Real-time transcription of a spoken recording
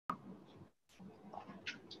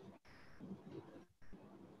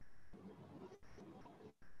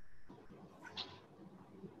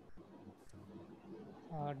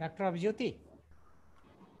Dr. Abhijyoti?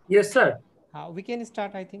 Yes, sir. We can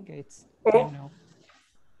start. I think it's Oh, time now.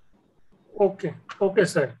 okay. Okay,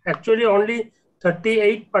 sir. Actually, only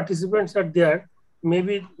 38 participants are there.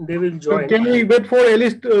 Maybe they will So join. can we wait for at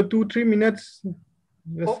least 2-3 minutes?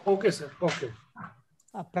 Yes. Oh, okay, sir. Okay.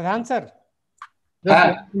 Pradhan sir Just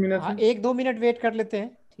हाँ 1 minute. हाँ 1-2 minute wait कर लेते हैं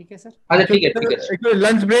ठीक है sir अच्छा ठीक है ठीक है Actually,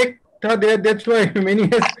 lunch break था there. That's why many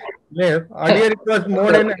has left. Earlier it was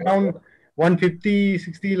more than around 150,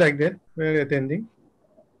 60 like that were attending.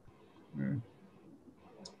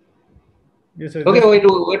 Yes, sir. okay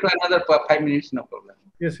Just, wait for another 5 minutes no problem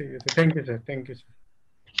yes, sir. Yes, sir. Thank you, sir. Thank you, sir.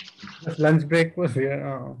 Just lunch break was here.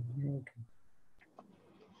 Okay.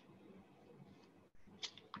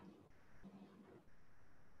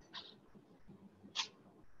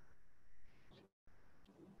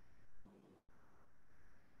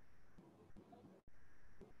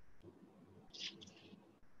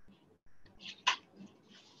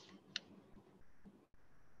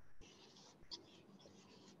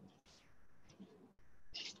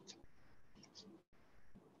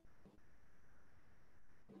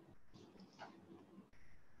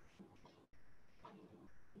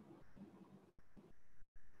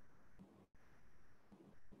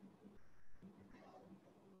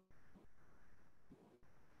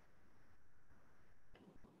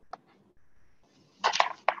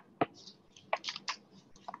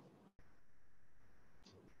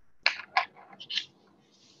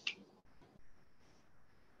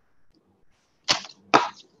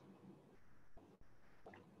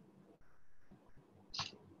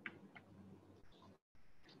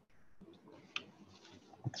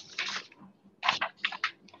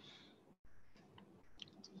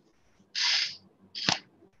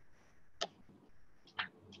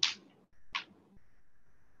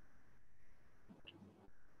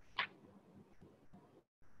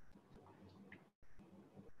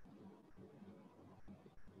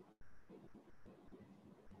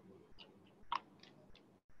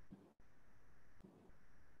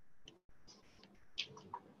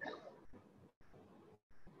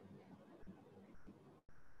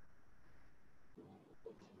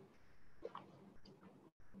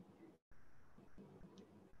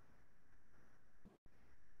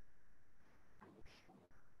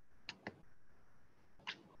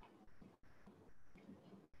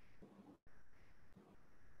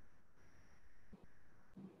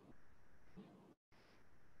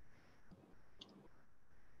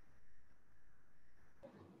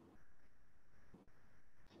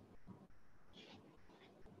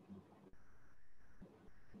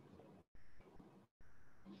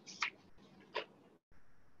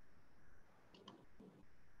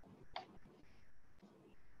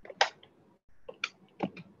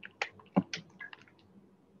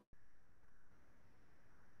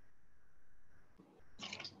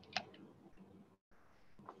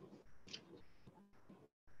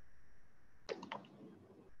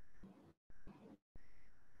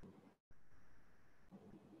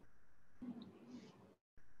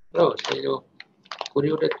 तो ସେ ଯୋଉ ପୁରୀ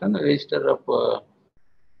ଗୋଟେ ଥିଲା ନା register of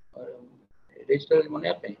register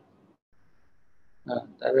ବନେଇବା ପାଇଁ ହଁ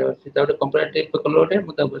ତାର ସେଟା ଗୋଟେ କମ୍ପାରେଟିଭ କଲର ଗୋଟେ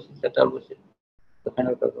ମୁଁ ତା ବସି ସେଟା ବସି ତ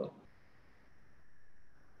ଫାଇନାଲ କରିବ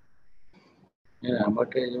ଆମର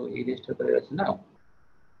ଟେ ଯୋଉ ଇ ରେଜିଷ୍ଟର କରିବାର ଅଛି ନା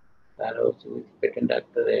ତାର ହଉଛି ପେଟେଣ୍ଟ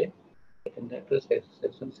ଆକ୍ଟରେ ପେଟେଣ୍ଟ ଆକ୍ଟ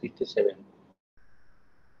ସେକ୍ସନ 67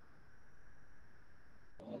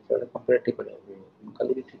 ସେଟା କମ୍ପାରେଟିଭ କରିବ ମୁଁ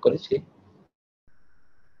କାଲି ବି ଠିକ କରିଛି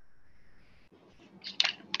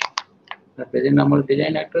प्रेजेंट नंबर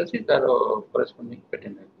डिजाइन एक्टर से तार करेस्पोंडिंग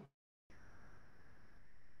पेटेंट है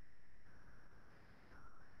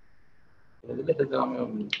तो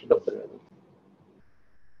हम फिलअप करेंगे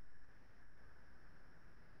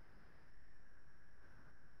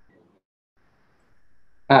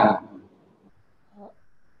हां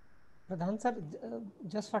प्रधान sir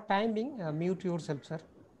just for time being mute yourself sir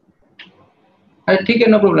अरे ठीक है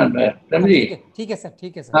नो प्रॉब्लम है प्रेम जी ठीक है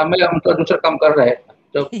सर हां मैं हम तो दूसरा काम कर रहे हैं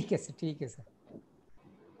तो ठीक है सर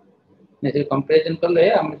नहीं कंपैरिजन कर ले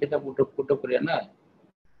हम सेटा फोटो करिया ना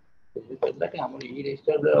तो कहला कि हम ई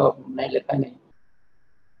रजिस्टर नहीं लिखा नहीं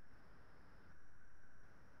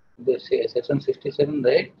this section 67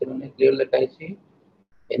 right उन्होंने क्लियर लिखा है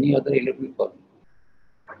any other electronic form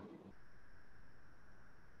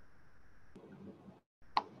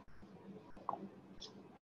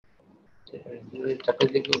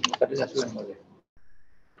चक्कर देखो कटे जाते हैं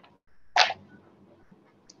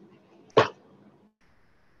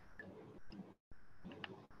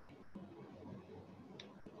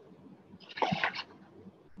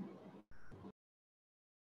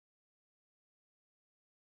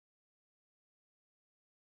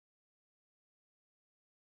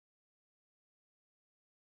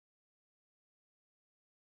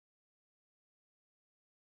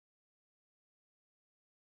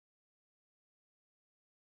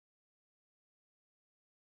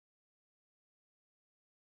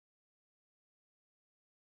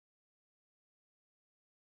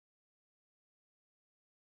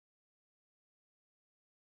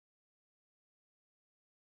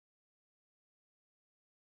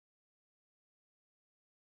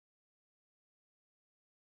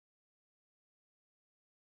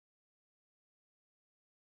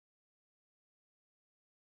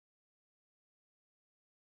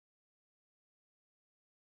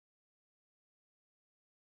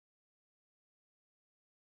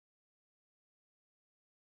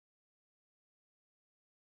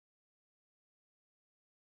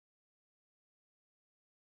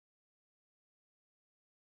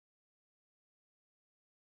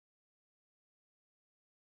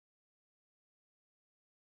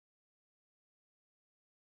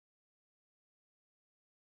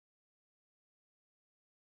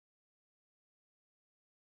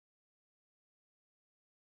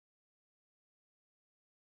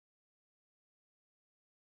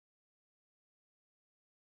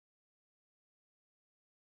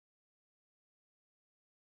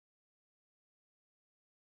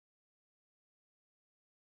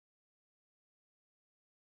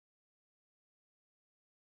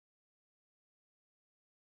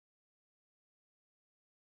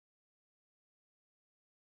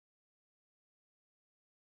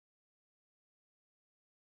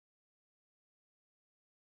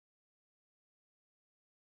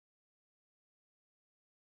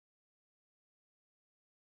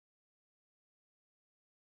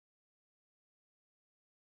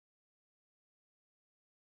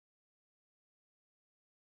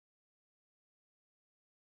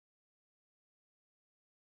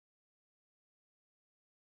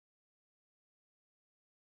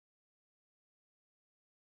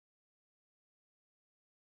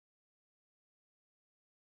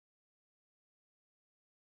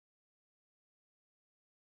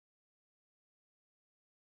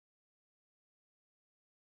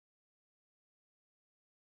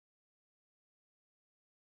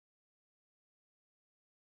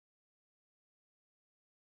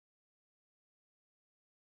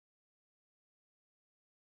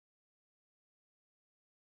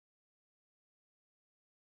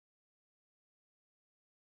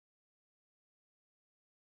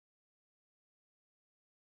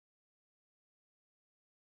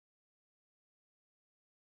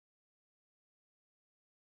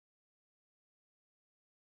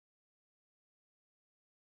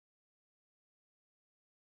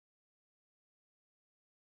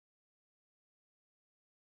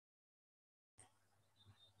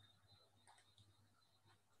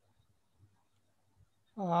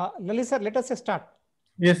Lalit sir, let us start.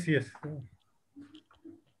 Yes, yes.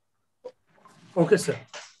 Okay, sir.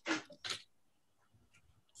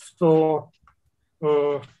 So,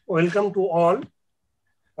 welcome to all,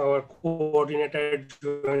 our coordinator,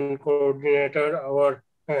 joint coordinator, our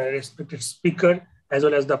respected speaker, as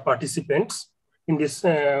well as the participants in this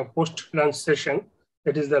post-lunch session.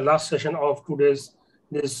 That is the last session of today's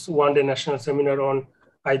this one-day national seminar on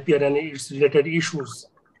IPR and its related issues.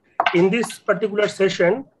 In this particular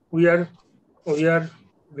session, we are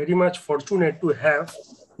very much fortunate to have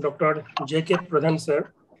Dr. J.K. Pradhan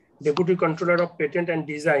sir, Deputy Controller of Patent and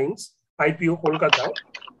Designs, IPO Kolkata.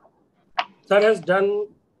 Sir has done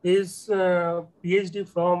his PhD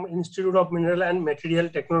from Institute of Mineral and Material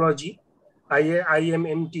Technology,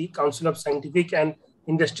 IMMT, Council of Scientific and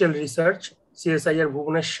Industrial Research, CSIR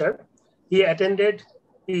Bhubaneswar. He attended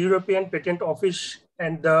the European Patent Office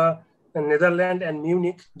and the Netherlands and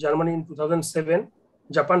Munich, Germany in 2007,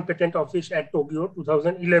 Japan Patent Office at Tokyo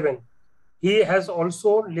 2011. He has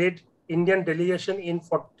also led Indian delegation in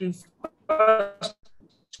 41st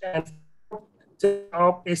and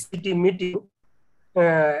of SCT meeting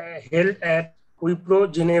held at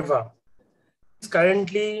Wipro, Geneva. He is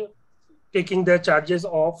currently taking the charges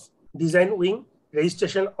of design wing,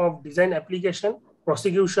 registration of design application,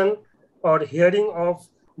 prosecution or hearing of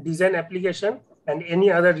design application, and any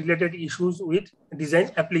other related issues with design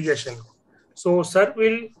application. So, sir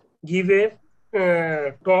will give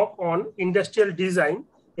a talk on industrial design,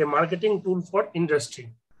 a marketing tool for industry.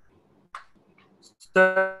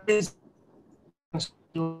 Sir, please.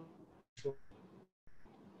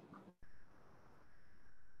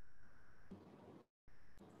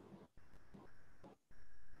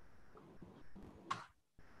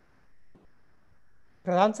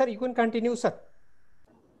 Pradhan sir, you can continue, sir.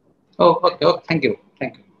 Oh, okay. Oh, thank you.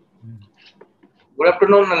 Thank you. Good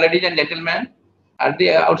afternoon, ladies and gentlemen. At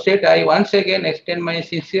the outset, I once again extend my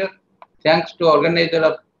sincere thanks to organizer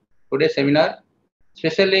of today's seminar,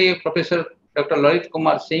 especially Professor Dr. Lalit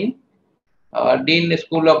Kumar Singh, Dean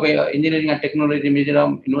School of Engineering and Technology,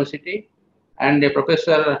 Mizoram University, and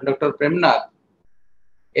Professor Dr. Premnath,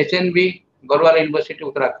 HNB, Garhwal University,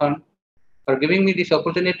 Uttarakhand, for giving me this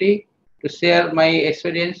opportunity to share my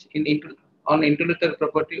experience on intellectual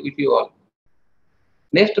property with you all.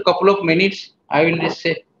 Next couple of minutes, I will just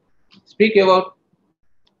speak about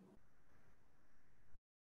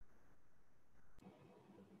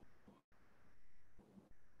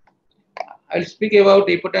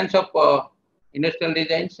the importance of industrial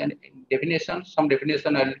designs and definitions. Some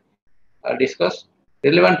definition I'll discuss.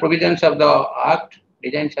 Relevant provisions of the Act,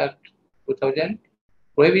 Designs Act 2000,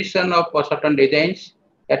 prohibition of certain designs,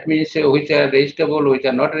 that means which are registrable, which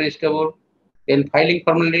are not registrable, then filing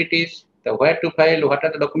formalities, where to file, what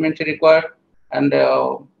are the documents required, and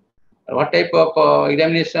what type of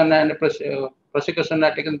examination and prosecution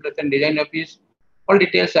are taken place in design office. All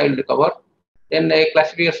details I will cover. Then the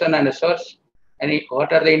classification and search, and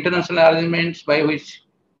what are the international arrangements by which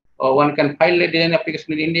one can file a design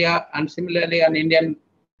application in India, and similarly an Indian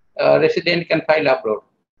resident can file abroad.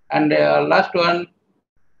 And last one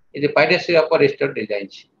is the piracy of registered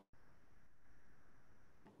designs.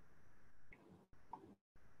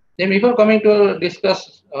 Then before coming to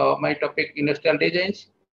discuss my topic, industrial designs,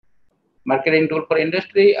 marketing tool for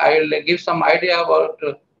industry, I will give some idea about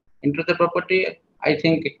intellectual property. I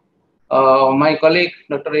think my colleague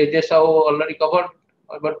Dr. A.J. Sahu already covered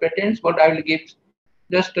about patents, but I will give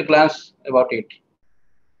just a glance about it.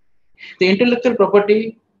 The intellectual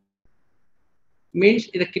property means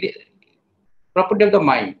the property of the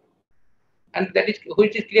mind, and that is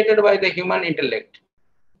which is created by the human intellect.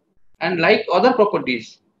 And like other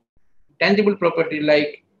properties, tangible property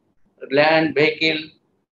like land, vehicle,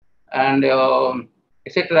 and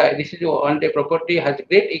etc. This is one day property has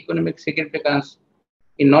great economic significance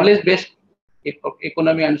in knowledge-based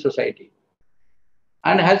economy and society,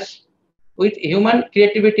 and has with human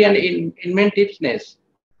creativity and inventiveness.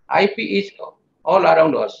 IP is all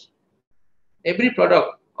around us. Every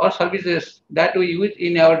product or services that we use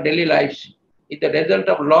in our daily lives is the result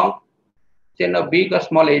of long chain of big or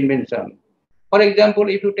small invention. For example,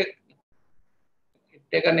 if you take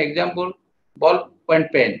an example,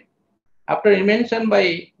 ballpoint pen. After invention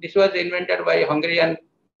this was invented by Hungarian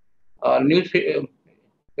newspaper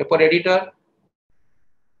editor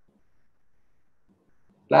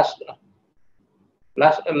Laszlo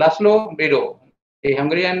Biro, a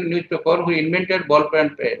Hungarian newspaper who invented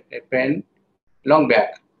ballpoint pen long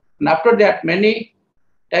back. And after that, many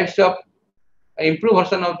types of improved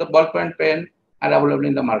version of the ballpoint pen are available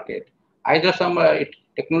in the market. Either some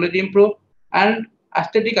technology improved and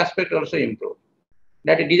aesthetic aspect also improved.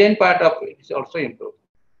 That design part of it is also improved.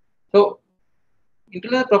 So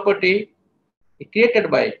intellectual property is created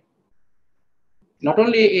by not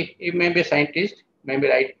only it may be a scientist, maybe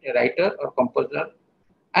a writer or composer,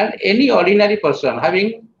 and any ordinary person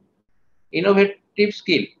having innovative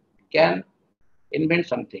skill can invent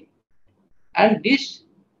something. And this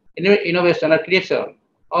innovation or creation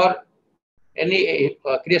or any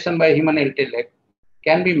creation by human intellect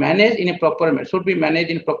can be managed in a proper manner, should be managed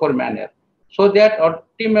in a proper manner, so that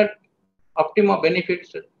optimum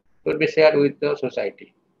benefits will be shared with the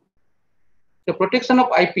society. The protection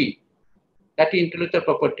of IP, that is intellectual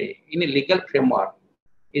property, in a legal framework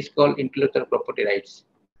is called intellectual property rights.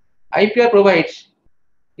 IPR provides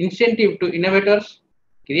incentive to innovators,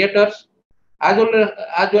 creators, as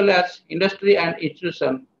well as industry and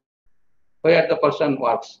institution where the person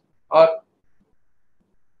works. Or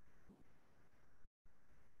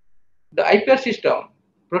the IPR system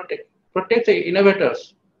protects the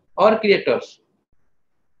innovators or creators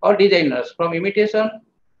or designers from imitation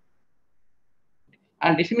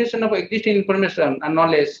and dissemination of existing information and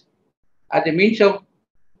knowledge as a means of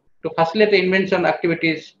to facilitate the invention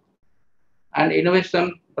activities and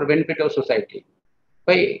innovation for benefit of society.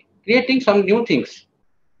 By creating some new things,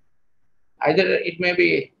 either it may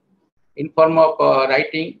be in form of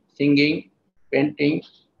writing, singing, painting,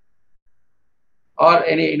 or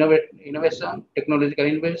any innovation, technological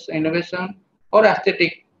innovation, or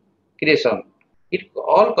aesthetic creation. It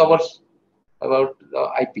all covers about the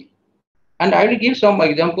IP. And I will give some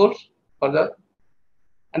examples for the,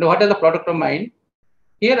 and what are the product of mine.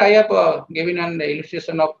 Here I have given an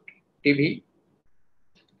illustration of TV.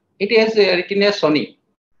 It has written as Sony.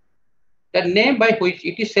 The name by which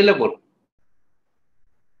it is sellable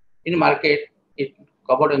in market is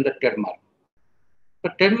covered under trademark.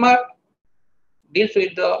 So trademark deals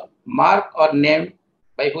with the mark or name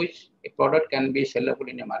by which a product can be sellable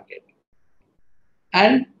in a market.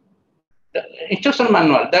 And the instruction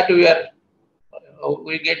manual that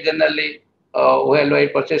we get generally while I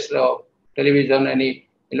purchase television, any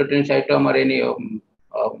electronics item or any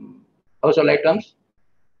household items.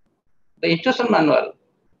 The instruction manual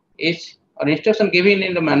is an instruction given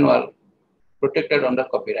in the manual protected under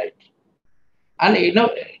copyright. And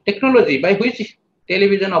technology by which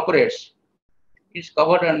television operates is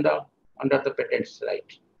covered under the patents right.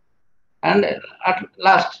 And at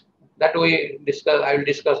last that we discuss, I will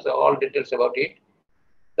discuss all details about it.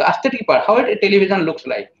 The aesthetic part, how a television looks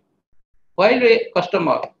like. While a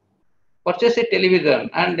customer purchases a television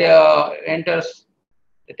and enters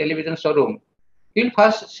the television showroom, he will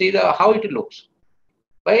first see how it looks.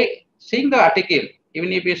 By seeing the article,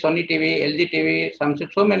 even if it's Sony TV, LG TV,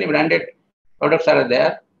 Samsung, so many branded products are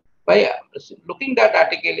there. By looking that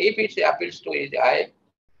article, if it appeals to his eye,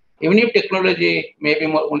 even if technology may be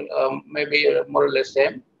more or less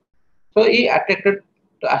same, so he attracted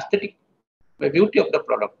to aesthetic, the beauty of the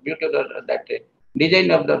product, beauty of that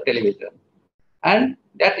design of the television, and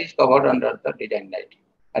that is covered under the design right.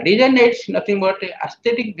 A design right is nothing but an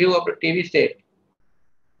aesthetic view of the TV set,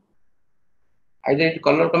 either it's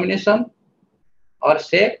color combination or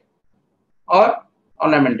shape or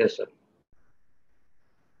ornamentation.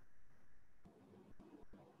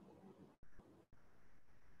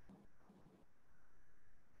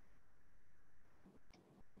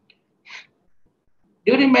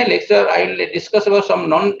 During my lecture, I will discuss about some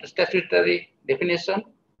non-statutory definition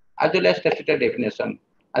as well as statutory definition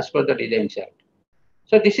as per the Design Act.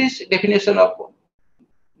 So this is definition of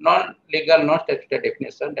non-legal, non-statutory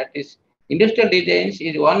definition. That is, industrial designs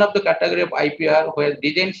is one of the category of IPR where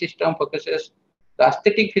design system focuses the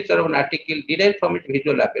aesthetic feature of an article derived from its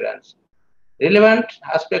visual appearance. Relevant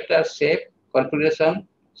aspects are shape, configuration,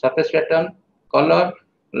 surface pattern, color,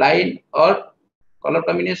 line, or color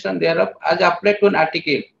combination thereof as applied to an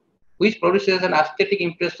article which produces an aesthetic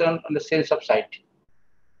impression on the sense of sight.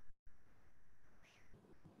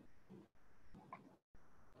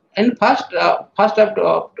 In first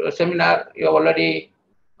seminar, you have already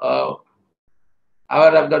aware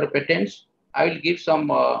of the patents. I will give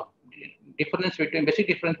some basic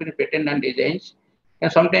difference between patent and designs.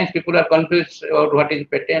 And sometimes people are confused about what is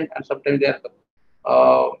patent, and sometimes they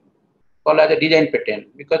are called as a design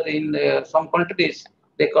patent, because in some countries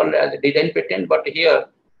they call it as a design patent, but here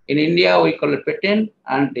in India we call it patent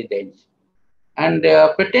and designs. And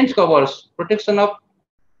patents covers protection of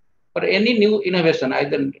for any new innovation,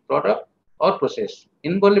 either product or process,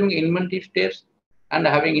 involving inventive steps and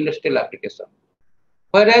having industrial application.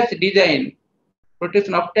 Whereas design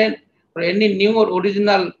protection obtained for any new or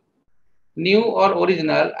original,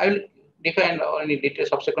 I will define any details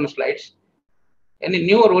subsequent slides. Any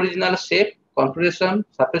new or original shape, configuration,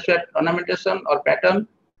 surface ornamentation or pattern,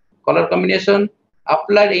 color combination,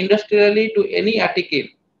 applied industrially to any article,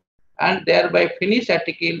 and thereby finished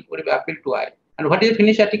article would be appealed to I. And what is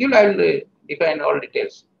finished article? I will define all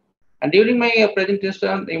details. And during my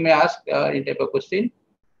presentation, you may ask any type of question.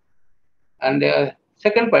 And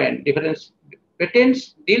second point, difference.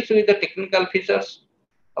 Patents deals with the technical features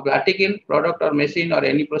of the article, product or machine or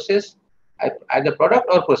any process, either product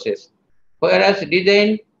or process. Whereas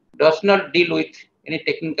design does not deal with any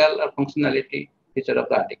technical or functionality feature of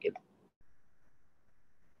the article.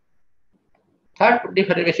 Third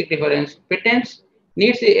basic difference, patents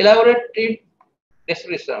needs elaborate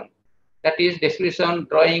description. That is description,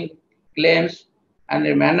 drawing, claims, and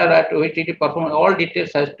the manner at which it is performed. All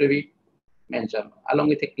details has to be mentioned along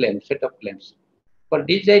with a claim, set of claims. For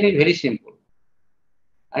design is very simple.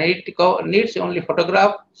 And it needs only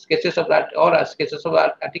photograph, sketches of that, or sketches of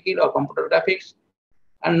article or computer graphics,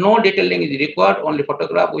 and no detailing is required, only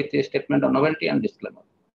photograph with a statement of novelty and disclaimer.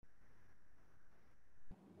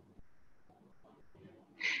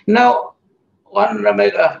 Now, one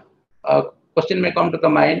question may come to the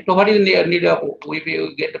mind. So, what is the need of, if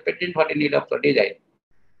you get a patent, what is the need of the design?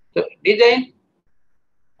 So, design.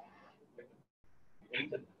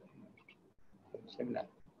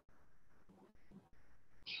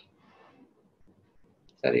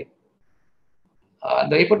 Sorry.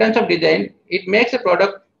 The importance of design, it makes a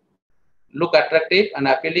product look attractive and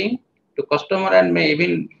appealing to customer and may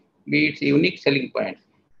even be its unique selling point.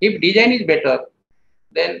 If design is better,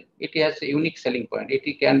 then it has a unique selling point.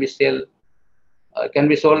 It can be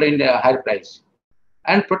sold in a higher price,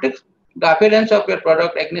 and protects the appearance of your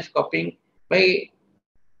product against copying by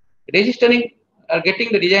registering or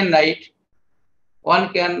getting the design right.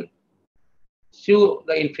 One can sue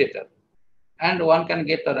the infringer, and one can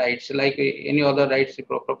get the rights like any other rights,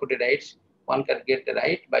 property rights. One can get the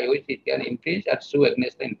right by which it can infringe and sue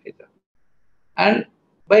against the infringer. And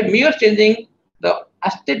by mere changing the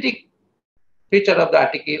aesthetic feature of the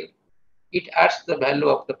article, it adds the value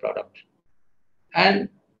of the product. And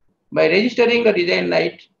by registering the design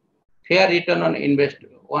right, fair return on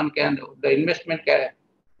investment, the investment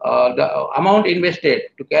the amount invested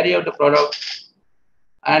to carry out the product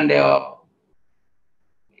and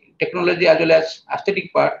technology as well as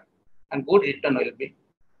aesthetic part, and good return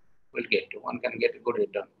will get. One can get a good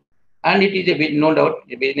return, and it is no doubt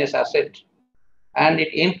a business asset. And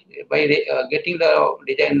by getting the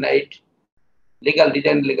design right,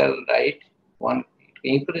 legal right, one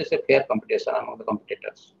increases a fair competition among the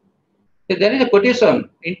competitors. So there is a quotation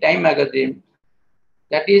in Time magazine.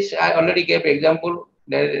 That is, I already gave example.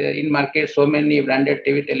 There in market, so many branded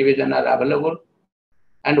TV, television are available,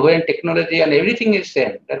 and when technology and everything is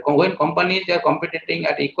same, that when companies are competing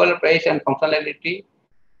at equal price and functionality,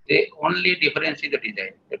 the only difference is the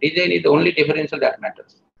design. The design is the only differential that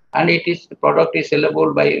matters, and the product is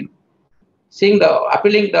sellable by seeing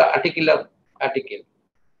appealing the article.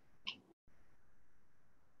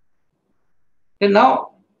 Then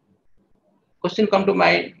now, question come to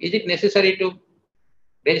mind: is it necessary to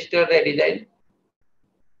register the design?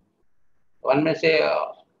 One may say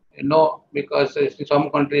no, because in some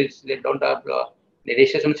countries they don't have the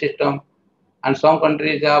registration system, and some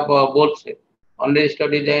countries have both unregistered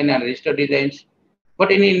design and registered designs.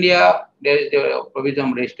 But in India, there is the provision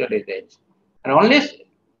of registered designs, and unless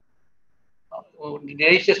the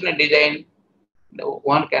registration and design,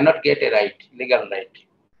 one cannot get a legal right.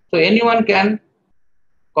 So anyone can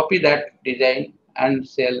copy that design and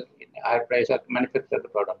sell in a higher price or manufacture the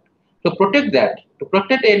product. To protect that, to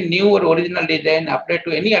protect a new or original design applied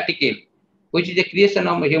to any article, which is a creation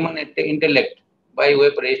of human intellect by way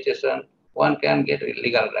of registration, one can get a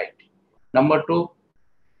legal right. Number two,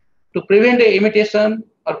 to prevent the imitation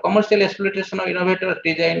or commercial exploitation of innovator's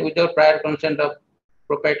design without prior consent of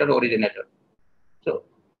proprietor or originator. So,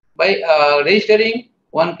 by registering,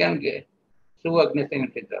 one can sue against the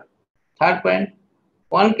infringer. Third point,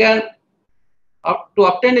 one can to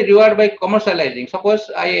obtain a reward by commercializing. Suppose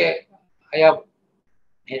I have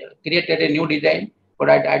created a new design, but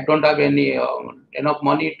I don't have any enough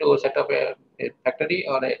money to set up a factory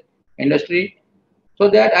or a industry, so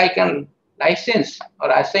that I can license or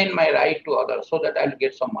assign my right to others, so that I'll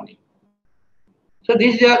get some money. So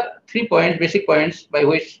these are 3 points, basic points by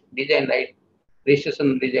which design right,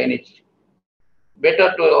 registration design is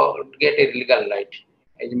better to get a legal right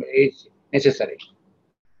is necessary.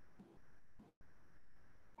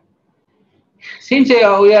 Since we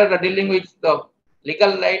are dealing with the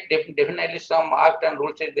legal right, definitely some act and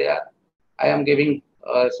rules is there. I am giving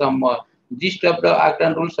some gist of the act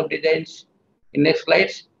and rules of designs in next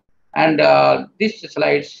slides. And this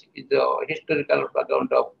slides is the historical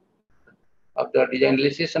background of the design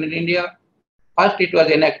legislation in India. First, it was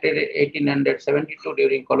enacted in 1872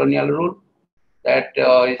 during colonial rule. That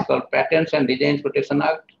is called Patents and Designs Protection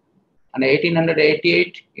Act. And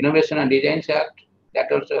 1888 Innovation and Designs Act.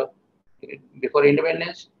 That also before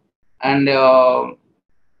independence. And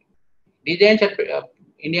Designs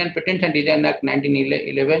Indian Patent and Design Act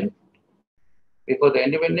 1911 before the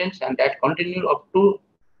independence, and that continued up to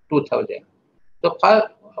 2000. So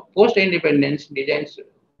post-independence, Designs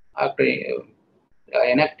Act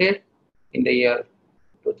enacted in the year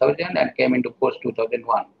 2000 and came into force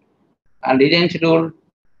 2001. And Designs Rule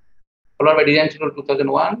followed by Designs Rule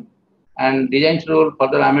 2001, and Designs Rule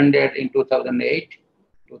further amended in 2008,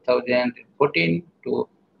 2014 to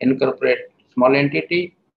incorporate small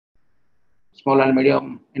entity, small and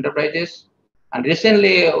medium enterprises. And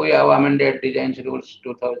recently, we have amended Designs Rules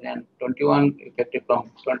 2021, effective from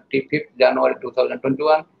 25th January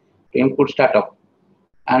 2021, to include startup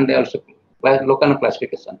and also local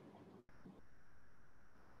classification.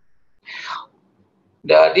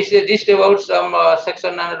 This is about some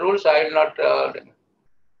section and rules. I will not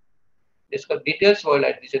discuss details. Well,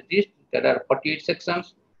 I discuss this. There are 48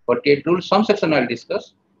 sections, 48 rules. Some section I will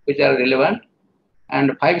discuss which are relevant.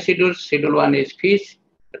 And 5 schedules. Schedule 1 is fees.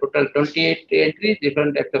 The total 28 entries,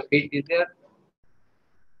 different types of fees is there.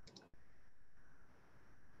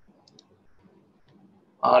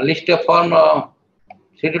 List of form,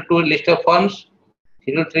 Schedule 2 list of forms.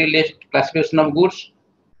 Schedule 3 list classification of goods.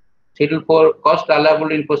 Schedule 4 cost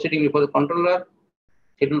allowable in proceeding before the controller.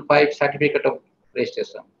 Schedule 5 certificate of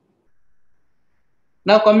registration.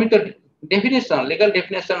 Now coming to definition, legal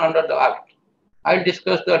definition under the Act. I will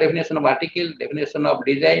discuss the definition of article, definition of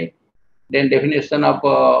design, then definition of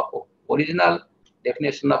original,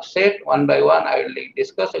 definition of set. One by one, I will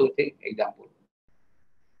discuss with an example.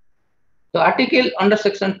 The article under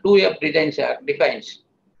section 2 of Designs Act defines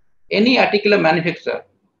any article of manufacture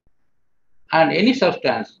and any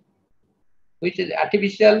substance which is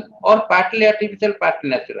artificial or partly artificial, partly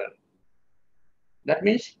natural. That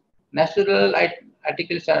means natural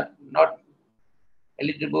articles are not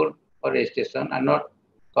eligible for registration and not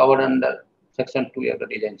covered under section 2 of the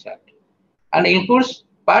Designs Act, and includes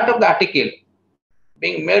part of the article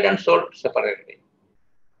being made and sold separately.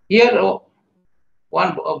 Here,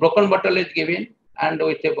 one broken bottle is given and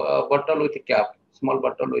with a bottle with a cap, small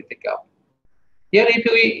bottle with a cap. Here, if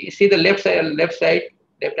we see the left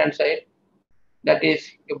hand side, that is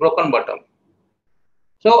a broken bottle.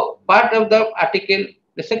 So, part of the article,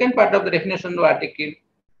 the second part of the definition of the article,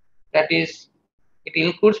 that is, it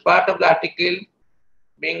includes part of the article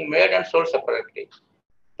being made and sold separately.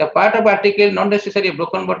 The part of article, not necessarily a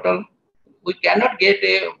broken bottle, we cannot get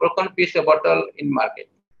a broken piece of bottle in market.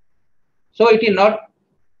 So it is not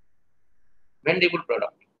vendible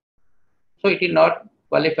product. So it is not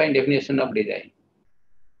qualifying definition of design.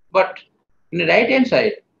 But in the right hand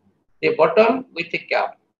side, a bottle with a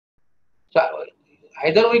cap. So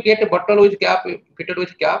either we get a bottle with cap, fitted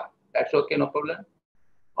with cap, that's okay, no problem.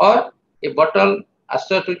 Or a bottle as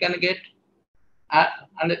such we can get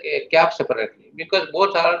and a cap separately, because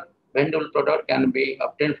both are vendible product can be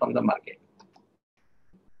obtained from the market.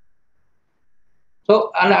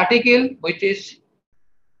 So an article which is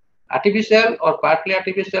artificial or partly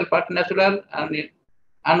artificial, partly natural,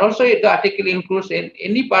 and also the article includes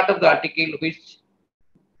any part of the article which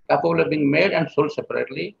capable of being made and sold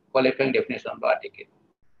separately, qualifying definition of the article.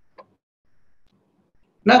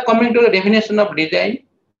 Now coming to the definition of design,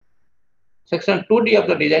 section 2D of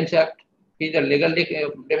the Designs Act is a legal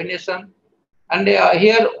definition, and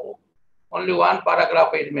here only one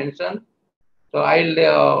paragraph is mentioned. So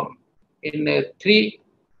I'll in 3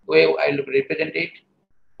 ways I'll represent it.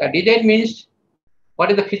 The design means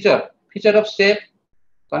what is the feature? Feature of shape,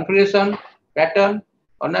 configuration, pattern,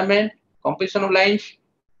 ornament, composition of lines,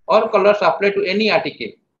 or colors applied to any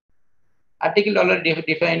article. Article already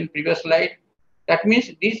defined previous slide. That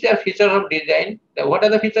means these are features of design. What are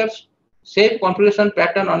the features? Shape, configuration,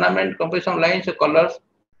 pattern, ornament, composition of lines, or colors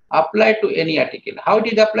applied to any article. How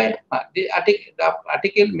it is applied? The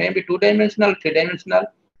article may be 2-dimensional, 3-dimensional.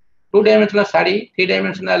 2-dimensional sari,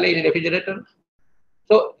 3-dimensional is refrigerator.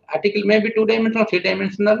 So article may be 2-dimensional,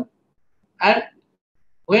 3-dimensional, and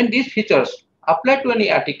when these features apply to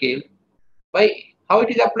any article, by how it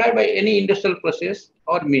is applied by any industrial process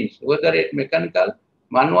or means, whether it mechanical,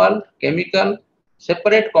 manual, chemical,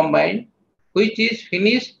 separate, combined, which is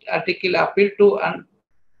finished article appealed to and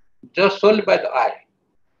just sold by the eye.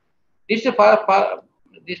 This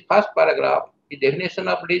first paragraph is definition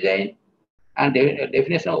of design and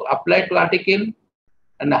definition of applied to article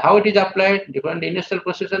and how it is applied, different industrial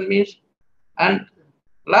process and means, and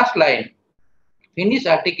last line, finished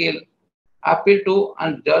article appealed to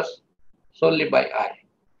and just solely by eye.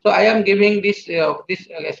 So I am giving this,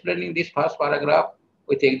 explaining this first paragraph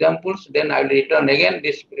with examples. Then I will return again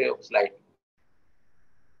this slide.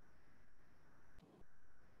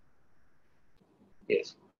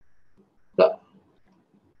 Yes. So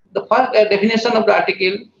the first definition of the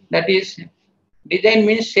article, that is, design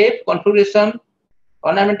means shape, configuration,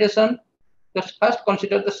 ornamentation. Just first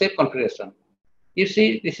consider the shape configuration. You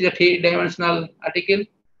see, this is a three-dimensional article,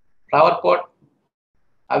 flower pot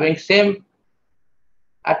having same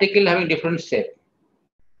article having different shape.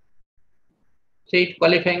 So it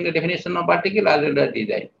qualifying the definition of article as well as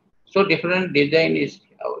design. So different design is,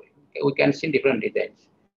 we can see different designs.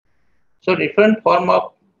 So different form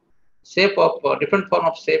of shape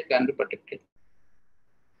can be protected.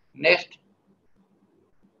 Next,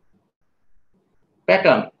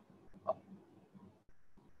 pattern.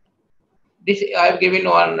 This I have given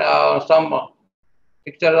one some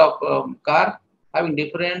picture of car having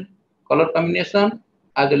different color combination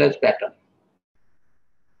as well as pattern.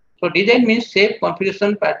 So design means shape,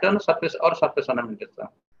 configuration, pattern, surface or surface ornamentation.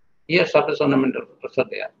 Here surface ornamental also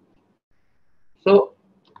there. So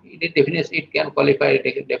it can qualify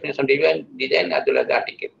definition design as well as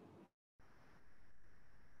article.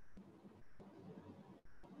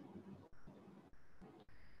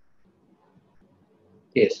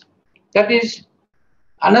 Yes, that is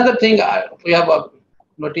another thing we have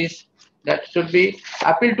noticed, that should be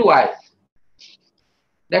appeal to eye.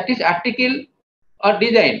 That is, article or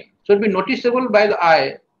design should be noticeable by the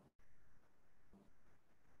eye.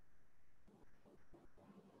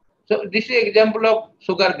 So this is an example of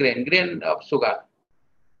sugar grain of sugar.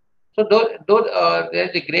 So there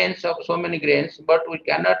is the grains of so many grains, but we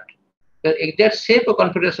cannot, the exact shape or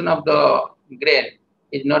configuration of the grain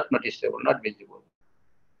is not noticeable, not visible.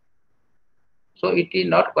 So it is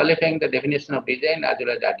not qualifying the definition of design as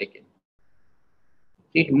well as article.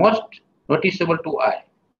 It must noticeable to eye.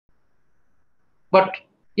 But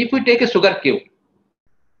if we take a sugar cube,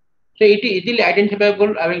 so it is easily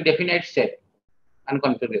identifiable having definite shape and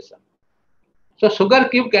configuration. So sugar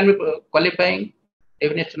cube can be qualifying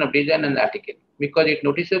definition of design and article because it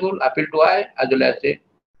noticeable, appeal to eye as well as a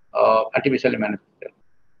artificially manufactured.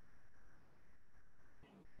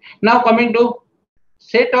 Now coming to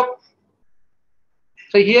set of,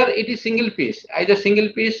 so here it is single piece, either single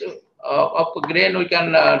piece of grain we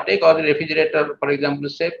can take, or the refrigerator, for example,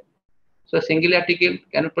 shape. So single article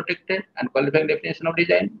can be protected and qualifying definition of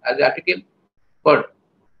design as the article. But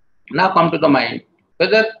now come to the mind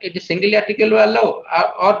whether it is single article will allow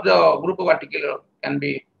or the group of article can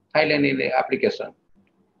be filed in the application.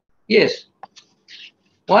 Yes,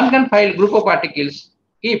 one can file group of articles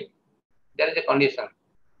if there is a condition.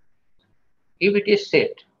 If it is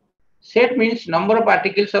set. Set means number of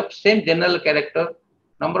articles of same general character,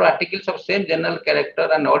 number of articles of same general character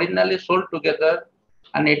and originally sold together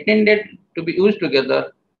and intended to be used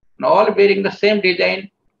together, and all bearing the same design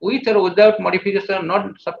with or without modification,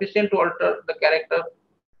 not sufficient to alter the character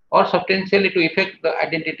or substantially to affect the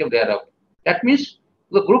identity thereof. That means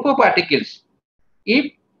the group of articles,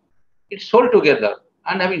 if it's sold together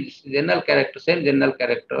and having general character, same general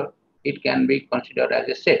character, it can be considered as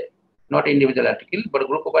a set. Not individual article, but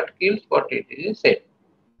group of articles, but it is a set.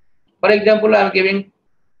 For example, I am giving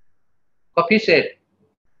coffee set,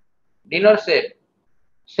 dinner set,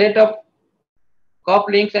 set of cup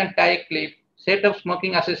links and tie clip, set of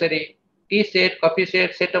smoking accessory, tea set, coffee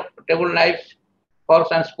set of table knives,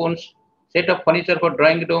 forks and spoons, set of furniture for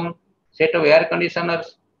drawing room, set of air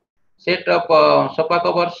conditioners, set of sofa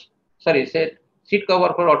covers, seat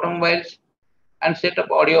cover for automobiles, and set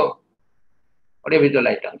of audio visual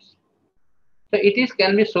items. So it is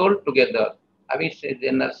can be sold together, having same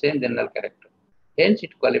general character. Hence,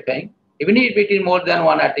 it qualifying. Even if it is more than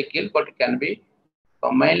one article, but it can be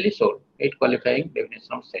combinedly sold. It qualifying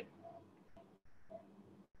definition of set.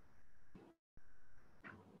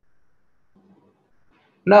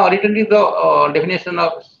 Now, returning to the definition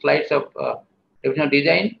of slides of definition of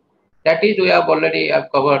design. That is, we have already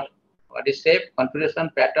covered what is shape, configuration,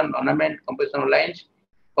 pattern, ornament, composition of lines,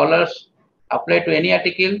 colors, applied to any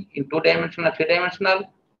article in 2-dimensional or 3-dimensional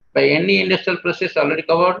by any industrial process already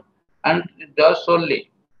covered, and does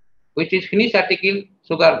solely, which is finished article,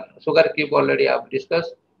 sugar cube already have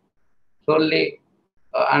discussed, solely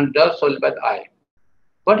and does solely by the eye.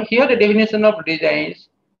 But here the definition of designs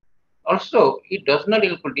also, it does not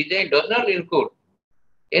include, design does not include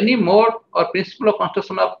any mode or principle of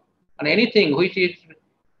construction of anything which is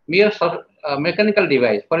mere mechanical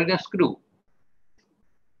device, for example, screw.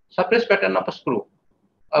 Surface pattern of a screw,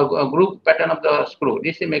 a group pattern of the screw.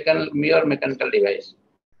 This is mere mechanical device.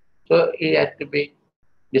 So it has to be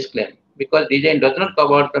disclaimed. because design does not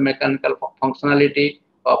cover the mechanical functionality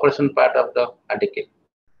operation part of the article.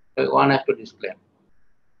 So one has to disclaim.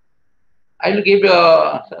 I will give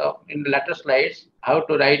in the later slides how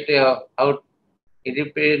to write how a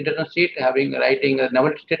representation sheet writing a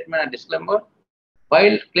novelty statement and disclaimer.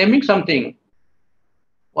 While claiming something,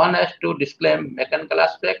 one has to disclaim mechanical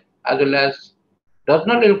aspect as well as does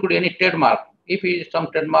not include any trademark. If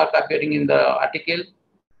some trademark appearing in the article,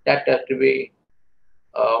 that has to be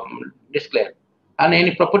disclaimed. And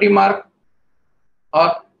any property mark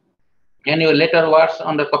or any later words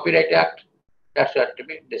on the Copyright Act, that has to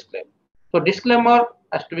be disclaimed. So disclaimer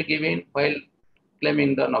has to be given while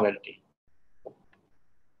claiming the novelty.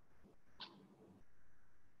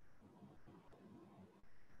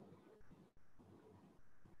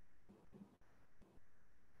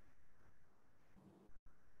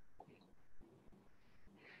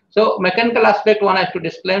 So mechanical aspect one has to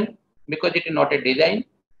disclaim because it is not a design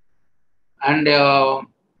and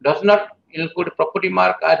does not include property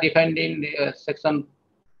mark are defined in section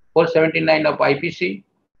 479 of IPC,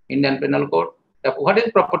 Indian Penal Code. What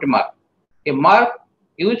is property mark? A mark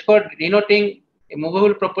used for denoting a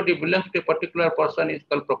movable property belongs to a particular person is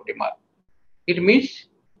called property mark. It means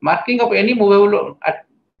marking of any movable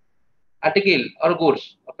article or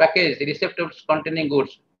goods, or package, receptacles containing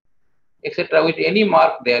goods, etc. with any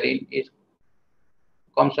mark therein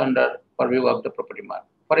comes under purview of the property mark.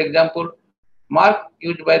 For example, mark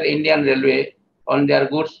used by the Indian Railway on their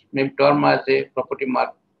goods may be termed as a property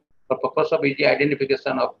mark for purpose of easy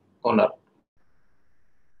identification of owner.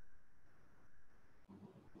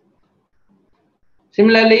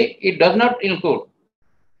 Similarly, it does not include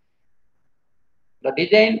the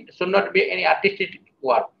design should not be any artistic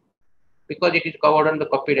work because it is covered under the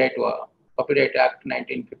Copyright Act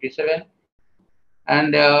 1957.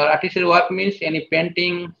 And artistic work means any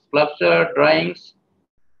painting, sculpture, drawings,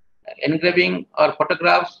 engraving, or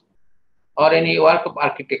photographs, or any work of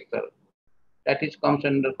architecture. That is comes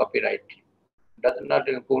under copyright. Does not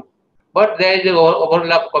include, but there is an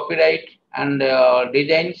overlap of copyright and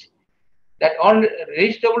designs that on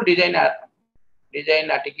registrable design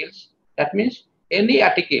articles. That means any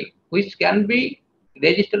article which can be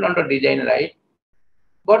registered under design right,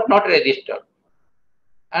 but not registered,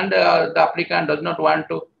 and the applicant does not want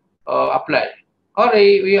to apply, or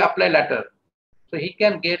we apply later, so he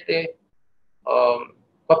can get a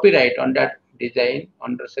copyright on that design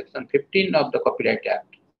under section 15 of the Copyright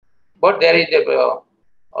Act. But there is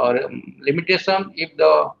a limitation if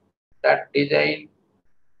that design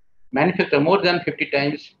manufactured more than 50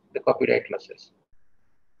 times the copyright losses.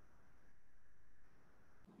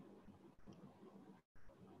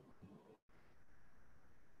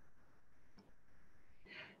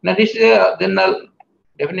 Now this is a general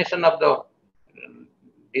definition of the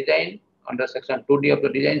design under section 2D of the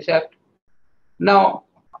Designs Act. Now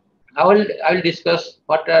I will discuss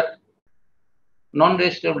what are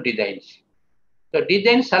non-registerable designs. The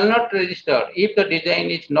design shall not register if the design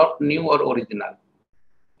is not new or original.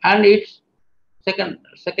 And its second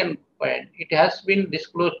point, it has been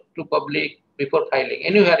disclosed to public before filing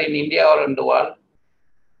anywhere in India or in the world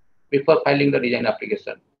before filing the design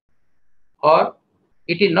application. Or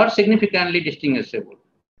it is not significantly distinguishable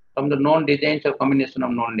from the known designs or combination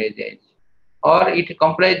of known designs. Or it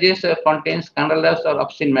comprises or contains scandalous or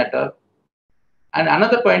obscene matter. And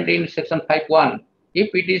another point in section 5.1,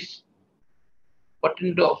 if it is put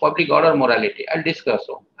into public order morality, I'll discuss.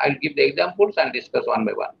 So I'll give the examples and discuss one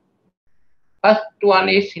by one. First one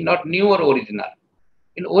is not new or original.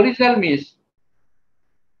 In original means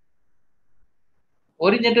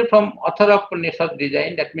originated from author of such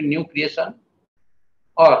design, that means new creation,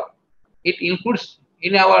 or it includes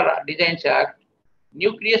in our Designs Act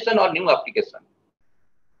new creation or new application.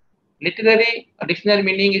 Literary dictionary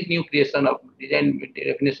meaning is new creation, of design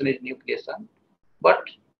definition is new creation. But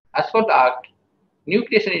as for the act, new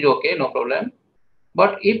creation is okay, no problem.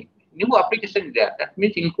 But if new application is there, that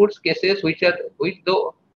means includes cases which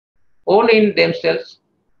though old in themselves,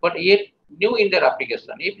 but yet new in their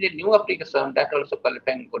application. If the new application, that also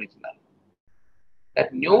qualifying original.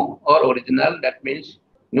 That new or original, that means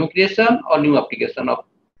new creation or new application of,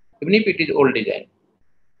 even if it is old design.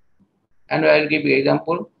 And I will give you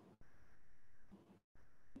example.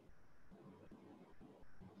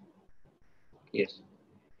 Yes.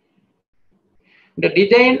 The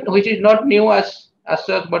design which is not new as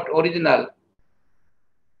such but original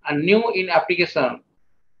and new in application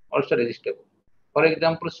also registerable. For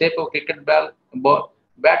example, shape of cricket bat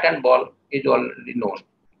and ball is already known.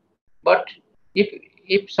 But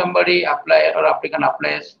if somebody apply or applicant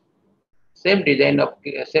applies same design of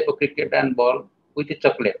shape of cricket and ball, which is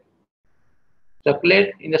chocolate,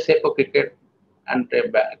 chocolate in the shape of cricket and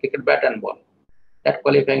cricket bat and ball. That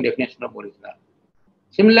qualifying definition of original.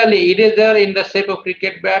 Similarly, eraser in the shape of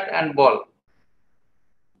cricket bat and ball.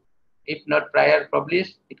 If not prior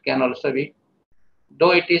published, it can also be,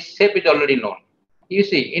 though it is shape is already known. You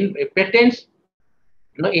see, in patents,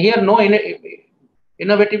 here no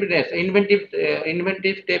innovativeness, inventive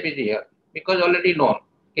step is here because already known.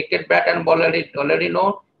 Cricket bat and ball already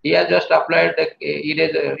known. He has just applied the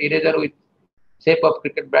eraser with shape of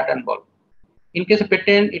cricket bat and ball. In case of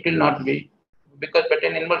patent, it will not be because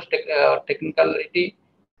patent involves technicality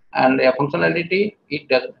and functionality. It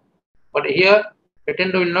doesn't. But here,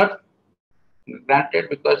 patent will not granted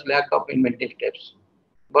because lack of inventive steps.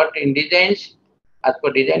 But in designs, as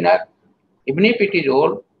per Design Act, even if it is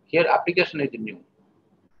old, here application is new.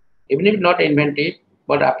 Even if not inventive,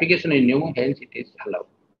 but application is new, hence it is allowed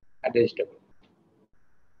and registerable.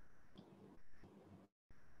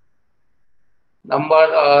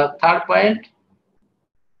 Number third point,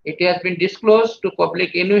 it has been disclosed to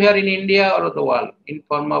public anywhere in India or the world in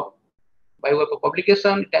form of by way of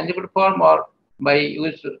publication, tangible form, or by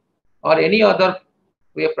use or any other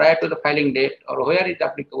way prior to the filing date, or where is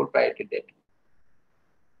applicable prior to date.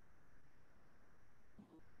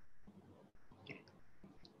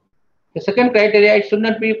 The second criteria, it should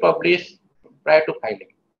not be published prior to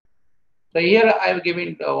filing. So here I have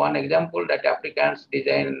given one example that applicant's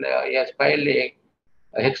design he has filed a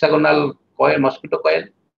hexagonal coil, mosquito coil.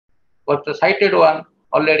 But the cited one,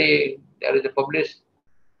 already there is a published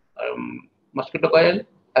mosquito coil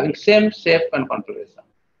having same shape and configuration.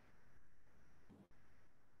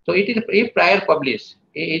 So it is if prior published,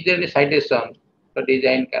 is there any citation, the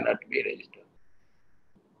design cannot be registered.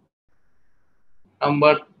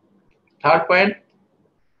 Number third point,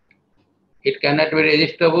 it cannot be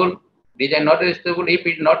registerable, design not registerable if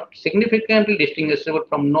it is not significantly distinguishable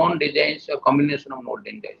from known designs or combination of known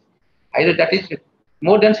designs. Either that is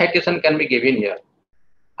more than citation can be given here.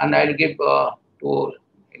 And I will give two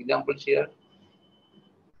examples here.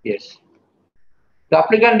 Yes. The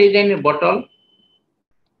applicant design a bottle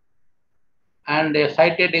and a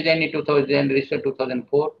cited design in 2000, registered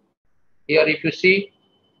 2004. Here if you see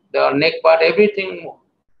the neck part, everything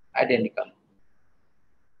identical.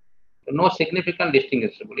 So no significant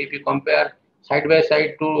distinguishable. If you compare side by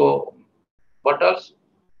side two bottles,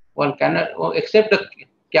 one cannot, except the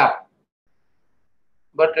cap.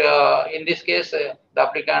 But in this case, the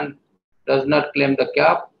applicant does not claim the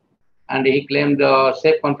cap, and he claimed the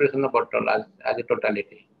shape configuration of bottle as a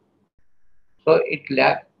totality. So it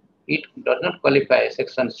does not qualify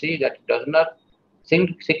section C, that it does not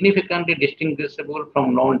significantly distinguishable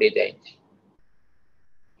from known designs.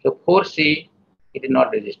 So 4C, it is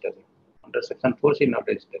not registerable. Under section 4C, not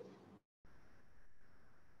registerable.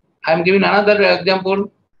 I am giving another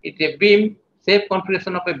example. It's a beam, shape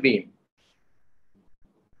configuration of a beam.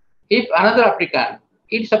 If another applicant,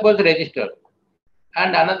 it's suppose registered,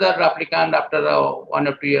 and another applicant after 1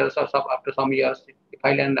 or 2 years or after some years,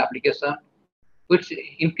 file an application which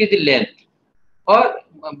increase the length or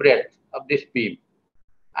breadth of this beam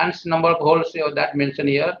and number of holes that mentioned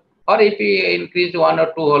here, or if we increase 1 or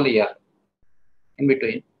 2 hole here in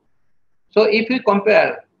between. So if we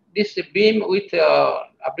compare this beam with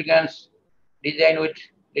applicant's design with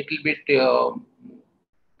little bit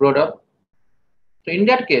broader, so in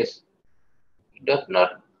that case, it does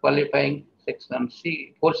not qualifying section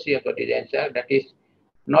C, 4C of the Design Act, that is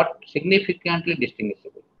not significantly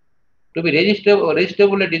distinguishable. To be registerable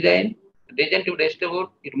design to be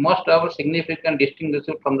registerable, it must have a significant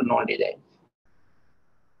distinguishable from the non-design.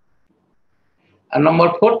 And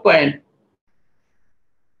number 4 point,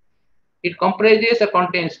 it comprises or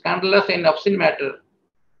contains scandalous and obscene matter.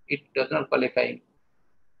 It does not qualify.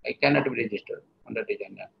 It cannot be registered under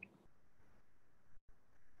Design Act.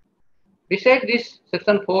 Besides this,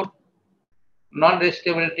 section 4,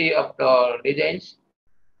 non-registerability of the designs,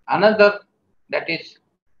 another that is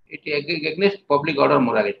it against public order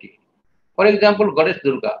morality. For example, Goddess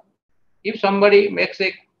Durga. If somebody makes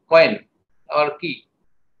a coin or key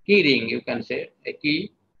ring, you can say a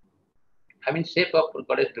key having shape of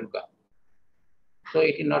Goddess Durga. So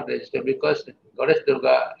it is not registered because Goddess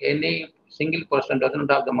Durga, any single person doesn't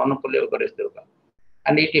have the monopoly of Goddess Durga,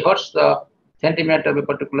 and it hurts the sentiment of a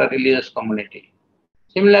particular religious community.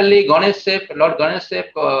 Similarly, Ganesh shape, Lord Ganesh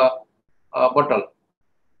shape bottle.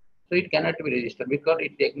 So it cannot be registered because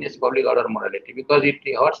it is against public order morality, because it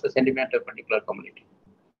hurts the sentiment of a particular community.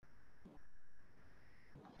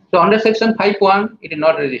 So under section 5.1, it is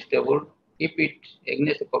not registerable if it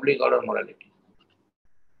against public order morality.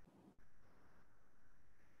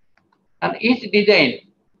 And each design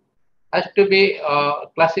has to be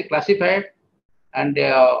classified and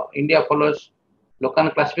India follows local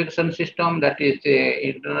classification system, that is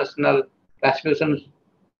international classification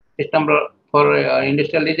system for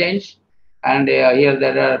industrial designs, and here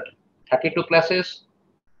there are 32 classes,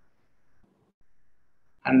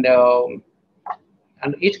 and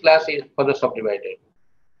each class is further subdivided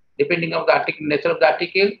depending on the article, nature of the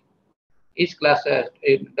article. Each class has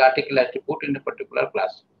the article has to put in a particular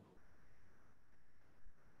class.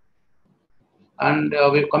 And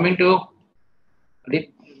we're coming to the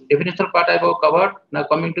definitional part I have covered. Now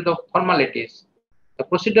coming to the formalities, the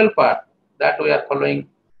procedural part that we are following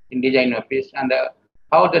in design office, and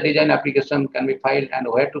how the design application can be filed and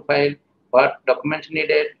where to file, what documents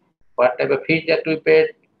needed, what type of fees that we paid,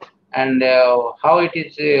 and how it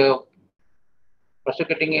is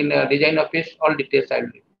prosecuting in design office. All details I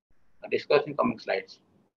will discuss in coming slides.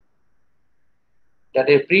 That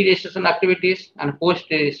is pre-registration activities and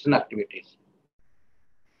post-registration activities.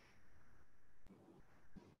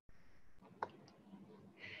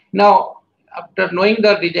 Now, after knowing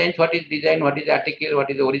the designs, what is design, what is article, what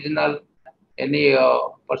is the original, any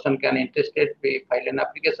person can interested be file an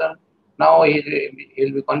application. Now he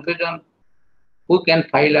will be confused on who can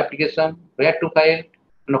file application, where to file,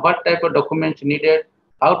 and what type of documents needed,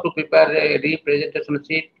 how to prepare a representation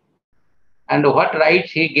sheet, and what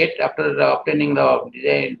rights he get after obtaining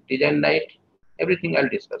the design right. Everything I'll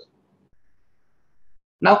discuss.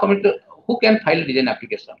 Now coming to who can file design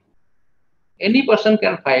application. Any person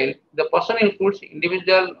can file. The person includes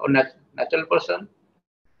individual or natural person,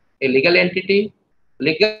 a legal entity,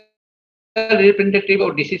 legal representative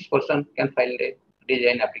or deceased person can file a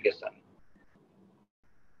design application.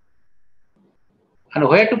 And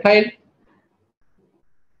where to file?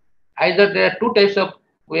 Either there are two types of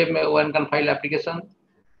way one can file application,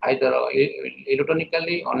 either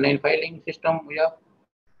electronically, online filing system we have,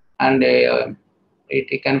 and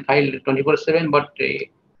it can file 24/7, but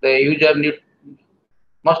the user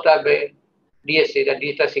must have a DSC, the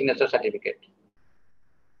digital signature certificate.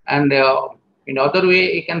 And in other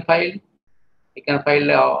way, you can file. You can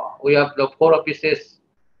file. We have the 4 offices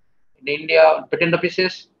in India, patent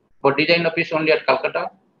offices, but design office only at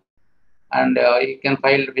Calcutta. And you can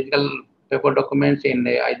file physical paper documents in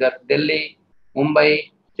either Delhi,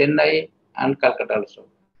 Mumbai, Chennai, and Calcutta also.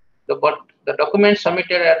 But the documents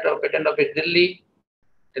submitted at patent office Delhi,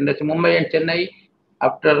 Mumbai, and Chennai,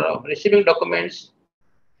 after receiving documents,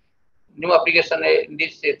 new application in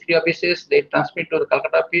these 3 offices, they transmit to the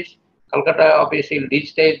Calcutta office. Calcutta office will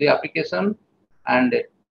digitize the application, and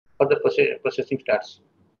further processing starts.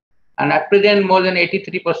 And at present, more than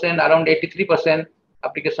 83%, around 83%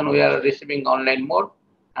 application we are receiving online mode,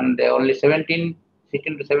 and only 16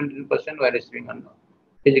 to 17% we are receiving on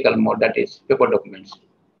physical mode, that is paper documents.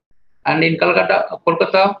 And in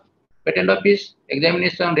Kolkata patent office,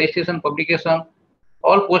 examination, registration, publication,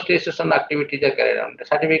 all post-registration activities are carried out. The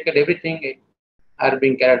certificate, everything are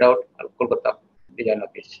being carried out at Kolkata design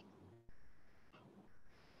office.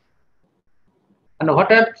 And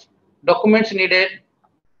what are documents needed?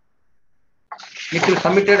 Need to be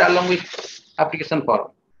submitted along with application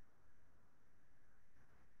form.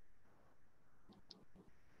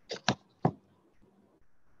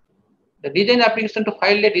 The design application, to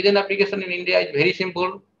file a design application in India is very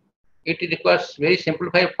simple. It requires very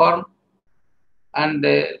simplified form, and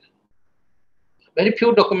very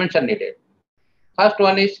few documents are needed. First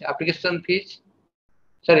one is application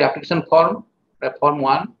form, form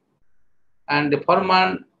 1, and the form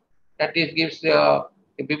 1 that is gives the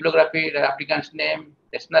bibliography, the applicant's name,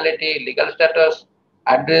 nationality, legal status,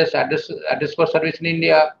 address for service in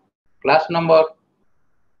India, class number,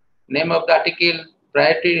 name of the article,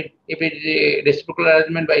 priority if it is a reciprocal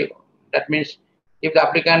arrangement by, that means if the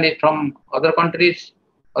applicant is from other countries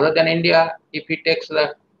other than India, if he takes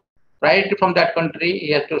the priority from that country,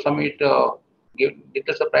 he has to submit give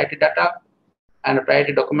details of priority data, and a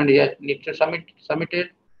priority document he needs to submit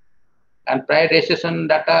it, and prior registration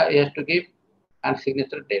data he has to give, and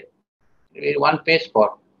signature date. One page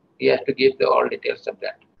form, he has to give all details of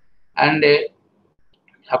that. And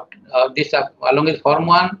this along with form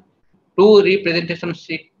 1, 2 representation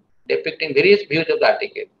sheet depicting various views of the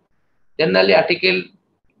article. Generally, article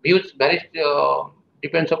views varies,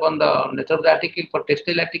 depends upon the nature of the article. For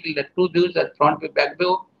textile article, the 2 views are front view, back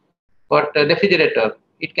view. For refrigerator,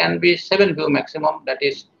 it can be 7 view maximum, that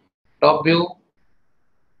is top view,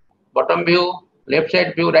 bottom view, left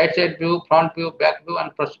side view, right side view, front view, back view,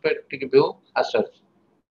 and perspective view as such.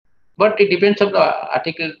 But it depends on the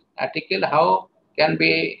article how can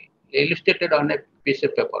be illustrated on a piece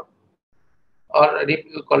of paper, or we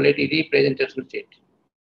call it a representation sheet.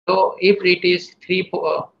 So if it is 3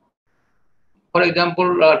 For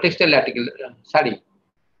example, textile article, sari.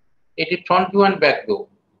 It is front view and back view.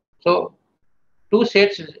 So two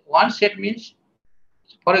sets. One set means,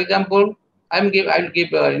 for example, I will give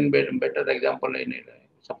in better example in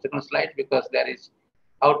subsequent slide, because there is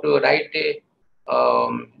how to write a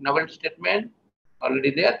novelty statement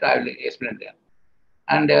already there. I will explain there.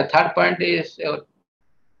 And third point is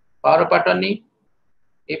power of attorney.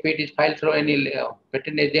 If it is filed through any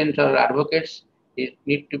patent agents or advocates, it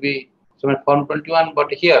need to be some Form 21.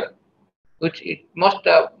 But here, which it must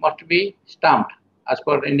be stamped as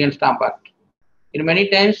per Indian Stamp Act. In many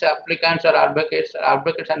times, applicants or advocates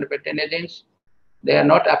and patent agents, they are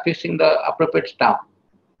not affixing the appropriate stamp.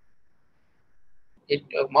 It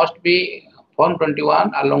must be Form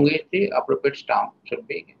 21 along with the appropriate stamp should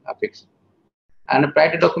be affixed. And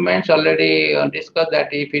priority documents already discussed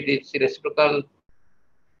that if it is reciprocal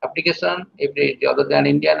application, if it is other than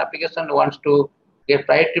Indian application wants to get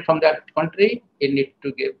priority from that country, it needs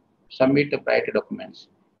to submit the priority documents.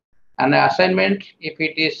 And assignment, if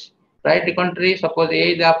it is priority country, suppose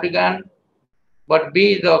A is the applicant, but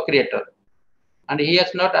B is the creator, and he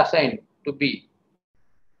has not assigned to B.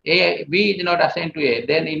 B is not assigned to A.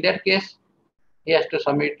 Then in that case, he has to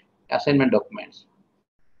submit assignment documents.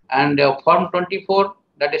 And Form 24,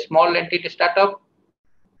 that is small entity startup.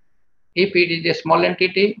 If it is a small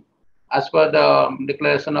entity, as per the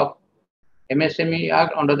declaration of MSME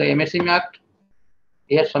Act, under the MSME Act,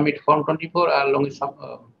 he has submit Form 24 along with some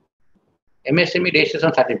MSME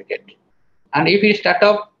registration certificate. And if it is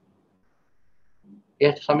startup, he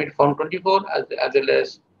has to submit Form 24 as well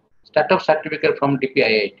as startup certificate from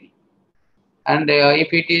DPIIT. And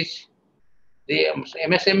if it is the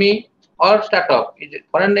MSME or startup is a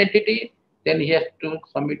foreign entity, then he has to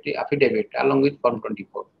submit the affidavit along with Form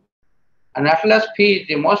 24. And atlas fee is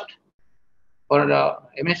the most for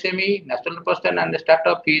MSME, national person, and the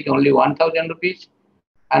startup fee is only 1,000 rupees.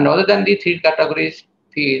 And other than the three categories,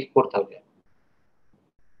 fee is 4,000.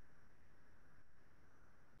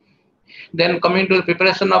 Then coming to the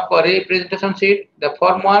preparation of a representation sheet, the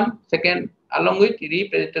Form 1, second, along with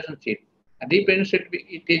representation sheet. A representation sheet,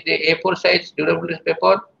 it is a A4 size durable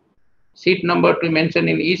paper. Sheet number to mention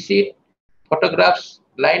in each sheet. Photographs,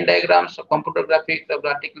 line diagrams, computer graphics of the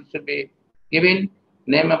article should be given.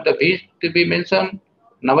 Name of the piece to be mentioned.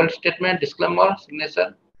 Novelty statement, disclaimer,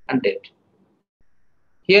 signature, and date.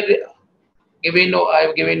 Here, I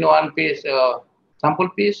have given one piece, sample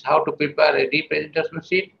piece, how to prepare a representation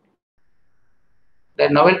sheet. The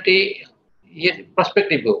novelty is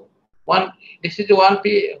perspective view. This is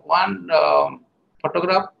one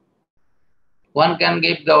photograph. One can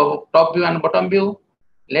give the top view and bottom view,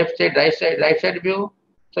 left side, right side view.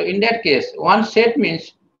 So in that case, one set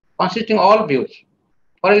means consisting all views.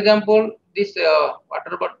 For example, this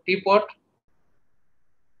water bottle teapot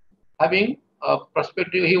having a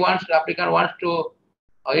perspective. The applicant wants to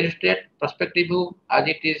illustrate perspective view as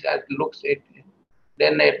it is, as it looks it.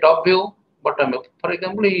 Then a top view, bottom view. For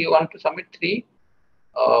example, you want to submit three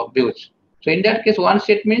views. So in that case, one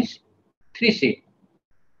set means three sheet.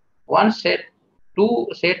 One set, two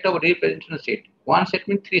set of representation sheet. One set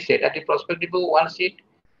means three set. That is perspective view, one sheet.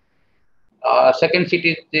 Second sheet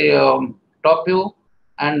is the top view,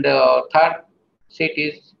 and third sheet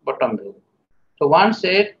is bottom view. So one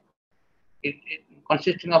set it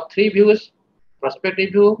consisting of three views: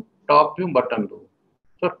 perspective view, top view, bottom view.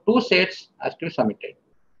 So two sets has to be submitted.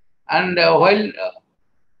 And while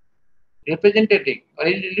representing or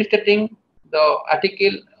illustrating the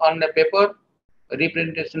article on the paper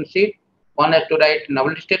representation sheet, one has to write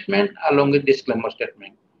novelty statement along with disclaimer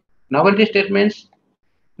statement. Novelty statements,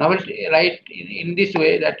 write in this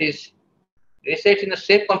way, that is, resides in the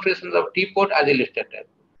safe configuration of teapot as illustrated.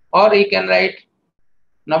 Or he can write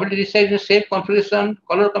novelty resides in the safe configuration,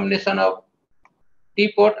 color combination of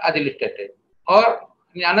teapot as illustrated. Or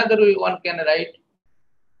in another way, one can write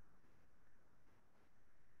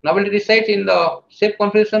novelty resides in the safe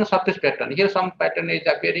configuration surface pattern. Here some pattern is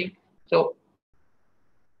appearing. So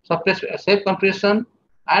safe configuration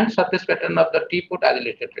and surface pattern of the teapot as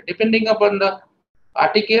illustrated. Depending upon the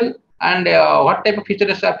article and what type of feature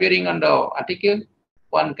is appearing on the article,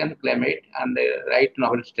 one can claim it and write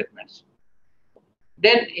novelty statements.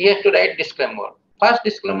 Then he has to write disclaimer. First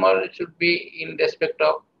disclaimer should be in respect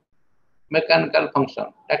of mechanical function.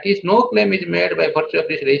 That is, no claim is made by virtue of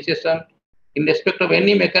this registration in respect of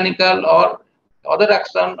any mechanical or other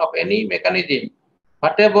action of any mechanism,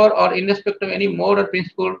 whatever, or in respect of any mode or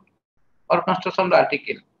principle or construction of the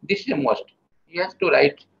article. This is a must. He has to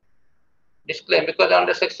write disclaim, because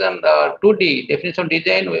under section 2D, definition of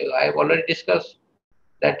design, I have already discussed,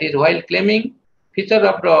 that is, while claiming feature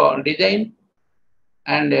of the design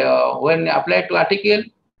And when applied to article,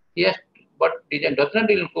 yes, but design does not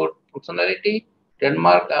include functionality,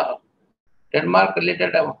 trademark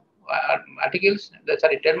related articles,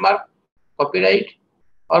 sorry, trademark, copyright,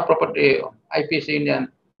 or property IPC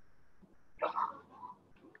Indian.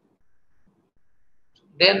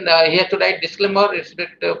 Then he has to write disclaimer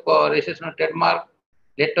respect for registration of trademark,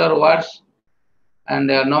 letter, words, and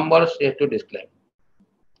numbers he has to disclaim.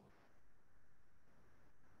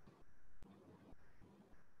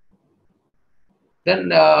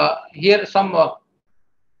 Then here some,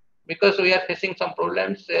 because we are facing some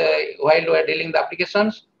problems while we are dealing the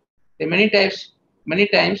applications, many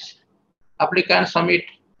times applicants submit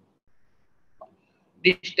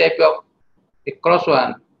this type of a cross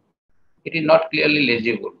one. It is not clearly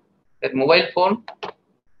legible. That mobile phone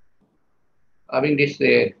having this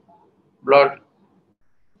blurred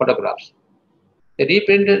photographs. The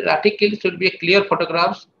reprinted article should be clear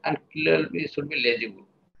photographs and clearly should be legible.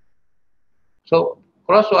 So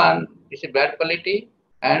cross one is a bad quality,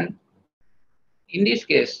 and in this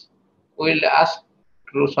case, we will ask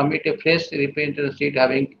to submit a fresh reprinted sheet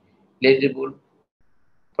having legible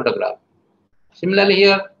photograph. Similarly,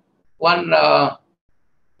 here one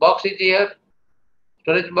box is here,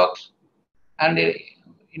 storage box, and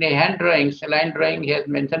in a hand drawing, a line drawing, he has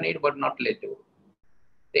mentioned it but not legible.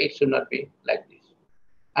 It should not be like this.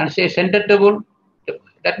 And say center table,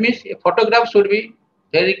 that means a photograph should be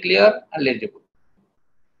very clear and legible.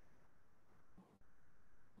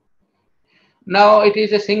 Now it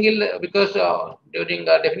is a single, because during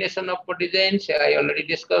definition of designs, I already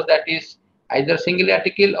discussed that is either single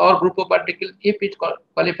article or group of articles if it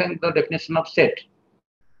qualifying the definition of set.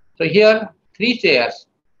 So here 3 chairs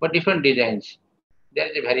for different designs, there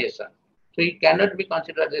is a variation. So it cannot be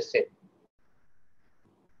considered as a set.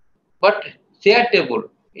 But chair table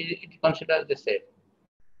is considered as a set.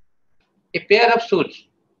 A pair of shoes,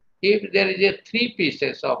 if there is a 3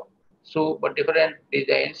 pieces of shoe but different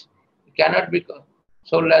designs, it cannot be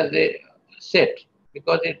sold as a set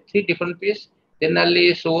because it's 3 different pieces,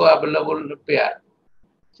 generally shoe available pair.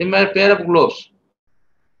 Similar pair of gloves,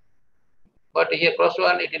 but here cross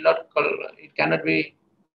one it is not called, it cannot be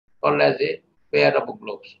called as a pair of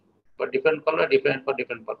gloves, but different color, different for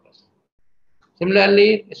different purpose.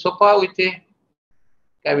 Similarly, a sofa with a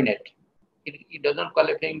cabinet, it does not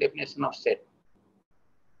qualify in definition of set.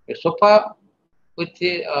 A sofa with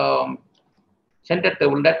a center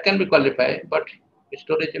table, that can be qualified, but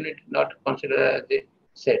storage unit not considered as a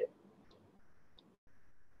set.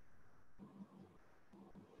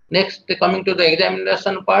 Next, coming to the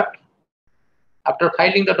examination part, after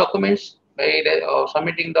filing the documents by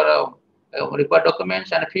submitting the required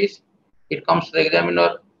documents and fees, it comes to the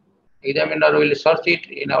examiner. Examiner will search it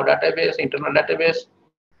in our database, internal database,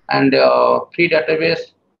 and free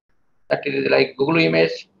database, that is like Google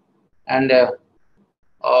Image, and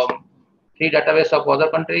free database of other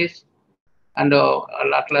countries, and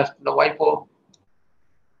at last the WIPO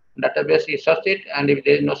database. He search it, and if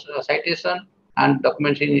there is no citation and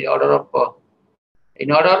documents in order of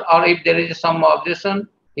or if there is some objection,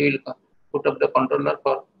 he will put up the controller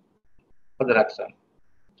for further action.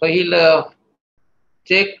 So he'll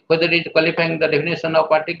check whether it is qualifying the definition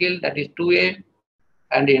of article, that is 2A,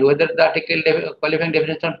 and whether the article qualifying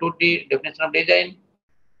definition 2D, definition of design,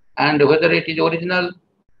 and whether it is original,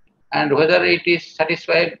 and whether it is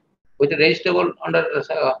satisfied with registrable under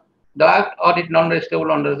the Act or it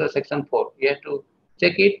non-registrable under the Section 4. You have to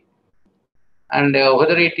check it, and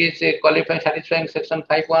whether it is qualifying, satisfying Section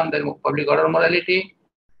 5(1), then public order morality.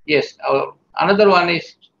 Yes. Another one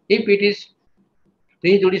is if it is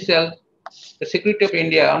prejudicial, the Security of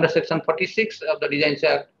India under Section 46 of the Designs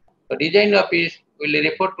Act, the Design Office will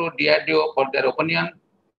refer to DRDO for their opinion.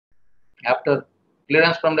 After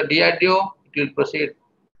clearance from the DRDO, it will proceed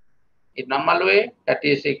in normal way, that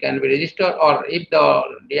is, it can be registered, or if the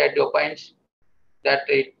DRDO finds that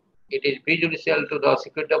it is prejudicial to the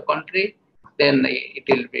security of country, then it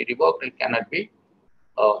will be revoked. It cannot be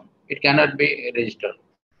registered.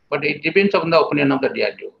 But it depends on the opinion of the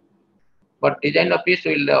DRDO. But Design Office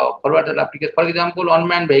will forward the application. For example,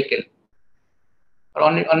 unmanned vehicle or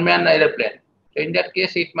unmanned airplane. So in that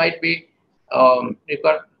case, it might be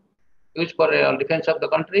used for defense of the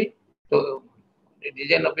country. So the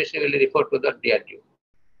Design Office will refer to the DRDO.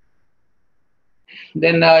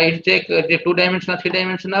 Then it take the 2-dimensional,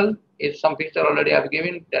 3-dimensional. Is some picture already I have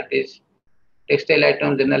given. That is textile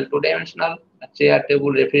items, general 2-dimensional. Chair,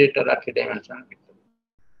 table, refrigerator are 3-dimensional picture.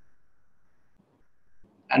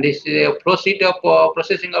 And this is a procedure of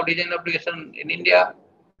processing of design application in India.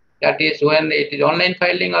 That is when it is online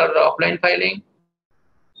filing or offline filing.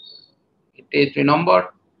 It is numbered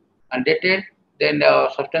and dated. then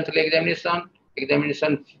substantial examination, examiner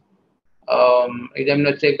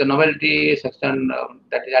check the novelty section,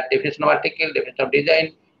 that is definition of article, definition of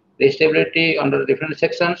design, registrability under different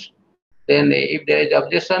sections. Then if there is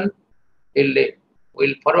objection,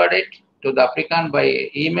 we'll forward it to the applicant by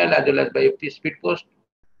email as well as by speed post.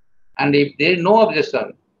 And if there is no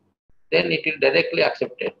objection, then it will directly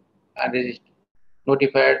accepted and is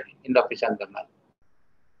notified in the official journal.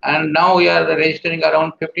 And now we are registering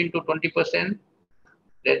around 15 to 20%.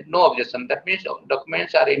 There's no objection. That means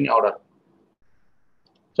documents are in order.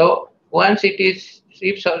 So once it is,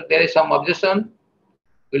 if there is some objection,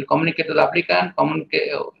 we'll communicate to the applicant.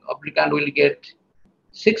 Applicant will get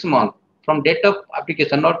 6 months from date of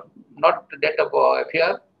application, not the date of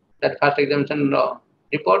IPR, that first examination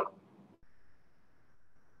report.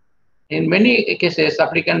 In many cases,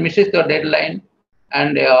 applicant misses the deadline,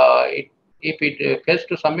 and if it fails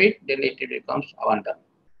to submit, then it becomes abandoned.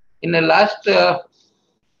 In the last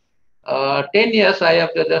 10 years, I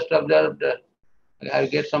have just observed, I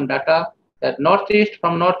get some data that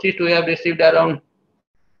from Northeast, we have received around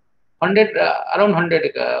 100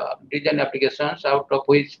 design applications, out of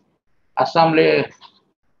which Assam,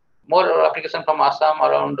 more applications from Assam,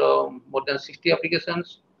 around more than 60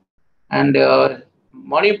 applications, and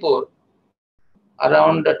Manipur,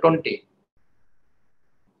 around 20.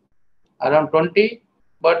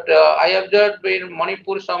 But I observed in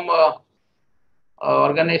Manipur some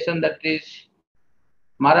organization, that is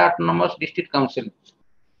Mara Autonomous District Council,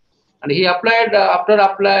 and he applied. After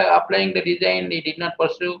applying the design, he did not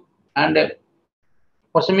pursue, and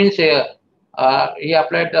pursue means he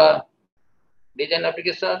applied the design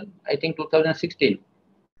application, I think 2016.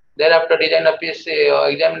 Thereafter, design office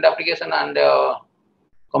examined the application and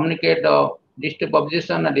communicate the list of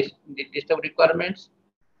objection and list of requirements,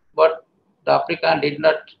 but the applicant did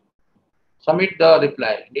not submit the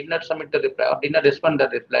reply, or did not respond the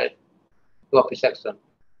reply to office action.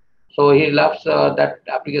 So he lapsed that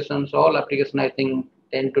applications, all application, I think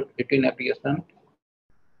 10 to 15 applications,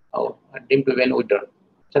 deemed to be withdrawn,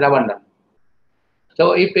 abandoned.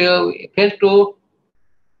 So if he fails to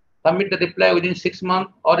submit the reply within 6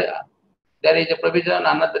 months, or there is a provision,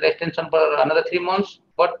 another extension for another 3 months,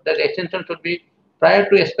 but the extension should be prior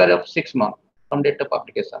to expiry of 6 months from date of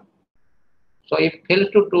application. So if fails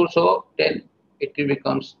to do so, then it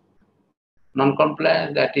becomes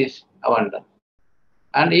non-compliant, that is abandoned.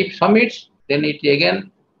 And if submits, then it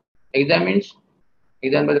again examined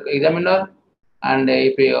by the examiner, and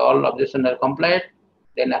if all objections are complied,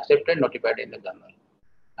 then accepted, notified in the journal,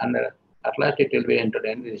 and at last it will be entered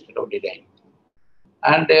in the register of design.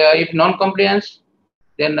 And if non-compliance,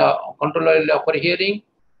 then controller will offer hearing.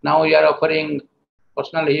 Now we are offering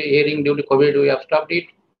personal hearing. Due to COVID, we have stopped it,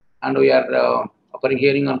 and we are offering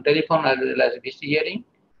hearing on telephone as well as VC hearing.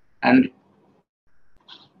 And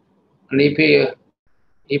if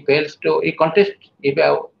he fails to, he contest, if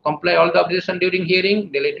he comply all the objection during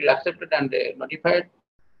hearing, then it will accepted and notified,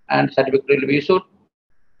 and certificate will be issued.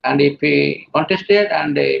 And if he contested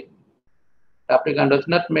and the applicant does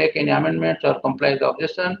not make any amendments or comply with the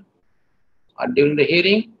objection during the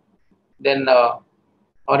hearing, then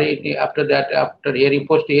after that, after hearing,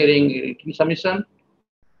 post-hearing written submission,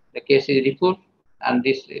 the case is refused, and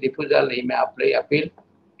this refusal he may appeal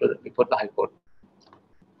before the High Court.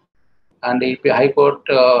 And if the High Court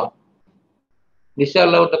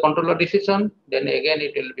disallows the controller decision, then again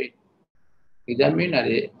it will be examined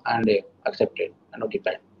and accepted and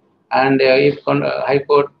notified. And if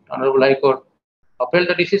Honorable High Court appeal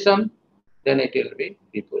the decision, then it will be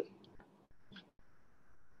refused.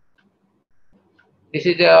 This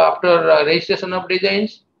is after registration of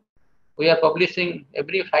designs. We are publishing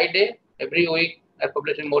every Friday, every week. We are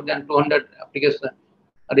publishing more than 200 applications,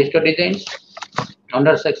 registered designs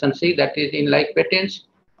under Section C, that is in like patents.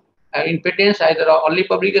 In patents, either only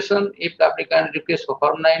publication if the applicant requests for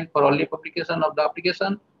Form 9 for only publication of the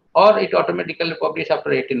application, or it automatically publishes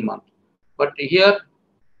after 18 months. But here,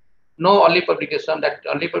 no early publication, that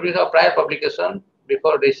only publication or prior publication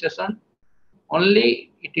before registration.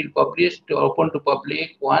 Only it will publish to open to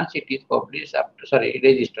public once it is published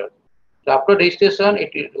registered. So after registration,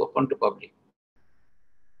 it will open to public.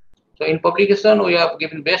 So in publication, we have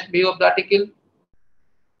given best view of the article,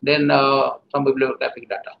 then some bibliographic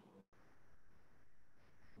data.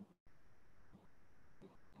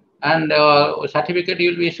 And certificate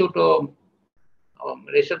will be issued to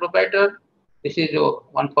registered proprietor. This is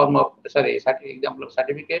one form of, example of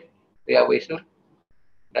certificate we have issued.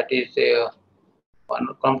 That is one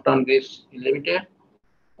Compton Greaves Limited.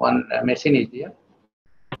 One machine is here.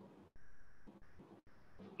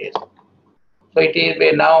 Yes. So it is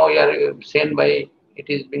now we are it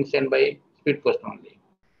is being sent by speed post only,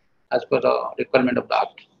 as per the requirement of the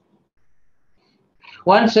Act.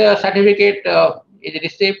 Once a certificate is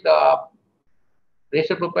received,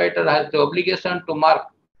 registered proprietor has the obligation to mark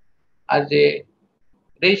as a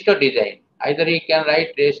registered design. Either he can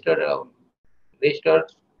write registered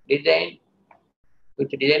design with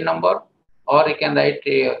design number, or he can write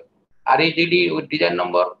REGD with design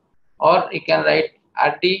number, or he can write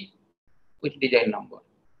RD with design number.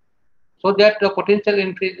 So that the potential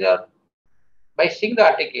infringer, by seeing the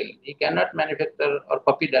article, he cannot manufacture or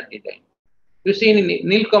copy that design. You see in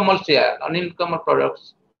Nilkamal chair or Nilkamal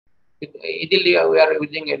products, easily we are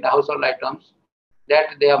using in household items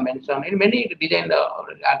that they have mentioned. In many design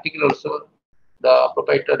article also, the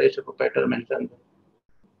registered proprietor mentioned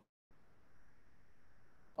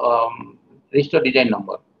registered design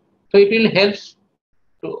number. So it will help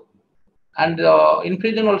to, and the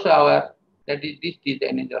infringer also aware that this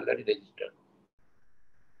design is already registered.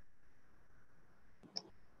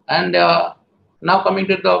 And now coming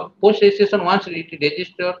to the post-registration, once it is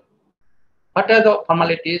registered, what are the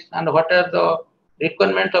formalities and what are the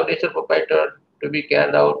requirements of registered proprietor to be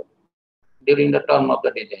carried out during the term of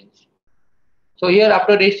the designs. So here,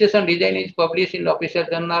 after registration, design is published in the official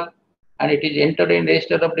journal and it is entered in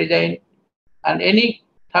register of design, and any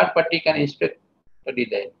third party can inspect the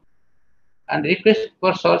design and request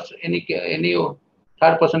for search. Any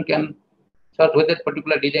third person can search whether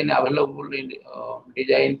particular design is available in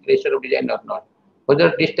design register of design or not,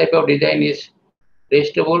 whether this type of design is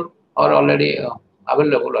registrable or already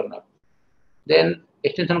available or not. Then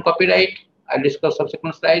extension copyright, I'll discuss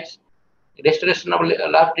subsequent slides. Restoration of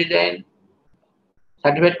last design,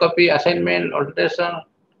 certificate copy, assignment, alteration,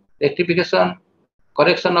 rectification,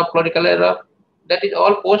 correction of clerical error. That is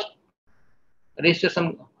all post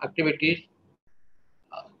registration activities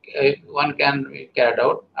one can be carried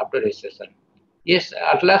out after registration. Yes,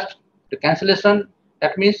 at last the cancellation.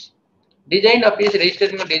 That means design appears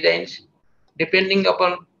registering of designs depending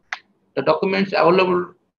upon the documents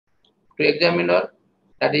available to examiner,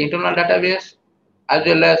 that is internal database, as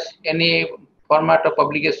well as any format of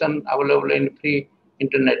publication available in free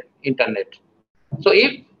internet. So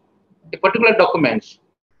if a particular documents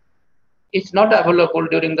is not available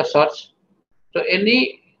during the search, so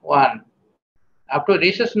anyone after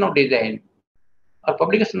registration of design or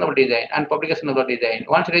publication of design and publication of the design,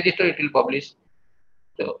 once registered it will publish.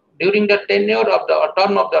 So during the tenure of the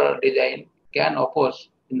term of the design can oppose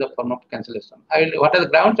in the form of cancellation. What are the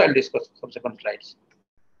grounds? I'll discuss subsequent slides.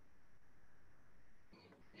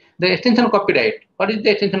 The extension copyright. What is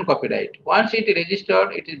the extension copyright? Once it is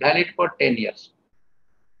registered, it is valid for 10 years.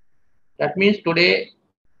 That means today,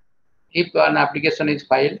 if an application is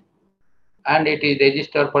filed and it is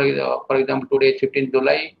registered, for example, today is 15th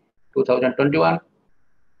July 2021,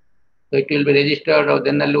 so it will be registered,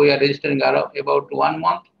 then we are registering about 1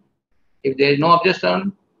 month. If there is no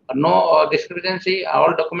objection or no discrepancy,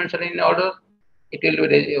 all documents are in order, it will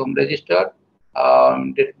be registered.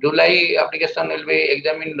 The July application will be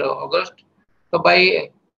examined in August. So by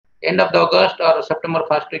end of the August or September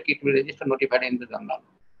 1st week, it will be registered, notified in the journal.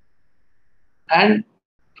 And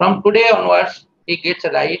from today onwards, he gets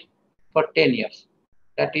a right for 10 years.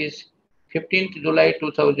 That is 15th July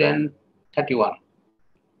 2031.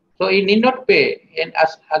 So he need not pay, and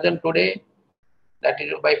as on today, that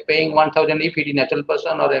is by paying 1,000 if it is natural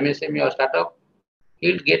person or MSME or startup,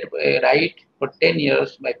 he will get a right for 10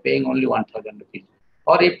 years by paying only 1,000 rupees.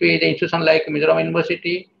 Or if it is an institution like Mizoram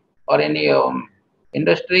University or any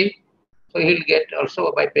industry, so he will get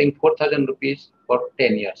also by paying 4,000 rupees for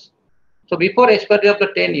 10 years. So before expiry of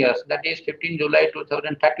the 10 years, that is 15 July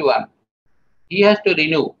 2031, he has to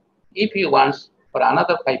renew if he wants for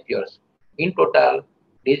another 5 years. In total,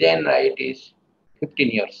 design right is 15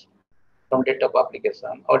 years from date of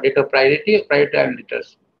application or date of priority and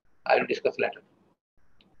letters. I will discuss later.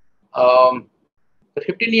 The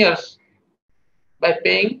 15 years by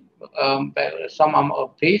paying some amount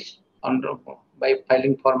of fees by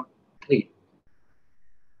filing Form 3.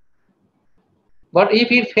 But if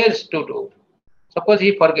he fails to do, suppose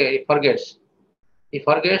he forgets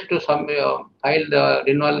to file the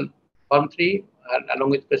renewal Form 3 along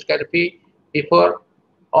with prescribed fee before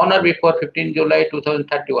 15 July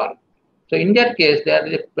 2031. So in that case, there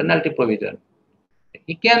is a penalty provision.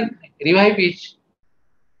 He can revive his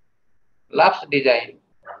lapsed design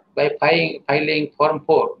by filing Form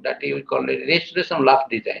 4, that we call it restoration of lapsed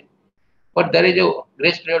design. But there is a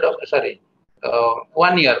grace period of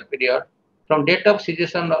 1 year period from date of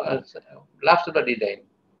cessation lapse of the design.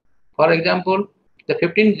 For example, the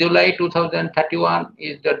 15th July 2031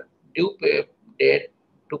 is the due date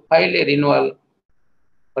to file a renewal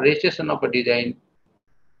or registration of a design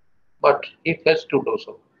but he fails to do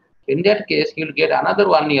so. In that case, he will get another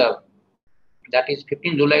 1 year, that is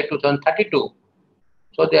 15 July 2032,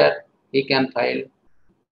 so that he can file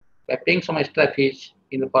by paying some extra fees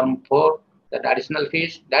in the form 4, that additional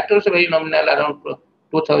fees, that also very nominal, around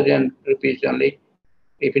 2000 rupees only,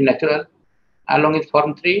 if in natural, along with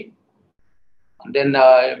form 3. And then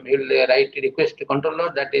he will write a request to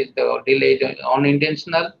controller, that is the delay is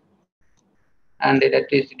unintentional, and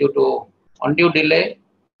that is due to undue delay.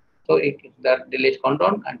 So the delay is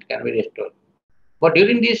condoned and can be restored. But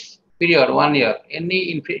during this period, 1 year,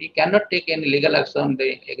 he cannot take any legal action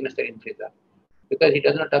against the infringer because he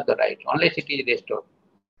does not have the right unless it is restored.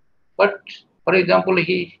 But for example,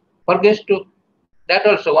 he forgets to, that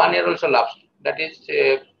also 1 year also lapsed. That is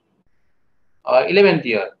 11th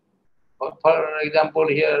year. For example,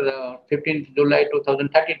 here 15th July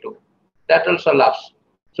 2032, that also lapsed.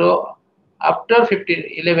 So after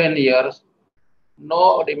 11 years,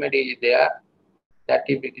 no remedy is there, that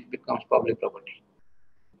it becomes public property.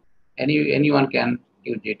 Anyone can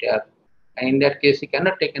use it, and in that case, he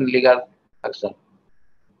cannot take any legal action.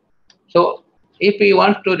 So if he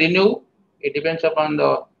wants to renew, it depends upon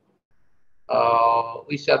the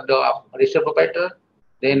wish of the registered proprietor.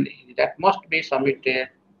 Then that must be submitted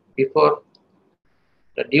before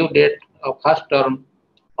the due date of first term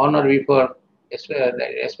on or before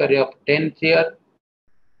the expiry of 10th year,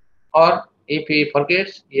 or if he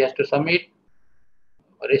forgets, he has to submit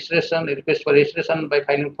registration, request for registration by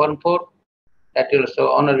filing form 4, that will also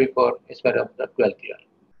on or before expiry of the 12th year,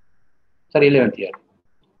 sorry, 11th year.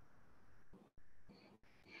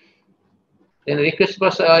 Then request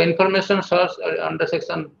for information source under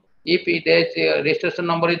section, if there is a registration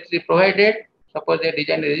number is provided, suppose a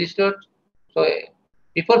design is registered, so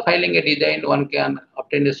before filing a design, one can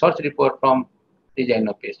obtain a source report from design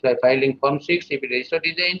office by filing form 6 if it registered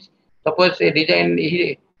designs. Suppose a design,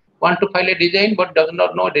 he want to file a design but does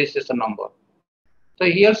not know registration number. So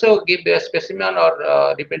he also give a specimen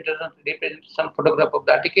or representation photograph of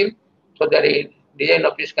the article, so that a design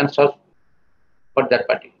office can search for that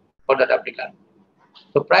party, for that applicant.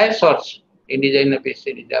 So prior search in design office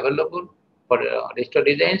is available for registered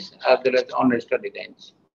designs as well as unregistered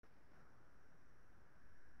designs.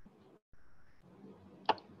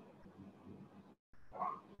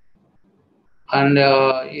 And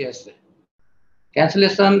yes,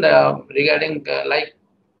 cancellation regarding like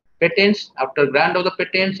patents, after grant of the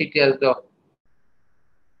patents, it has the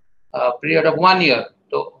period of 1 year.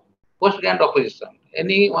 So post grant opposition,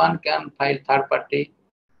 anyone can file, third party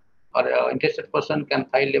or interested person can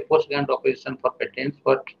file a post grant opposition for patents,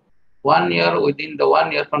 but 1 year, within the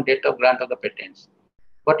 1 year from date of grant of the patents.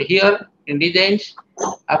 But here in designs,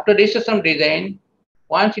 after registration of design,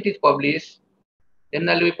 once it is published,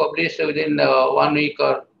 generally we publish within 1 week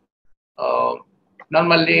or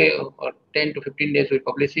normally 10 to 15 days we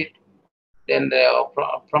publish it. Then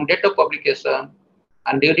from date of publication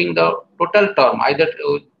and during the total term, either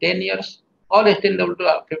 10 years or extendable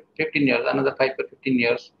to 15 years, another 5 to 15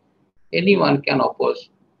 years, anyone can oppose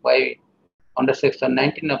by under section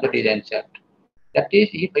 19 of the Designs Act. That is,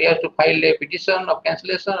 if he has to file a petition of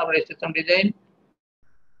cancellation of registration design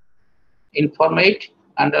in Form 8,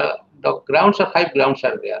 and the grounds are 5 grounds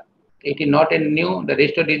are there. It is not a new, the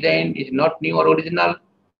registered design is not new or original.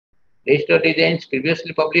 Registered designs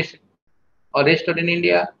previously published or registered in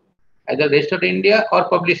India, either registered in India or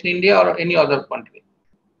published in India or any other country.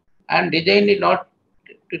 And design is not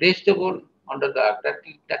registerable under the Act.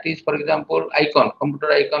 That is, for example, icon, computer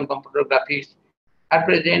graphics. At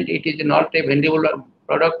present, it is not a vendible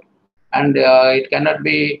product, and it cannot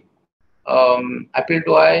be appealed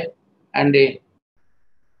to I, and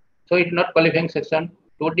so it is not qualifying section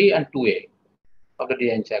 2D and 2A of the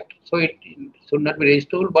Design Act. So it should not be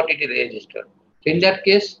registerable, but it is registered. So in that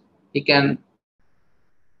case, he can,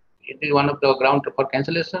 it is one of the grounds for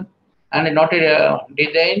cancellation, and not a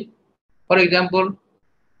design. For example,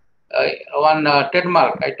 one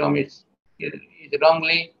trademark item is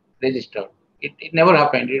wrongly registered. It never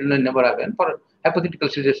happened. It will never happen. For hypothetical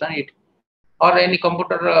situation, or any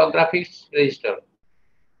computer graphics register,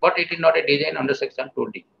 but it is not a design under section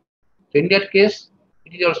 2D. So in that case,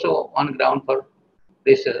 it is also one ground for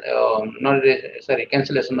this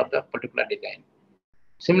cancellation of the particular design.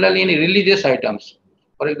 Similarly, in religious items,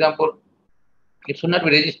 for example, it should not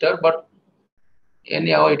be registered, but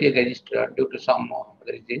anyhow it is registered due to some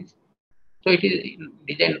reasons. So it is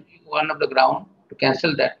design one of the ground to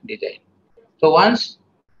cancel that design. So once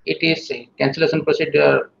it is cancellation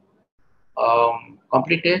procedure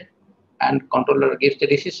completed and controller gives the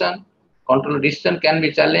decision, controller decision can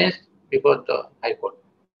be challenged before the High Court.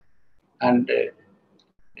 And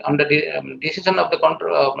on the decision of the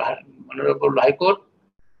Honorable High Court.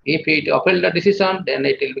 If it appeal the decision, then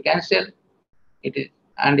it will be cancelled. It is,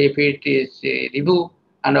 and if it is review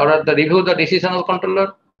and order the review the decision of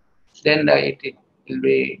controller, then it will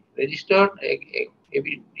be registered. It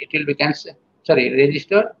will be cancelled. Sorry,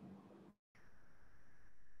 registered.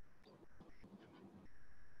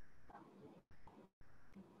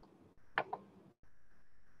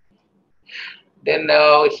 Then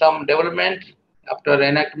some development after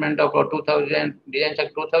enactment of 2000 Design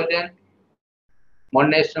Act 2000,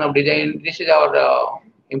 modernization of design. This is our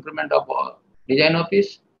improvement of design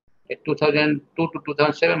office. 2002 to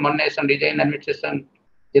 2007, modernization design administration,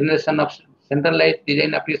 generation of centralized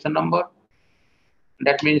design application number.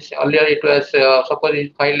 That means earlier it was suppose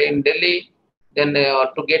it filed in Delhi, then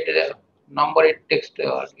to get a number it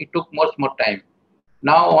took much more time.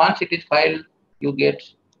 Now once it is filed, you get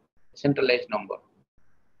centralized number.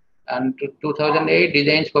 And 2008,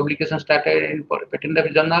 designs publication started in Patent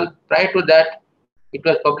Office Journal. Prior to that, it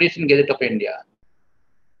was published in Gazette of India.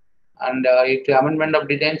 And its amendment of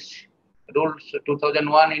designs rules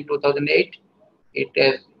 2001 in 2008, it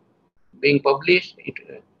is being published.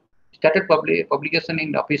 It started publication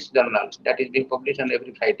in Office Journal, that is being published on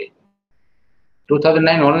every Friday.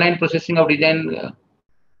 2009, online processing of design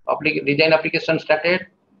design application started.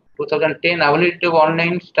 2010, availability of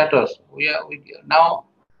online status. Now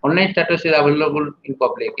online status is available in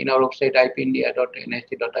public in our website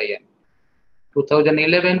ipindia.nhc.in.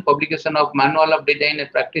 2011, publication of manual of design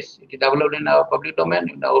and practice. It is available in our public domain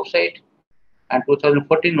in our website. And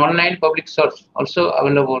 2014, online public search also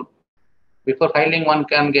available. Before filing, one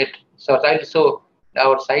can get search. I'll show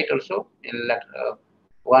our site also in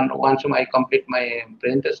once I complete my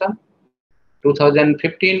presentation.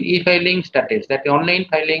 2015, e-filing status. That is online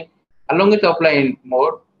filing along with offline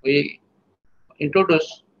mode. We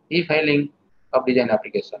introduce e-filing of design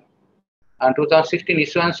application. And 2016,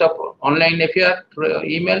 issuance of online IPR through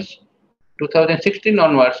emails. 2016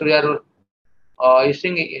 onwards, we are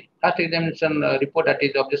issuing first examination report, that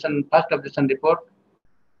is first objection report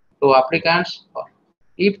to applicants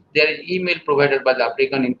if there is email provided by the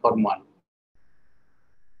applicant in Form 1.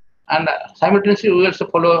 And simultaneously, we also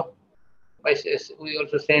follow we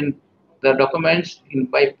also send the documents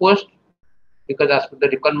by post because as per the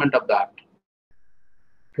requirement of the Act.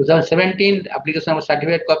 2017, application of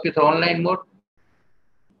certificate copy through online mode.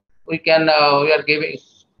 We are giving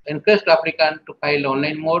encourage the applicant to file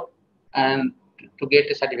online mode and to get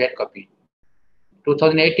a certificate copy.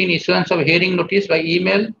 2018, issuance of hearing notice by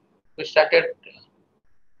email. We started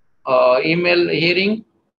email hearing,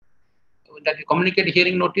 that is communicate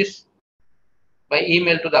hearing notice by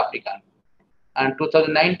email to the applicant. And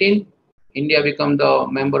 2019, India became the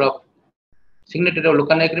member of signatory of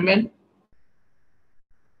Lucano Agreement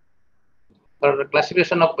for the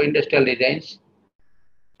classification of industrial designs.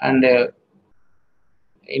 And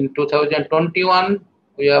in 2021,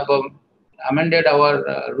 we have amended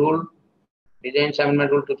our rule, Designs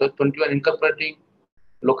Amendment Rule 2021, incorporating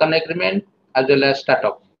Lucano Agreement as well as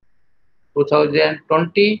startup.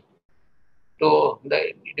 2020, due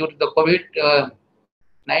to the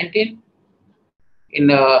COVID-19, in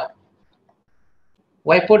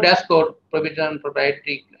WIPO dashboard provision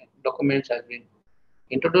proprietary documents has been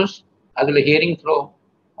introduced as well as hearing through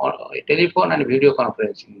telephone and video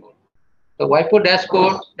conferencing mode. The WIPO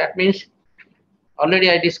dashboard, that means already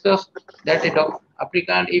I discussed that the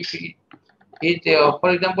applicant, if he is,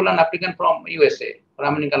 for example, an applicant from USA, or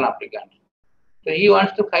American applicant, so he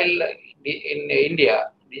wants to file in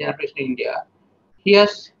India, design application in India, he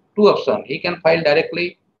has two options. He can file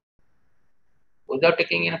directly without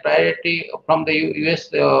taking in priority from the US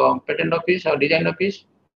patent office or design office.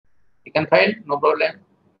 He can file, no problem.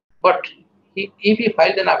 But if he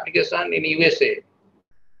files an application in USA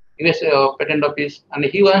patent office, and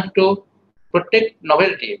he wants to protect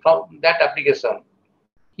novelty from that application,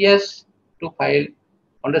 he has to file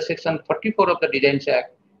under section 44 of the Design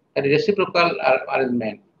Act, a reciprocal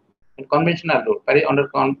arrangement and conventional rule. Under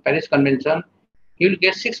Paris Convention, he will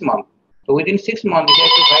get 6 months. So within 6 months, he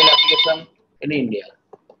has to file application in India.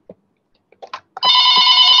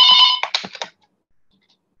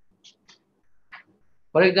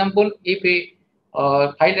 For example, if he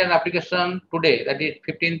file an application today, that is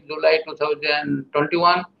 15th July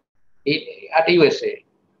 2021 at USA,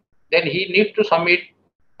 then he needs to submit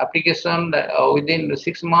application within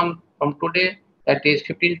 6 months from today, that is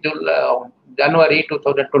 15th January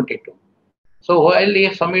 2022. So while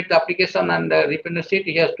he submits the application and the reprint sheet,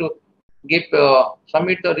 he has to give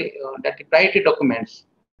submit the priority documents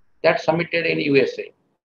that submitted in USA.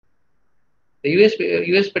 The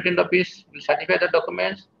US Patent Office will certify the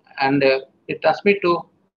documents and it transmit to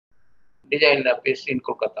Design Office in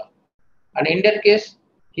Kolkata. And in that case,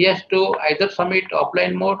 he has to either submit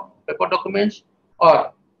offline mode paper documents,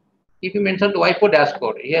 or if you mentioned WIPO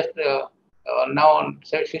dashboard, he has to, now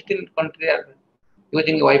 16 countries are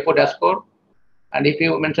using WIPO dashboard. And if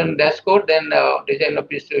you mention dashboard, then design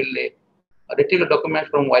office will retrieve the documents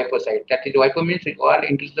from WIPO site. That is, WIPO means World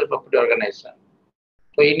Intellectual Property Organization.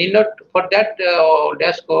 So he need not, for that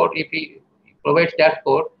dashboard, if he provides that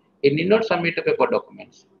code, he need not submit the paper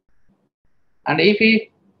documents. And if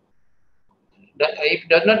he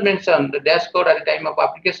does not mention the dashboard at the time of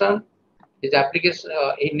application, his application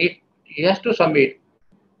he has to submit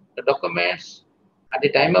the documents at the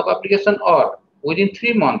time of application or within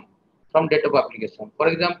 3 months from date of application. For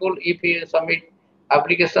example, if he submit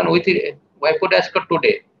application with WIPO dashboard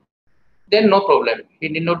today, then no problem. He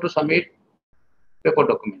need not to submit paper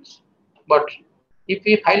documents. But if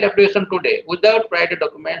he file application today without prior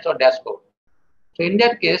documents or dashboard, so in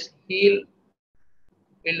that case, will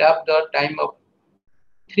have the time of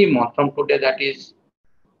 3 months from today, that is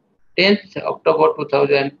 10th October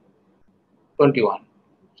 2021.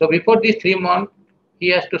 So before these 3 months, he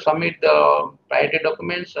has to submit the priority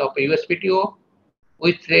documents of USPTO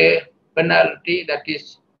with a penalty, that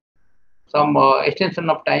is some extension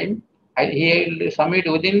of time. And he will submit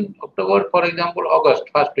within October, for example, August,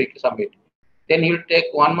 first week submit. Then he will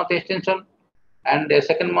take 1 month extension, and the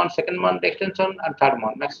second month extension, and third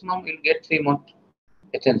month. Maximum he will get 3 month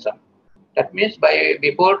extension. That means by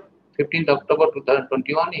before 15th October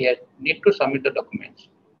 2021, he has need to submit the documents,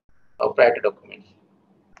 priority documents.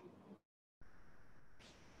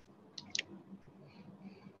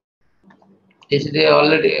 This is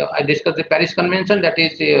already I discussed the Paris Convention. That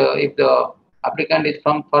is, if the applicant is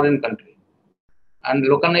from foreign country, and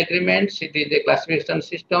local agreements. It is a classification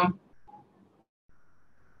system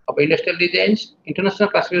of industrial designs, international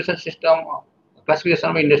classification system,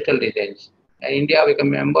 classification of industrial designs. And India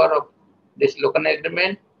became a member of this local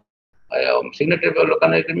agreement, signatory of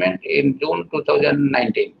local agreement in June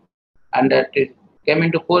 2019, and that it came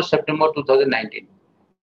into force September 2019.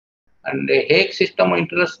 And the Hague system of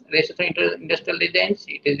registration of industrial designs,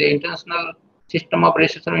 it is the international system of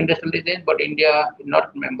registration of industrial design, but India is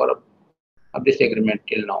not member of this agreement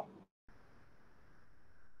till now.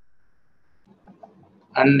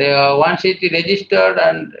 And once it is registered,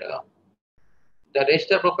 and the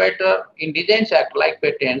registered proprietor in Designs Act, like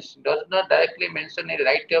patents, does not directly mention the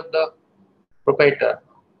right of the proprietor,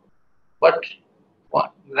 but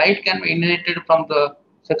right can be inherited from the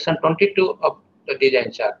section 22 of the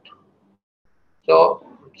Designs Act. So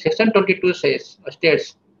section 22 states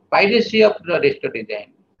piracy of the registered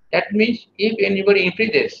design. That means if anybody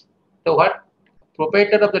infringes, so what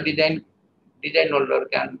proprietor of the design holder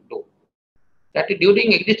can do? That is,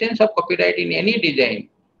 during existence of copyright in any design,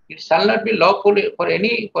 it shall not be lawful for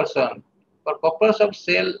any person for purpose of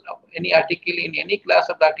sale of any article in any class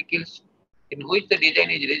of articles in which the design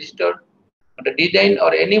is registered, the design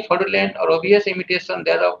or any fraudulent or obvious imitation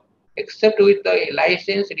thereof, except with the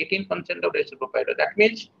license, written consent of the registered proprietor. That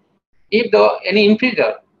means if any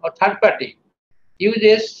infringer or third party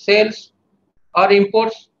uses, sells, or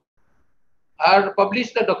imports or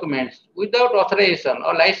publish the documents without authorization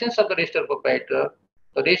or license of the registered proprietor,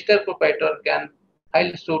 the registered proprietor can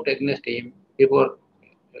file suit against him before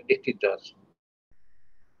district judge.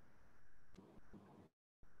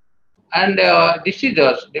 And district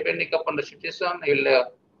judge, depending upon the situation, will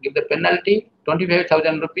give the penalty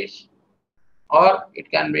 25,000 rupees, or it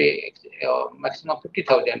can be maximum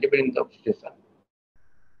 50,000 depending on the situation.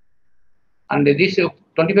 And this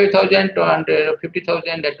 25,000 and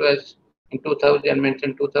 50,000, that was in 2000,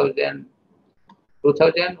 mentioned 2000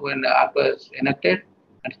 when the act was enacted,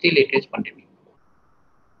 and still it is continuing.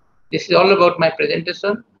 This is all about my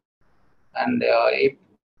presentation, and if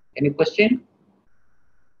any question.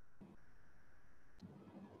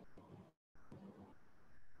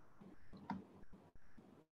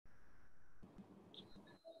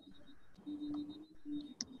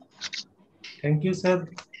 Thank you, sir,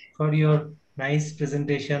 for your nice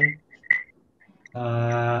presentation.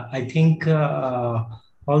 I think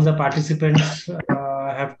all the participants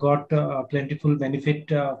have got plentiful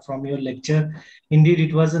benefit from your lecture. Indeed,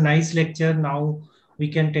 it was a nice lecture. Now we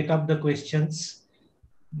can take up the questions.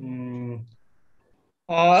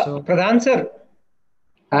 Pradhan sir,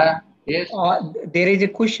 Yes. there is a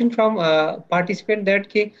question from a participant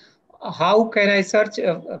that how can I search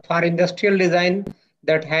for industrial design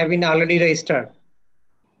that have been already registered?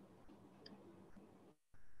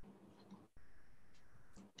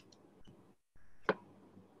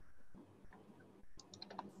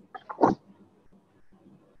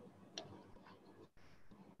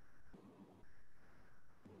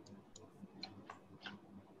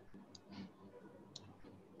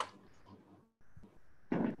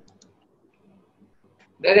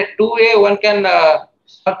 There is two way one can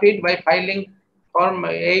solve it by filing Form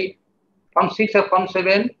 8, Form 6 or Form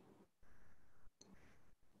 7.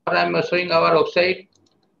 Or I am showing our website.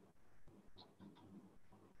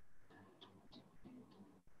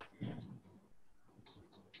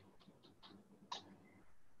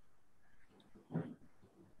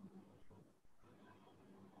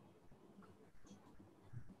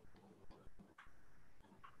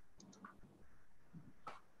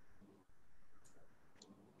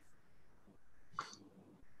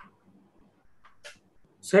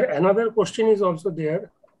 Sir, another question is also there.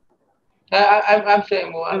 I'm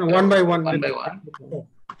saying One by one. One by one.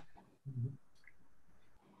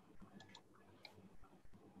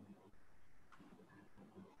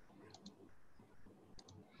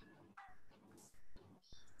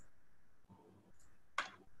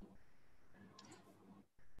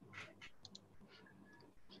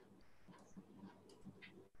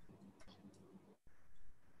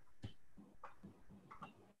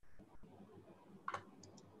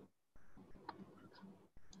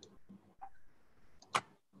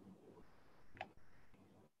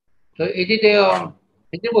 So is it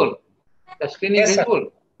visible? The screen is Yes, sir.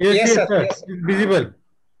 visible? Yes, Yes, yes, sir. sir. Yes. It's visible.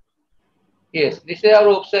 Yes, this is our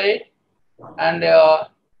website and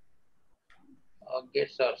get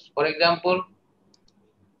search. For example,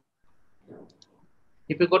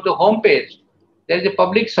 if you go to home page, there is a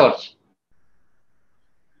public search.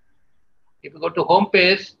 If you go to home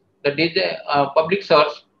page, the design, public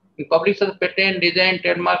search, in public search patent, design,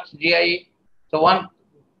 trademarks, GI. So one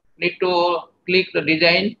need to click the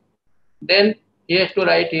design, then he has to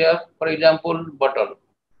write here, for example, bottle.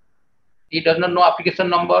 He does not know application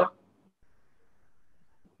number.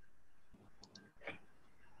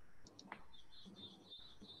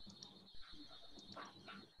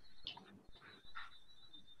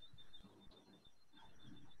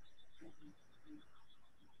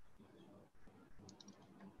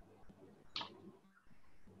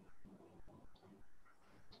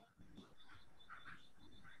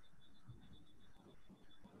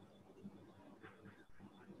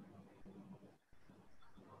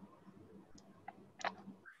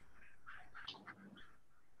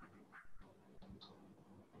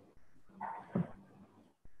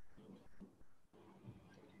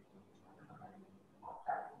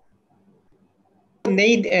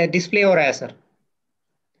 नहीं display हो रहा है sir.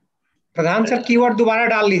 प्रधान sir keyword दोबारा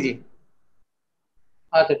डाल लीजिए।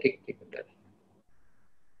 अच्छा ठीक ठीक है।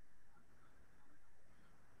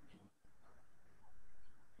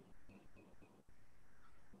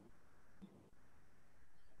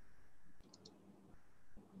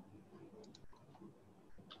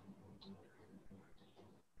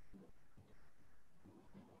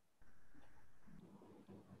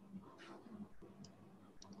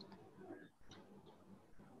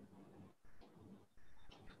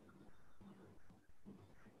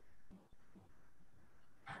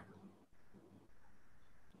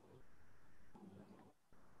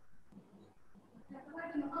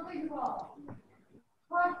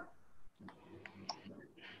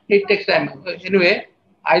 It takes time. Anyway,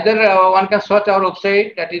 either one can search our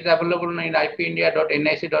website that is available in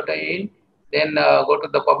ipindia.nic.in, then go to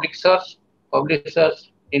the public search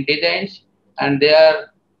in designs, and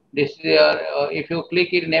there, this if you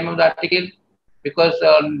click it, name of the article, because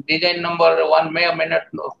design number one may or may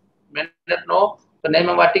not know the name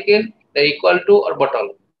of article, the equal to or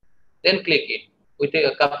bottle. Then click it with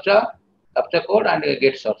a captcha code and a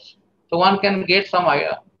get search. So one can get some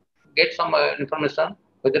information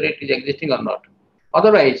whether it is existing or not.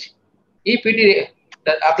 Otherwise, if it is,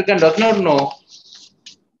 the applicant does not know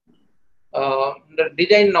the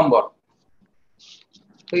design number,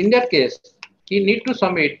 so in that case, he need to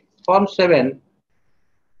submit Form 7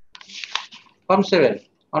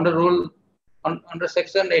 under rule under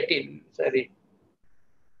section 18. Sorry,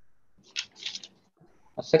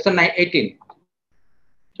 section 18.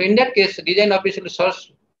 So in that case, design officer will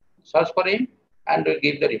search for him and will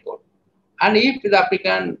give the report. And if the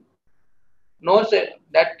applicant knows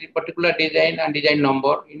that particular design and design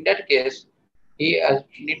number, in that case, he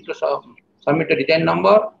need to submit a design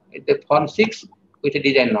number with the Form 6 with a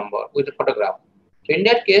design number with a photograph. So in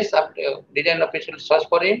that case, design officer will search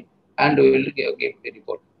for him and will give the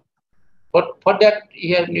report. But for that, he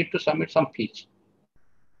has need to submit some fees.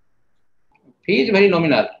 Fee is very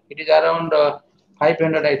nominal. It is around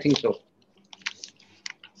 500, I think so.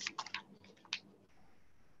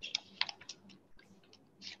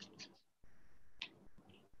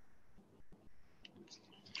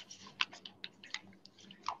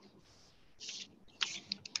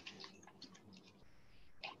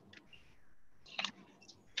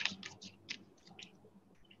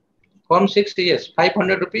 Form 6, yes,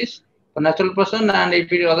 500 rupees for natural person, and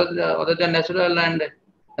if it is other than natural and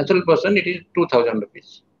natural person, it is 2000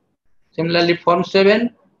 rupees. Similarly, Form 7,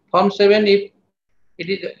 if it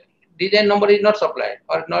is design number is not supplied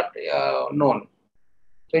or not known.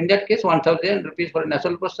 So in that case, 1000 rupees for a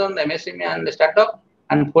natural person, MSME and the startup,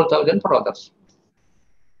 and 4000 for others.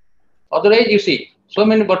 Otherwise, you see, so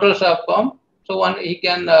many bottles have come. So one he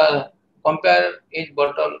can compare each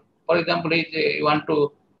bottle. For example, if you want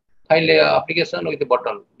to file a application with a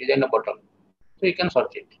bottle, design a bottle, so you can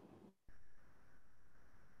search it.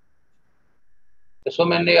 So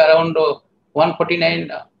many around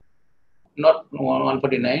 149, not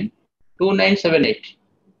 149, 2978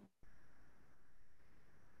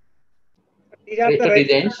 These are the registered registered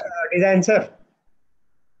designs. designs, sir.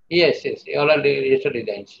 Yes, all are the registered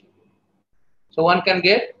designs. So one can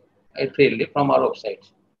get it freely from our website.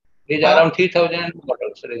 These are around 3000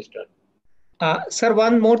 bottles registered. Sir,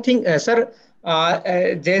 one more thing, sir.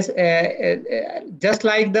 Just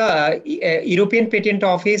like the European Patent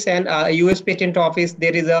Office and US Patent Office,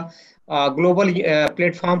 there is a global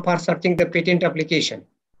platform for searching the patent application.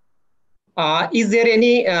 Is there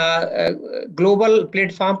any global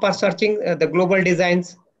platform for searching the global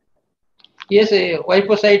designs? Yes,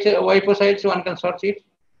 WIPO sites one can search it.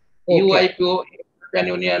 Okay. UIPO, European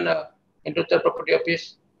Union Intellectual Property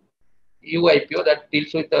Office, UIPO that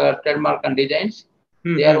deals with trademark and designs.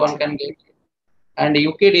 There one can get it. And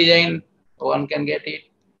UK design one can get it.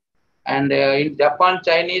 And in Japan,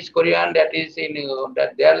 Chinese, Korean, that is in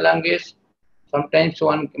that their language. Sometimes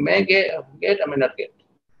one may get, I may not get.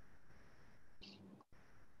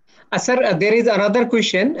 Sir, there is another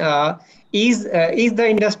question. Is the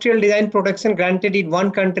industrial design protection granted in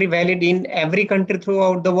one country valid in every country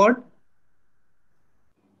throughout the world?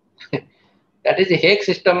 That is the Hague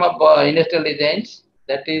system of industrial designs.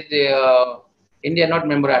 That is India not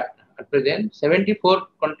member at present. 74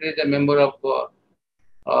 countries are member of.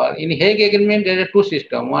 In Hague Agreement, there are two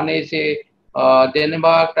systems. One is a Geneva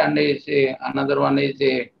Act, and is another one is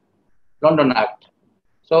a London Act.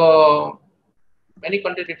 So many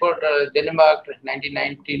countries refer Geneva Act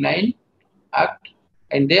 1999 Act,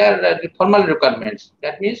 and they are the formal requirements.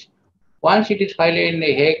 That means once it is filed in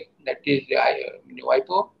the Hague, that is the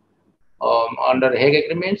WIPO, under Hague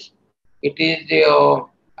agreements, it is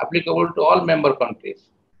applicable to all member countries.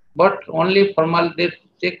 But only formal, they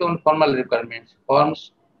check on formal requirements,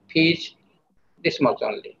 forms, fees, this much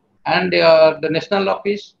only. And the national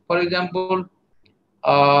office, for example,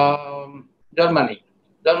 Germany.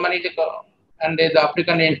 Germany is and the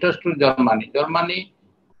applicant enters to Germany.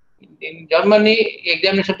 In Germany,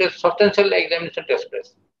 examination test, substantial examination takes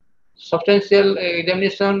place. Substantial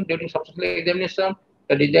examination, during substantial examination,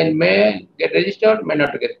 the design may get registered, may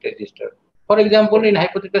not get registered. For example, in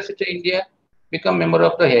hypothetical situation, India become member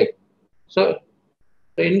of the Hague. So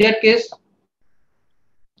in that case,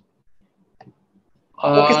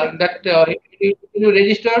 that it will be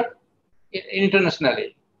registered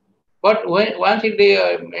internationally. But once it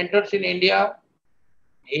enters in India,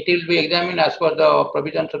 it will be examined as per the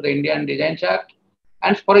provisions of the Indian Designs Act.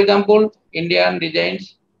 And for example, Indian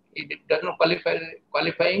designs, it does not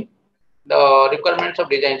qualifying the requirements of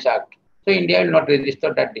Designs Act. So India will not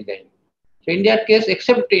register that design. So in that case,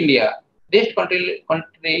 except India, this country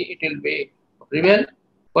it will be prevail,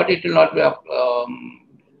 but it will not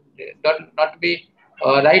be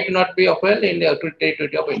right to not be upheld in the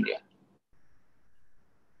territory of India.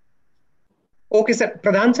 Okay, sir.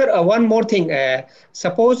 Pradhan sir, one more thing.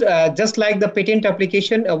 Suppose just like the patent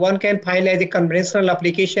application, one can file as a conventional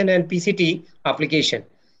application and PCT application.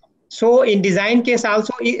 So in design case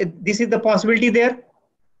also, this is the possibility there?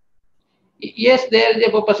 Yes, there is a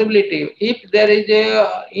possibility. If there is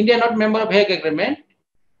a India not member of Hague Agreement,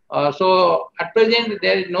 so at present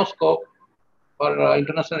there is no scope for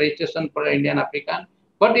international registration for Indian applicant,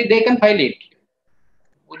 but they can file it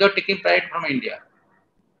without taking pride from India.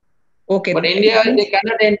 Okay. But India, they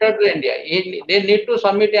cannot enter to India. They need to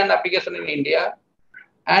submit an application in India,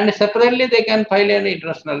 and separately they can file an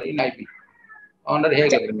international in IP under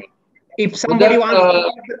Hague Agreement. If somebody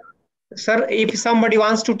sir, if somebody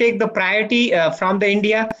wants to take the priority from the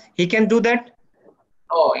India, he can do that?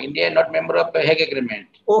 No, India is not member of the Hague Agreement.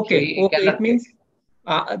 Okay, So okay. It means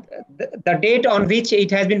the date on which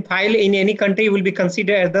it has been filed in any country will be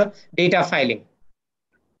considered as the date of filing.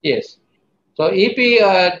 Yes. So if we,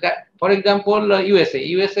 for example, USA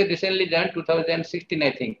recently joined 2016,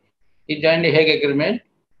 I think. It joined the Hague Agreement.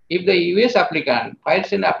 If the US applicant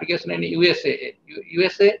files an application in USA,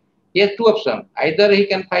 he has two options. Either he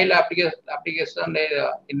can file application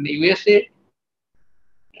in the USA,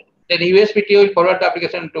 then USPTO will forward the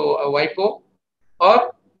application to WIPO,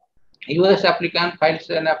 or US applicant files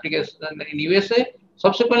an application in USA,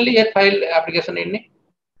 subsequently he filed application in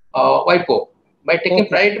WIPO by taking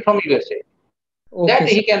pride from USA. That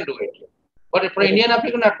he can do it. But for Indian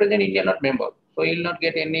applicant, at present India not member, so he will not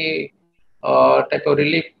get any type of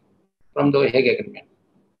relief from the Hague Agreement.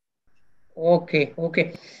 Okay,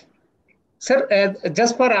 okay. Sir,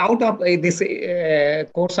 just for out of this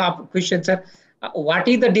course of question, sir, what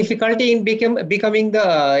is the difficulty in becoming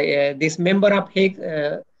the this member of Hague?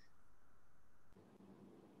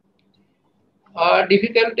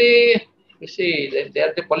 Difficulty, you see,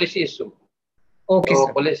 there's the policy issue. Okay, so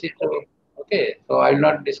sir. policy issue. Okay, so I will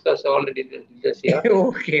not discuss all the details here.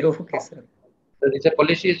 Okay, okay, sir. So it's a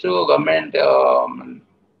policy issue. Government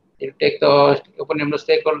it take the open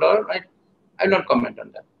stakeholder. I will not comment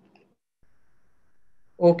on that.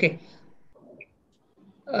 Okay.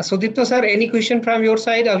 Sudipto sir, any question from your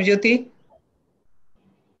side, Abhijyoti?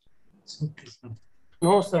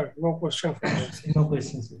 No, sir. No question from my side. No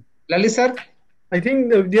questions. Lalit sir? I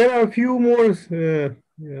think there are a few more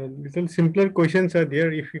little simpler questions are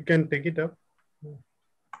there. If you can take it up.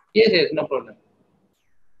 Yes, yes, no problem.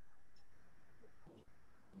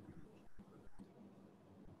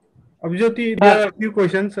 Abhijyoti, there are a few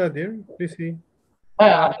questions are there. Please see.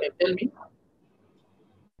 Tell me.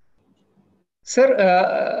 Sir,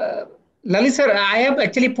 Lalit sir, I have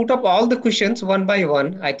actually put up all the questions one by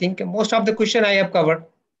one. I think most of the question I have covered.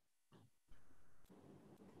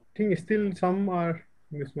 I think still some are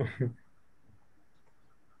this one.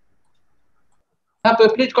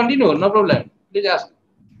 Please continue, no problem. Please ask.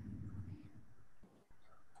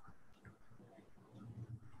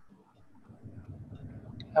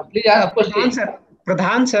 Please ask question.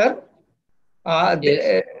 Pradhan sir,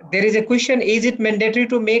 Yes. there is a question: is it mandatory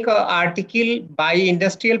to make an article by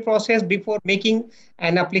industrial process before making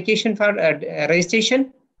an application for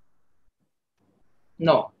registration?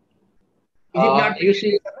 No. Is it not? You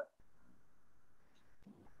see,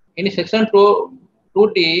 in section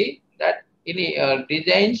 2D, that in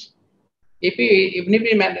designs, even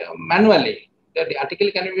if manually, the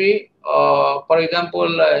article can be, for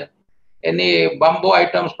example, any bamboo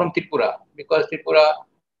items from Tripura, because Tripura,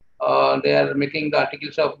 they are making the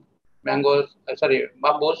articles of bamboos,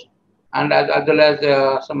 and as well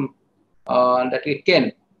as some that is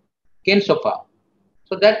cane sofa.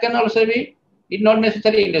 So that can also be, it not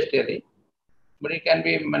necessarily industrially, but it can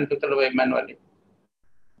be manufactured by manually.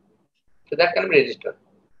 So that can be registered.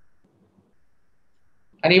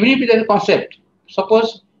 And even if it is a concept,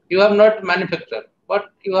 suppose you have not manufactured,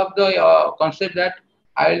 but you have the concept that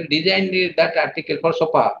I will design that article for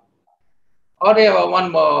sofa, or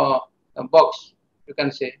one box, you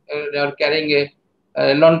can say. They are carrying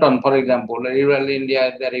a lantern, for example. Rural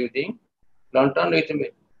India, they are using lantern which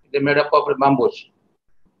they made up of bamboos.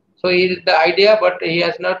 So he is the idea, but he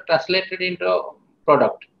has not translated into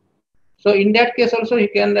product. So in that case also he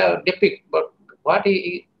can depict, but what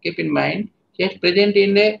he keep in mind, he has present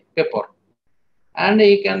in a paper, and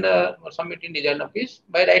he can submit in design office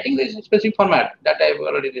by writing this specific format that I have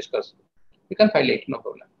already discussed. You can file it, no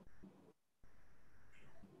problem.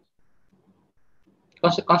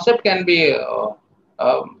 Concept can be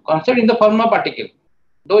concept in the form of article,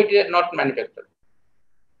 though it is not manufactured.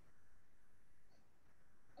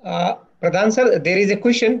 Pradhan sir, there is a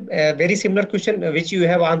question, a very similar question which you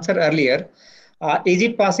have answered earlier. Is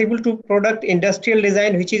it possible to product industrial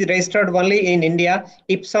design which is registered only in India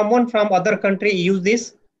if someone from other country use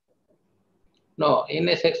this? No, in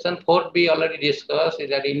a section 4B already discussed is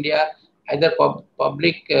that India either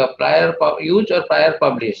public prior use or prior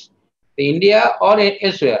publish. India or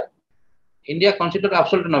elsewhere, India considered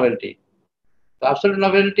absolute novelty. So absolute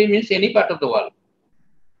novelty means any part of the world.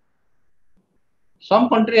 Some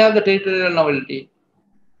country have the territorial novelty,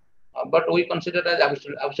 but we consider as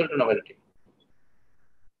absolute novelty.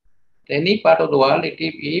 Any part of the world, if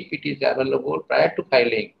it is available prior to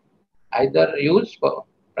filing, either use for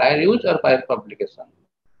prior use or prior publication.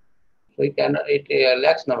 So it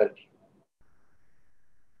lacks novelty.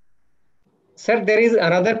 Sir, there is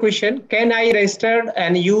another question. Can I register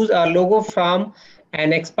and use a logo from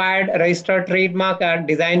an expired registered trademark or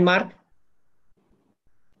design mark?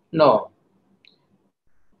 No.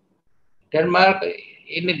 Trademark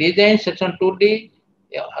in the design section 2D,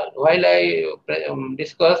 while I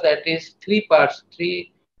discussed that is three parts,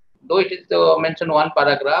 though it is mentioned one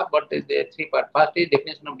paragraph, but it is three parts. First is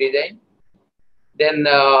definition of design, then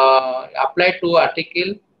apply to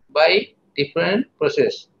article by different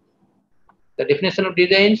process. The definition of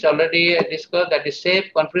designs already discussed, that is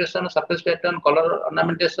shape, configuration, surface pattern, color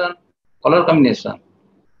ornamentation, color combination.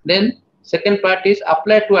 Then second part is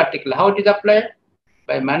apply to article. How it is applied?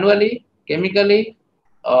 By manually, chemically,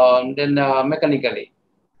 then mechanically.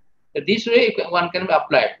 So this way one can be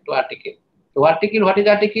applied to article. So article, what is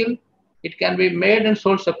article? It can be made and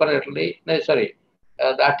sold separately. No, sorry,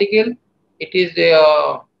 the article, it is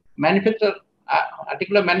the manufacture,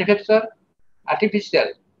 article of manufacture,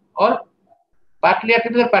 artificial or partly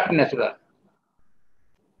artificial, partly natural.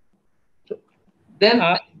 So then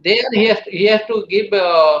there he has to give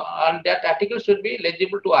and that article should be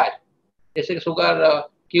legible to eye. जैसे sugar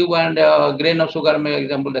cube and grain of sugar में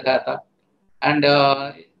example दिखाया था. And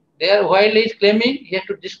there while he is claiming, he has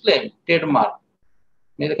to disclaim trademark,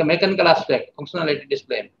 mechanical aspect, functionality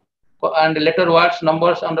disclaim, and letter words,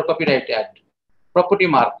 numbers under Copyright Act, property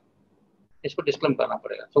mark. इसको disclaim करना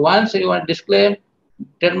पड़ेगा. So once you want disclaim,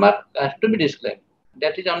 trademark has to be disclaimed.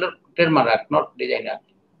 That is under Trademark Act, not Design Act.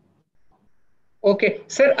 Okay,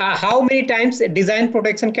 sir. How many times design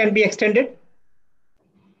protection can be extended?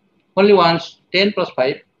 Only once, 10 plus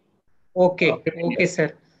 5. Okay, okay, years.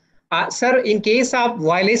 Sir. Sir, in case of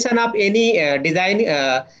violation of any design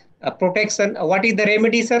protection, what is the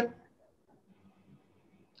remedy, sir?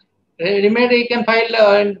 Remedy you can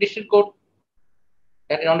file in district court.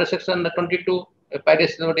 That is under section 22,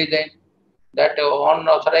 piracy of design. That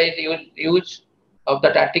unauthorized use of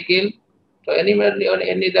that article. So anywhere,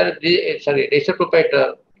 any other registered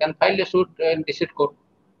proprietor can file a suit in district court.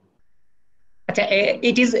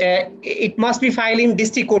 It must be filed in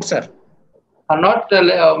district court, sir. Not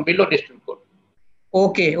below district court.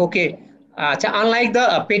 Okay, okay. Unlike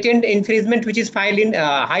the patent infringement which is filed in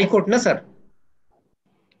high court, no, sir?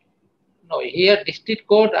 No, here district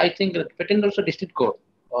court, I think patent also district court.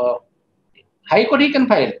 High court he can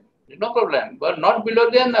file, no problem, but not below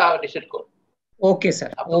than district court. Okay, sir.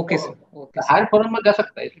 Okay, sir. Okay, sir. Higher forum में जा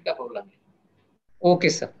सकता है, इसमें क्या problem है? Okay,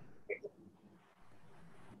 sir.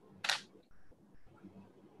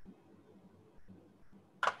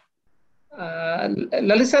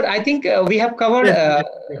 Lalit sir, I think we have covered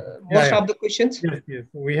most of the questions. Yes, yes,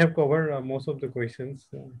 we have covered most of the questions.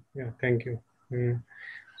 Yeah, thank you.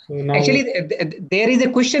 So now, actually, there is a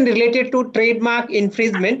question related to trademark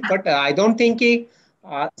infringement, but I don't think,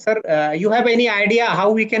 sir, you have any idea how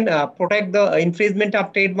we can protect the infringement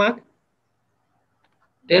of trademark?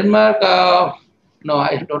 Trademark, no,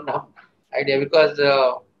 I don't have idea because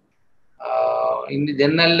in the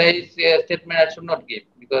generalized statement I should not give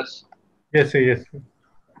because. Yes, yes.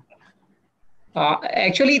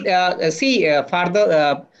 Actually, see, for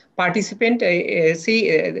the participant, see,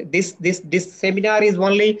 this seminar is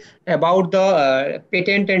only about the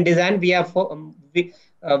patent and design. We are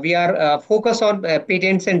focused on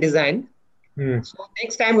patents and design. So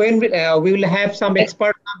next time when we will have some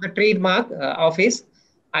expert of the trademark office,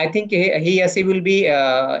 I think he or she will be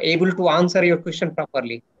able to answer your question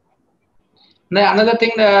properly. Now, another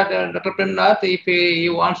thing that Dr. Premnath, if he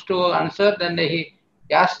wants to answer, then he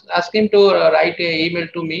ask him to write an email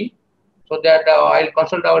to me so that I'll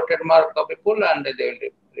consult our trademark people and they will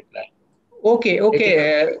reply. Okay,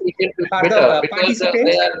 okay. It will be better because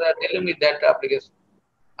they are telling me that application,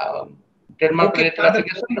 trademark related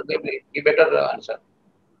application, they will give better answer.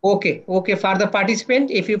 Okay, okay. For the participant,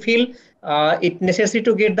 if you feel it necessary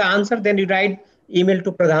to get the answer, then you write email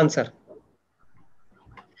to Pradhan sir.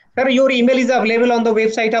 Sir, your email is available on the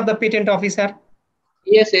website of the patent officer.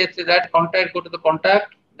 Yes, it's that contact, go to the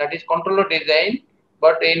contact, that is controller design,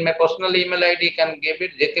 but in my personal email ID, you can give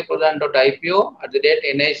it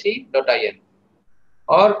jkpradhan.ipo@nic.in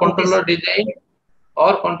or controller design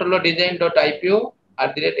or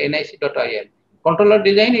controllerdesign.ipo@nic.in. Controller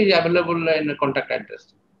design is available in the contact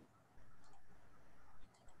address.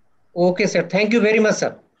 Okay, sir. Thank you very much,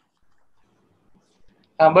 sir.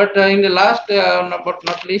 But in the last, but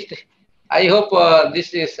not least, I hope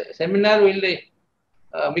this seminar will,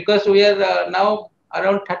 because we are now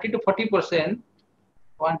around 30 to 40%.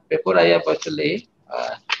 One paper I have actually,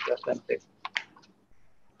 just one second.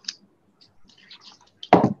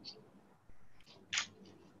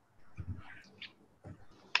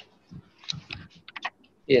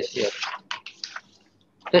 Yes, yes.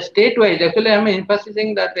 The state-wise, actually, I am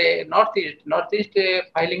emphasizing that Northeast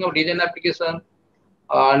filing of design application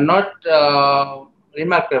not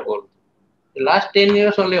remarkable. The last 10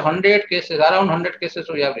 years, only 100 cases, around 100 cases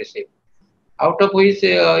we have received. Out of which,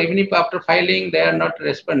 even if after filing, they are not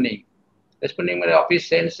responding. Responding, my office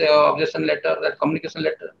sends objection letter, that communication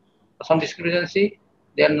letter, some discrepancy,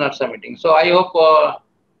 they are not submitting. So I hope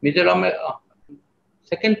Mizoram,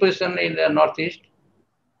 second position in the Northeast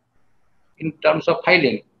in terms of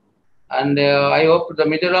filing. And I hope the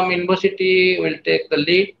Mizoram University will take the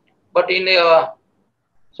lead, but in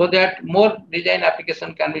so that more design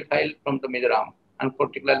application can be filed from the Mizoram and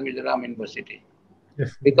particularly Mizoram University.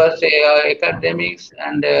 Yes. because academics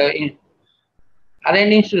and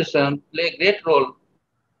R&D institutions play a great role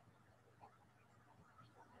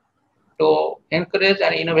to encourage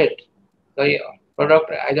and innovate the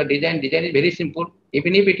product. Either design is very simple,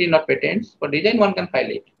 even if it is not patents, but design one can file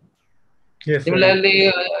it. Yes, sir. Similarly,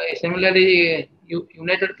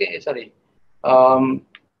 um,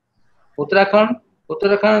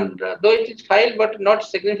 Uttarakhand, though it is filed but not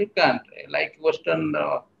significant like western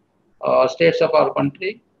states of our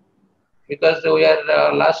country, because we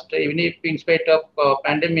are last, even if in spite of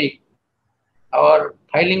pandemic, our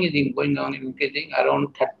filing is going on increasing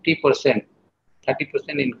around 30%,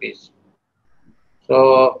 30% increase.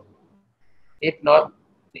 So if not,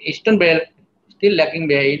 the eastern belt still lagging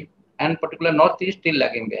behind, and particular northeast still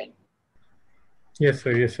lagging behind. Yes,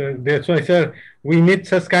 sir. Yes, sir. That's why, sir, we need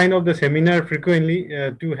such kind of the seminar frequently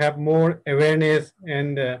to have more awareness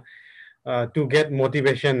and to get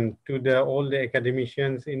motivation to the all the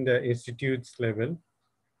academicians in the institutes level.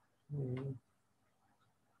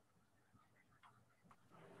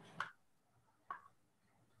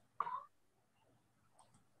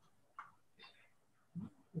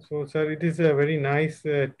 So, sir, it is very nice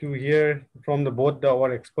to hear from the both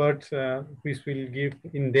our experts, which will give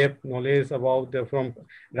in-depth knowledge about the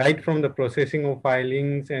right from the processing of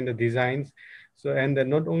filings and the designs. So, and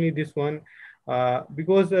not only this one,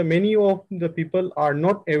 because many of the people are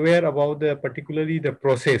not aware about the particularly the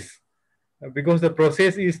process, because the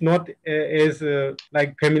process is not as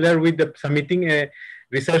like familiar with the submitting a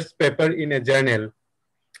research paper in a journal.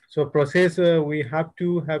 So process, we have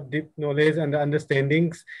to have deep knowledge and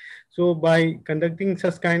understandings. So by conducting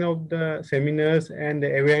such kind of the seminars and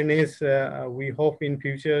the awareness, we hope in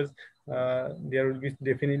future there will be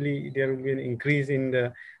an increase in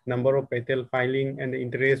the number of patent filing, and the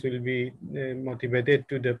interest will be motivated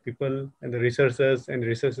to the people and the researchers and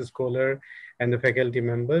research scholar and the faculty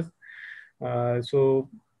members.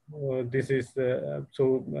 This is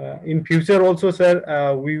in future also,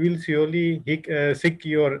 sir, we will surely seek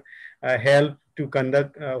your help to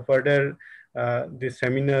conduct further these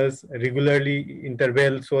seminars regularly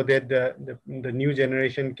interval, so that the new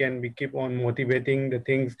generation can be keep on motivating the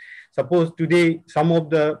things. Suppose today some of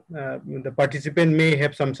the participant may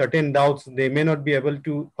have some certain doubts, they may not be able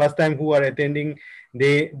to first time who are attending,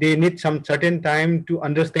 they need some certain time to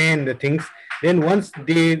understand the things. Then once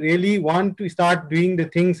they really want to start doing the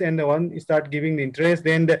things and start giving the interest,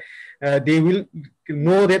 then they will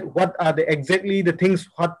know that what are exactly the things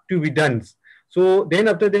what to be done. So then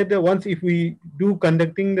after that, once if we do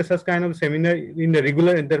conducting the such kind of seminar in the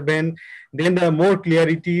regular interval, then the more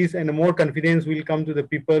clarities and the more confidence will come to the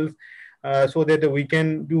people, so that we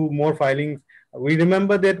can do more filings. We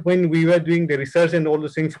remember that when we were doing the research and all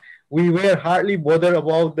those things, we were hardly bothered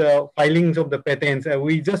about the filings of the patents.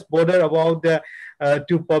 We just bothered about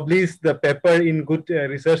to publish the paper in good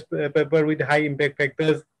research paper with high impact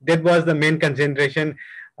factors. That was the main concentration.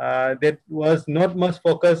 That was not much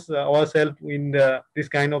focus ourselves in this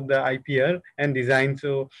kind of the IPR and design.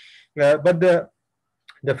 So, but the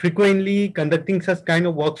frequently conducting such kind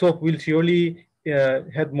of workshop will surely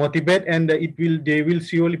have motivate, and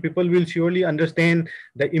people will surely understand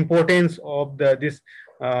the importance of this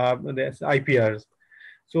IPRs.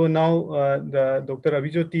 So now the Dr.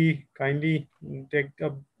 Abhijyoti kindly take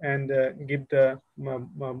up and give the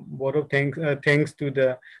vote of thanks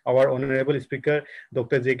to our honorable speaker,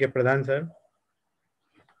 Dr. J.K. Pradhan, sir.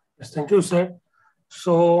 Yes, thank you, sir.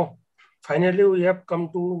 So finally, we have come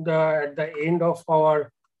to at the end of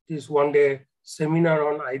this one-day seminar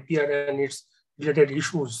on IPR and its related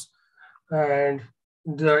issues. And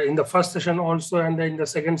in the first session also, and in the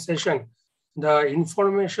second session, the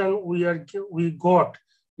information we got,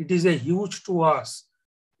 it is a huge to us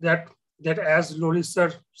that as Loli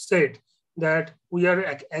sir said, that we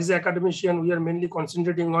are, as an academician, we are mainly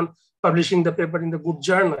concentrating on publishing the paper in the good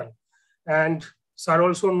journal. And sir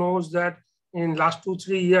also knows that in last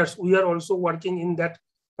 2-3 years, we are also working in that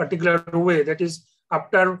particular way. That is,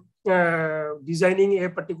 after designing a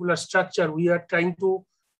particular structure, we are trying to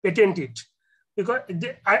patent it. Because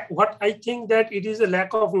what I think that it is a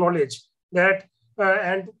lack of knowledge that,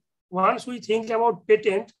 and once we think about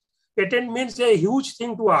patent means a huge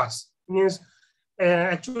thing to us. It means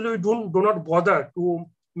actually we do not bother to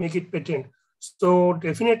make it patent. So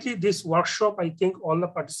definitely this workshop, I think all the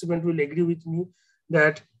participants will agree with me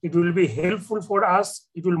that it will be helpful for us.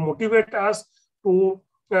 It will motivate us to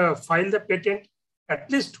file the patent. At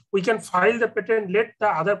least we can file the patent, let the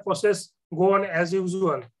other process go on as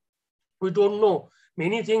usual. We don't know.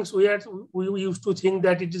 Many things we used to think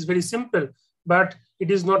that it is very simple, but it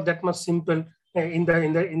is not that much simple in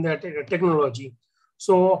the technology.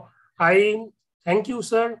 So I thank you,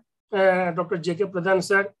 sir, Dr. J.K. Pradhan,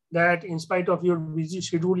 sir, that in spite of your busy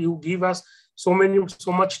schedule, you give us so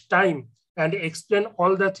much time and explain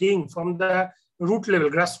all the things from the root level,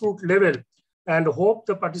 grassroots level, and hope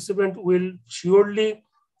the participant will surely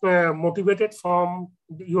motivated from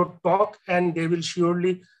your talk, and they will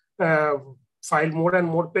surely file more and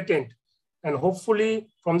more patent. And hopefully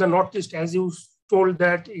from the Northeast, as you told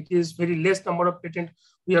that it is very less number of patent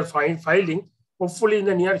we are filing, hopefully in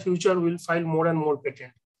the near future we'll file more and more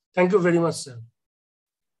patent. Thank you very much, sir.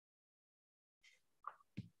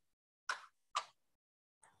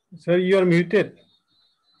 Sir, you are muted.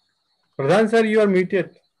 Pradhan sir, you are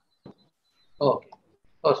muted. Okay.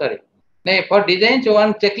 Oh, sorry. Now, for designs,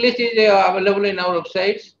 one checklist is available in our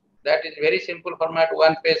websites. That is very simple format,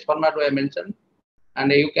 one-page format I mentioned.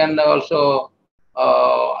 And you can also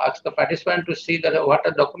ask the participant to see that what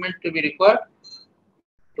are documents to be required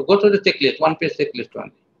to go through the checklist, one-page checklist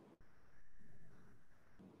only.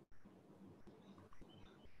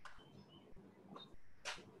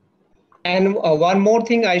 And one more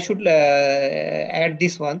thing, I should add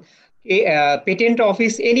this one. Patent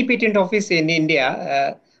office, any patent office in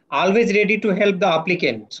India, always ready to help the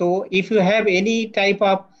applicant. So if you have any type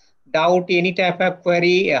of doubt, any type of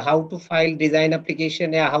query, how to file design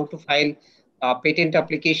application, how to file patent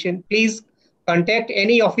application, please contact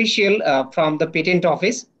any official from the patent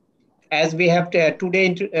office. As we have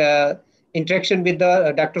today interaction with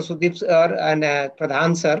the Dr. Sudeep sir and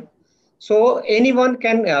Pradhan sir. So anyone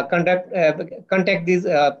can contact this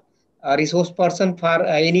resource person for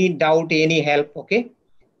any doubt, any help. Okay.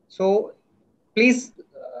 So please,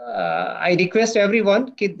 I request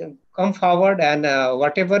everyone come forward, and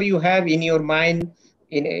whatever you have in your mind,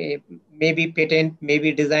 in maybe patent,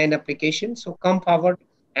 maybe design application. So come forward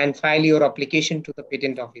and file your application to the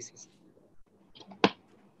patent offices.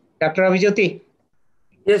 Dr. Avijyoti.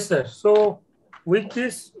 Yes, sir. So with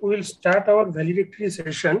this, we'll start our valedictory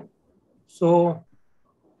session. So,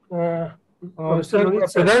 sir,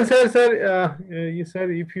 Pradhan sir,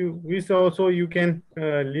 sir, if you wish also, you can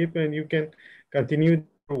leave and you can continue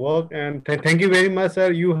your work. And thank you very much,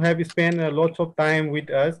 sir. You have spent lots of time with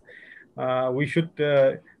us. We should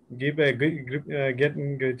give a get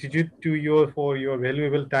gratitude to you for your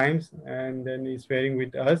valuable times and then sparing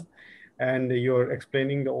with us, and you're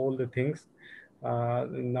explaining all the things.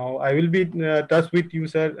 Now I will be in touch with you,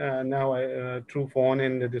 sir. Now through phone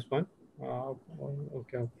and this one.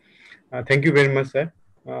 Okay. Thank you very much, sir.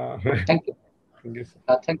 Thank you. Thank you,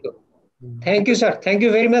 sir. Thank you. Thank you, sir. Thank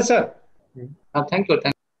you very much, sir. Thank you.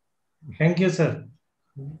 Thank you, sir.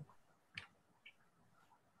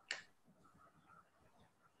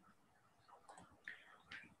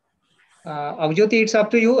 Avjyoti, it's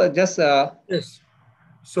up to you. Just yes.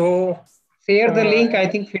 So share the link, I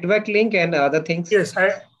think feedback link and other things. Yes,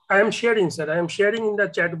 I am sharing, sir. I am sharing in the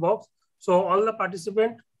chat box. So all the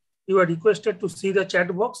participants, you are requested to see the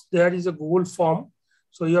chat box. There is a Google form.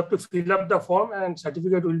 So you have to fill up the form and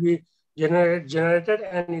certificate will be generated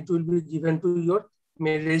and it will be given to your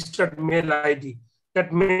registered mail ID.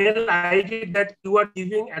 That mail ID that you are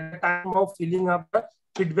giving at the time of filling up the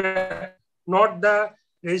feedback, not the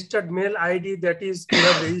registered mail ID that is you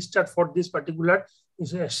have registered for this particular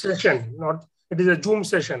session. Not it is a Zoom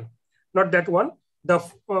session, not that one. The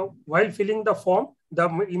while filling the form, the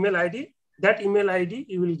email ID, that email ID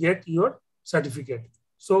you will get your certificate.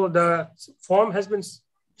 So the form has been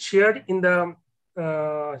shared in the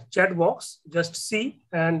chat box. Just see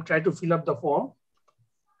and try to fill up the form.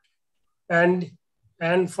 And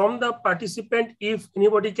from the participant, if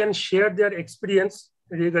anybody can share their experience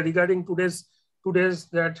regarding today's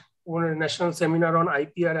that national seminar on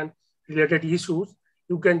IPR and related issues,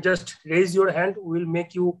 you can just raise your hand. We'll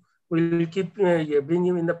keep bring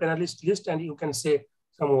you in the panelist list, and you can say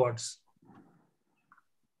some words.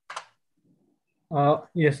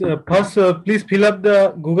 Yes, first, please fill up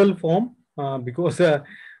the Google form because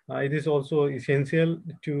it is also essential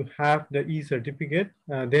to have the e-certificate.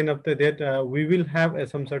 Then after that, we will have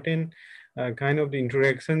some certain kind of the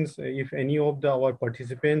interactions. If any of our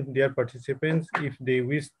participants, if they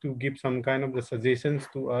wish to give some kind of the suggestions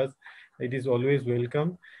to us, it is always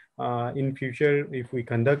welcome. In future, if we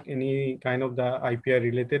conduct any kind of the IPR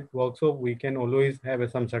related workshop, we can always have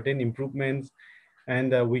some certain improvements,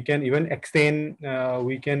 and we can even extend.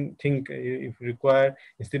 We can think if required,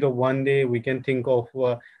 instead of 1 day, we can think of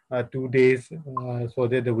 2 days, so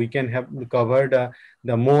that we can have covered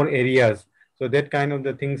the more areas. So that kind of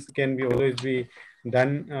the things can be always be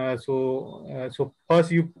done. So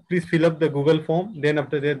first you please fill up the Google form. Then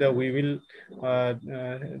after that, we will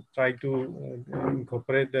try to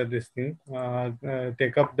incorporate this thing.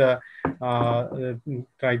 Take up the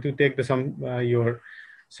try to take the some your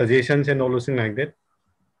suggestions and all those things like that.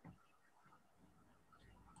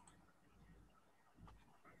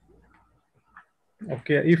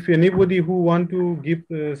 Okay, if anybody who want to give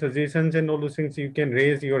suggestions and all those things, you can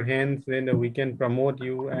raise your hands, then we can promote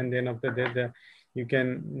you, and then after that you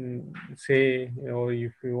can say, or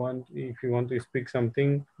if you want to speak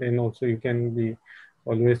something, then also you can be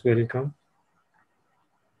always welcome.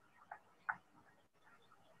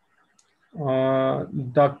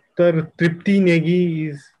 Dr. Tripti Negi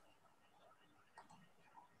is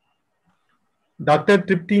Dr.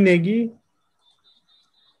 Tripti Negi.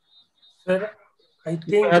 Sir, I think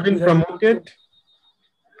you have been promoted.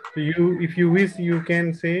 So if you wish, you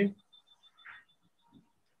can say.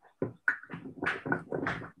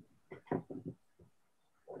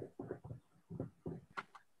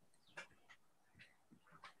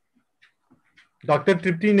 Dr.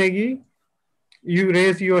 Tripti Negi, you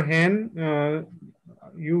raise your hand.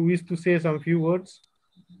 You wish to say some few words.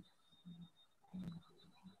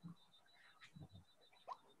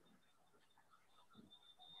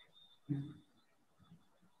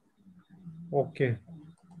 Okay.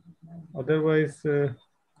 Otherwise,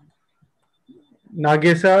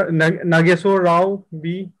 Nageswar Rao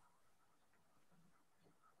B.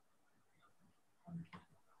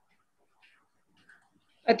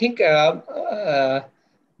 I think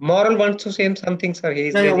Moral wants to say something, sir. He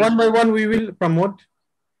is One by one we will promote.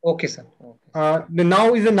 Okay, sir.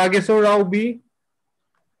 Now is a Nageswar Rao B.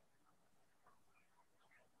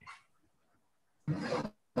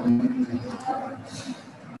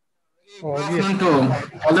 Yes. To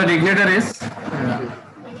all the dignitaries.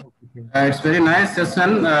 It's very nice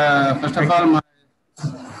session. First of all, my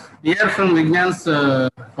here from Vignan's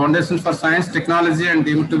Foundation for Science, Technology and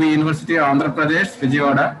deemed to be University of Andhra Pradesh,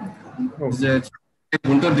 Vijayawada,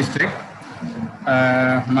 Guntur district.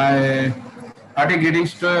 My hearty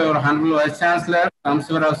greetings to our Honorable Vice Chancellor,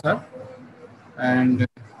 Ramsivara sir. And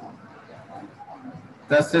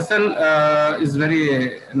the session is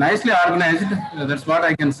very nicely organized. That's what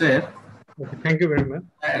I can say. Okay, thank you very much.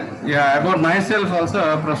 Yeah, about myself also,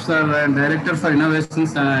 Professor and Director for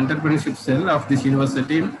Innovations and Entrepreneurship Cell of this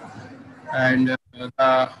university. And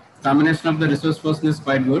the combination of the resource person is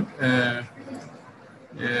quite good.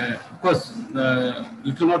 Of course, the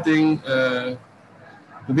little more thing to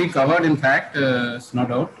be covered, in fact, it's no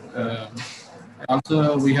doubt.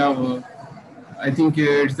 Also, we have, I think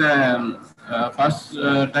it's the first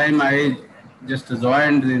time I just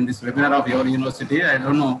joined in this webinar of your university. I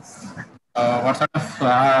don't know what sort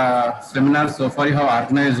of seminars so far you have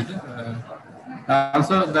organized.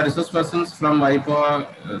 Also, the resource persons from IPR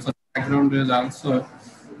such background is also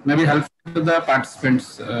maybe helpful to the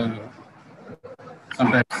participants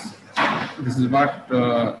sometimes. This is what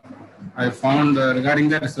I found regarding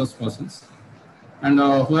the resource persons. And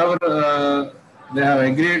whoever they have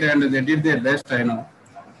agreed and they did their best, I know.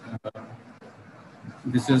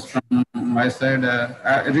 This is from my side.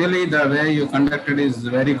 Really, the way you conducted is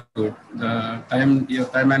very good. Your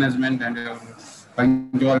time management and your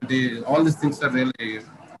punctuality, all these things are really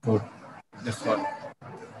good. That's all.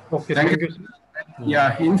 Okay, thank you.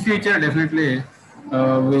 Yeah, in future, definitely,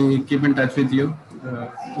 we keep in touch with you.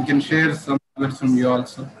 We can share some words from you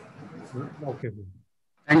also. Okay.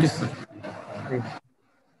 Thank you, sir.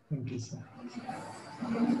 Thank you, sir.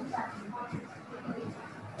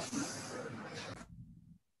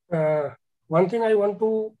 One thing I want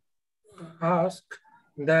to ask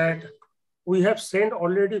that we have sent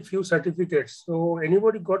already few certificates. So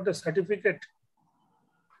anybody got the certificate?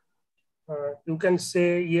 You can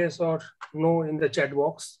say yes or no in the chat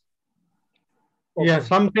box. Okay. Yeah,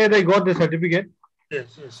 some say they got the certificate.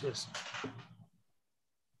 Yes.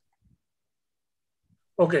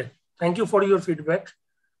 Okay, thank you for your feedback.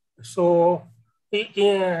 So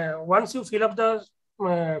once you fill up the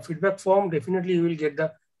feedback form, definitely you will get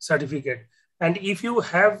the certificate. And if you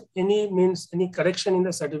have any correction in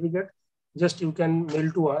the certificate, just you can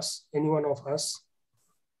mail to us, any one of us,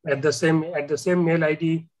 at the same mail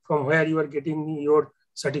ID from where you are getting your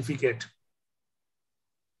certificate.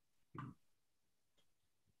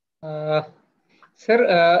 Sir,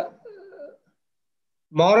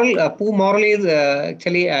 Pooh Moral is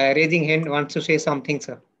actually raising hand, wants to say something,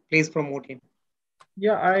 sir. Please promote him.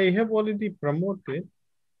 Yeah, I have already promoted.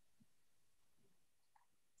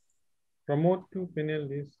 Promote to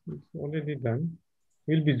panelists. It's already done.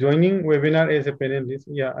 We'll be joining webinar as a panelist.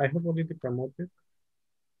 Yeah, I have already promoted.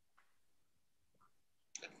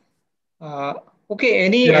 Uh, okay,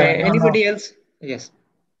 Yeah. anybody else? Yes.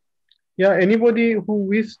 Yeah, anybody who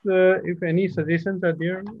wish, if any suggestions are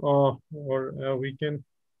there, or we can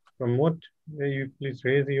promote, you please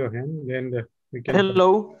raise your hand, then we can.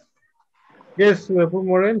 Hello. Yes, Abu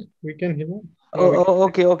Moran, we can hear.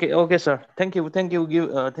 We can. Okay, sir. Thank you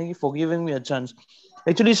for giving me a chance.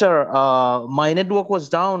 Actually, sir, my network was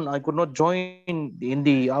down. I could not join in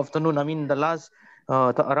the afternoon. I mean, the last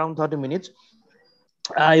around 30 minutes.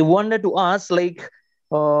 I wanted to ask, like,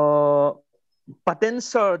 patent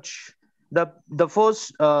search. The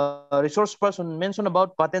first resource person mentioned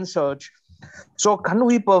about patent search. So, can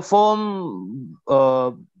we perform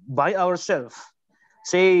by ourselves?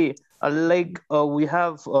 Say, we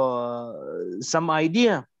have some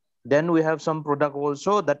idea, then we have some product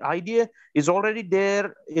also. That idea is already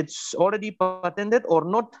there, it's already patented or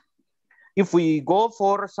not. If we go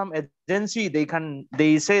for some agency,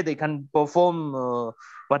 they say they can perform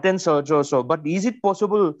patent search also, but is it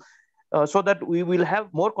possible, so that we will have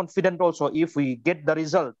more confident also if we get the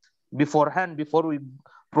result beforehand before we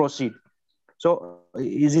proceed? So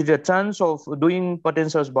is it a chance of doing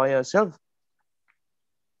patent search by ourselves?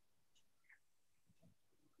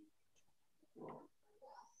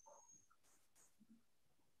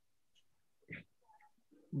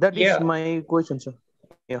 That is Yeah. my question, sir.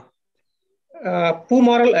 Yeah. Poo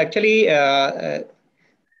moral actually, there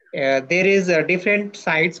is different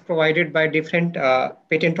sites provided by different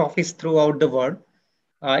patent office throughout the world.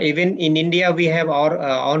 Even in India, we have our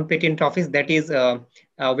own patent office, that is a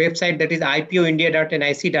website, that is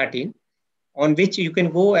ipoindia.nic.in, on which you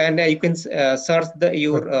can go and you can search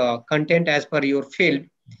your content as per your field.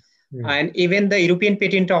 And even the European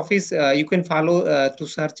Patent Office, you can follow to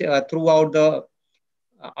search throughout the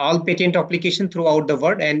all patent application throughout the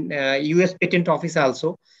world, and US Patent Office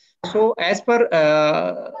also. So as per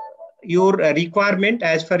your requirement,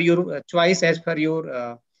 as per your choice, as per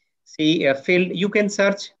your field, you can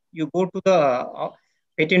search. You go to the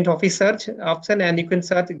patent office search option, and you can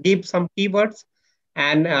search, give some keywords,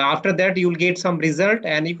 and after that you'll get some result,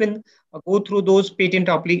 and you can go through those patent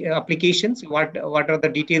applications. What are the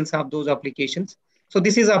details of those applications? So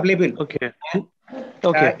this is available. Okay. And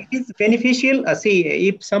Okay. it is beneficial. See,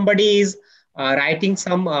 if somebody is writing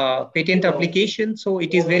some patent application, so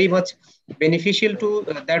it is very much beneficial to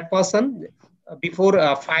that person. Before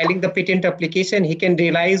filing the patent application, he can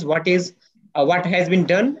realize what has been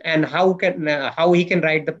done, and how he can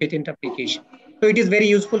write the patent application. So it is very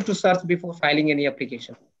useful to search before filing any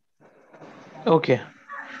application. Okay.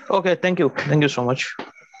 Okay. Thank you so much.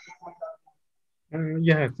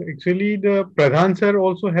 Yes, actually, the Pradhan sir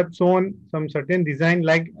also have shown some certain design,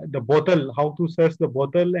 like the bottle, how to search the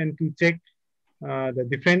bottle and to check the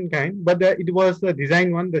different kind. But it was the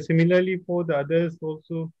design one. The similarly for the others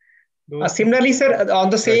also. Those Similarly, sir, on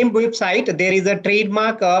the right. same website, there is a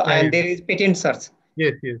trademark Yeah, and there is patent search.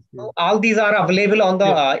 yes, yes, yes. So all these are available on the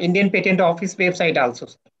Yes. Indian Patent Office website also.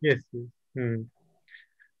 Yes, yes.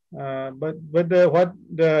 But what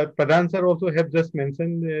the Pradhan sir also have just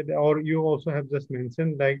mentioned, or you also have just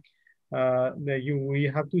mentioned, like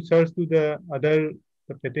we have to search to the other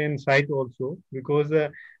the patent site also, because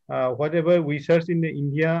whatever we search in the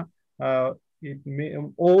India, it may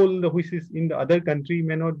all the which is in the other country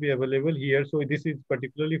may not be available here. So this is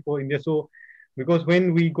particularly for India. So because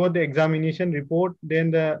when we got the examination report,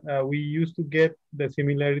 then we used to get the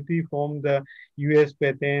similarity from the US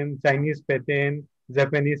patent, Chinese patent,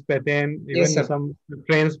 Japanese patent, Yes, even sir. some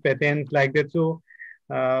French patents like that. So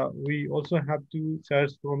we also have to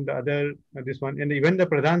search from the other this one. And even the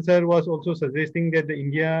Pradhan sir was also suggesting that the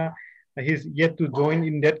India is yet to join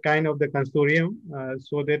in that kind of the consortium,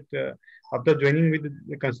 so that after joining with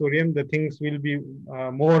the consortium, the things will be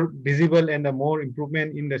more visible and a more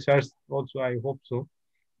improvement in the search. Also, I hope so.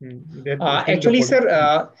 That still the Actually, sir,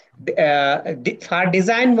 policy. for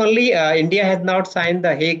design only, India has not signed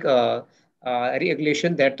the Hague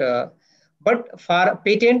regulation that. But for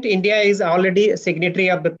patent, India is already a signatory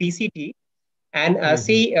of the PCT. And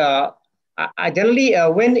see, I generally,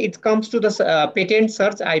 when it comes to the patent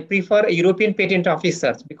search, I prefer European Patent Office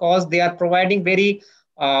search, because they are providing very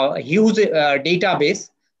huge database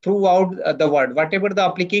throughout the world. Whatever the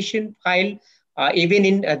application file, even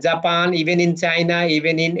in Japan, even in China,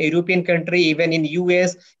 even in European country, even in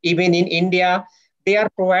US, even in India, they are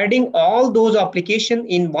providing all those application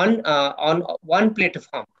in one on one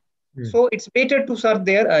platform. So it's better to search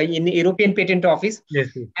there in European Patent Office.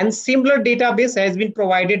 Yes, yes. And similar database has been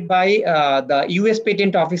provided by the US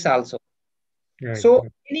Patent Office also. Right. So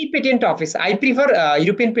any patent office, I prefer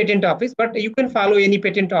European Patent Office, but you can follow any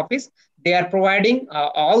patent office. They are providing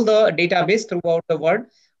all the database throughout the world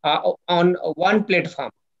on one platform.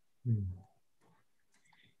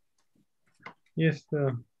 Yes.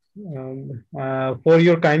 For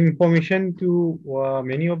your kind information to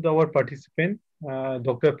many of our participants,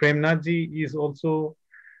 Dr. Premnath ji is also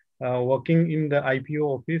working in the IPO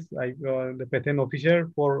office, the patent officer,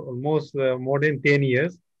 for almost more than 10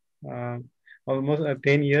 years, uh, almost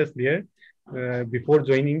 10 years there, before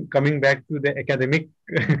coming back to the academic.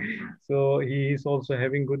 So he is also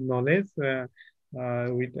having good knowledge. So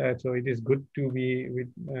it is good to be with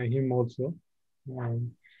him also.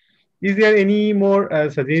 Um, is there any more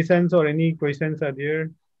suggestions or any questions are there?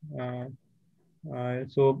 Uh,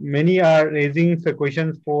 so many are raising the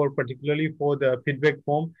questions for particularly for the feedback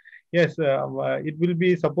form. Yes, it will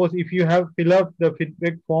be, suppose if you have fill up the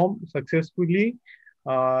feedback form successfully,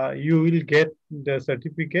 you will get the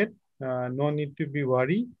certificate. No need to be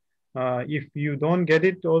worried. If you don't get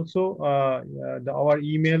it also, our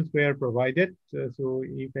emails were provided. So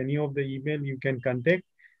if any of the email you can contact,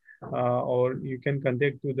 or you can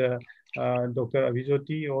contact to the Dr.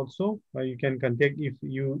 Avijoti also. You can contact if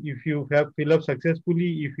you have fill up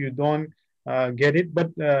successfully. If you don't get it, but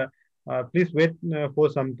please wait for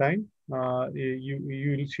some time. You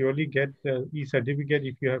will surely get the e-certificate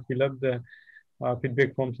if you have fill up the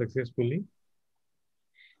feedback form successfully.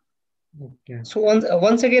 Okay. So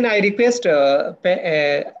once again, I request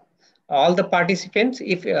all the participants,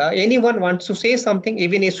 if anyone wants to say something,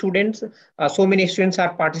 even students, so many students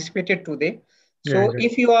are participated today. Yeah, So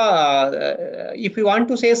if you want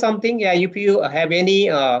to say something, yeah, if you have any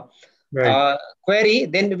right. query,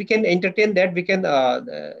 then we can entertain that. We can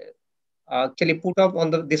actually put up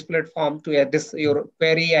on this platform to address your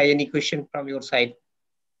query or any question from your side.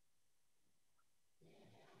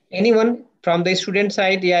 Anyone from the student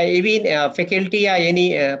side, yeah, even faculty or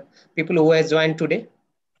any people who has joined today?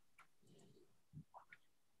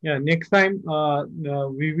 Yeah, next time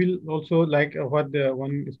we will also like what the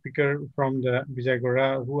one speaker from the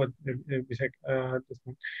Vijayagora who this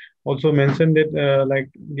one also mentioned that like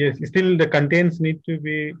yes, still the contents need to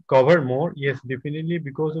be covered more. Yes, definitely,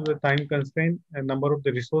 because of the time constraint and number of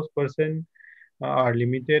the resource person are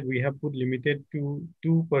limited. We have put limited to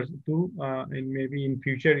two, and maybe in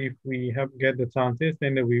future if we have get the chances,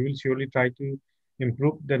 then we will surely try to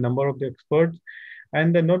improve the number of the experts.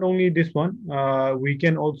 And not only this one, we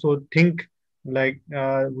can also think like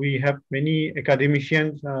we have many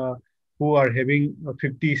academicians who are having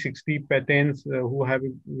 50, 60 patents, who have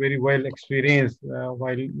very well experience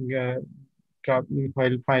while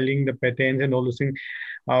filing the patents and all those things.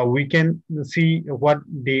 We can see what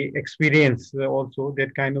they experience. Also,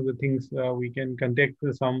 that kind of the things we can contact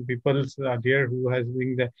some people there who has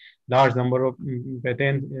been the large number of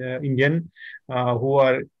patent Indian who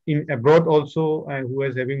are in abroad also, and who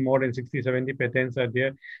is having more than 60, 70 patents are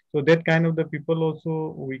there. So that kind of the people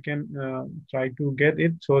also we can try to get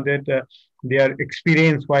it, so that their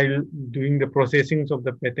experience while doing the processings of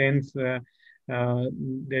the patents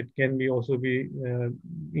that can be also be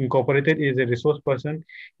incorporated as a resource person.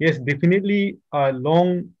 Yes, definitely.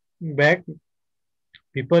 Long back,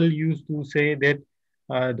 people used to say that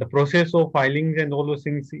the process of filings and all those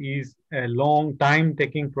things is a long time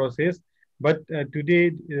taking process. But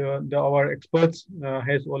today, our experts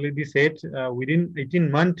has already said within 18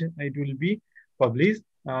 months it will be published.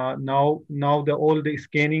 Now all the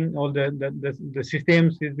scanning, all the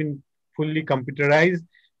systems has been fully computerized.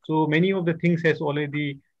 So many of the things has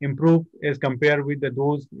already improved as compared with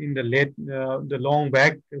those in the long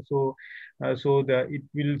back. So it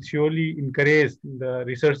will surely encourage the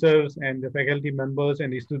researchers and the faculty members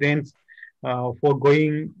and the students for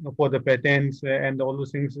going for the patents and all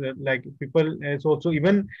those things. Like people, as also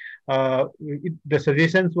even the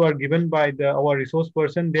suggestions were given by our resource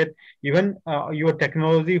person that even your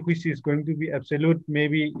technology, which is going to be absolute,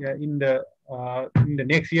 maybe in the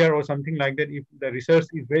next year or something like that, if the research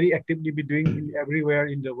is very actively be doing in everywhere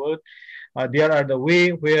in the world, there are the way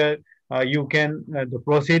where you can the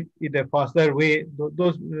proceed in a faster way.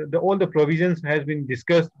 All the provisions has been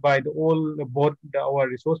discussed by both our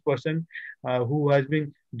resource person who has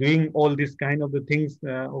been doing all this kind of the things.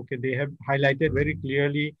 Okay, they have highlighted very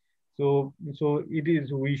clearly. So it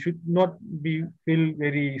is. We should not be feel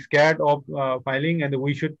very scared of filing, and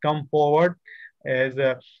we should come forward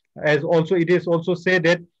as also it is also said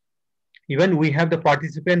that even we have the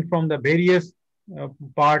participant from the various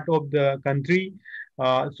part of the country.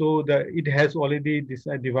 So it has already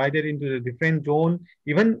divided into the different zone.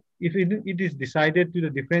 Even if it is decided to the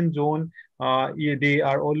different zone, they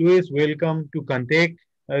are always welcome to contact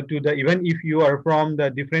to the, even if you are from the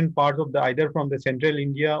different parts of the, either from the central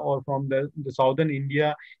India or from the southern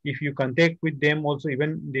India, if you contact with them also,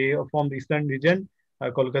 even they are from the eastern region,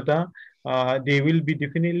 Kolkata, they will be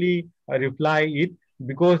definitely reply it.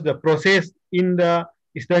 because the process in the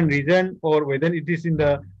eastern region or whether it is in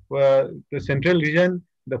the central region,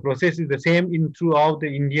 the process is the same in throughout the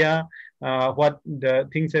India. What the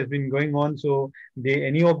things has been going on, so they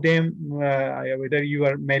any of them, whether you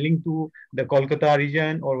are mailing to the Kolkata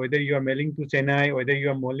region or whether you are mailing to Chennai, whether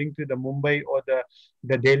you are mailing to the Mumbai or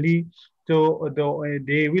the Delhi, so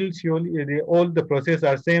they will surely all the process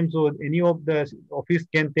are same. So any of the office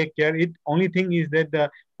can take care. It only thing is that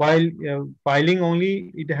the filing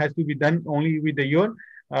only it has to be done only with your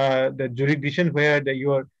the jurisdiction where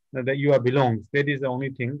you are belongs. That is the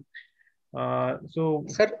only thing. So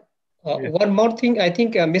Sir, yes, one more thing. I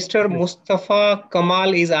think Mr. yes. Mustafa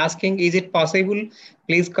Kamal is asking, is it possible,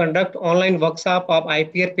 please conduct online workshop of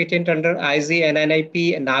IPR patent under IZ and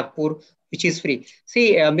NIP Nagpur, which is free.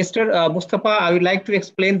 See, Mr. Mustafa, I would like to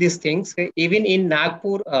explain these things. Even in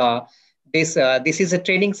Nagpur, this is a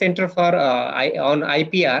training center for on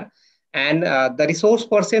IPR, and the resource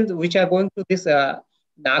persons which are going to this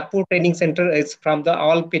Nagpur training center is from the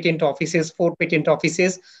all patent offices, 4 patent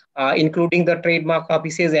offices, including the trademark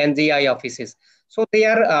offices and GI offices. So they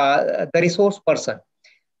are the resource person.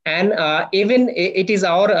 And even it is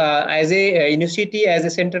our, as a university, as a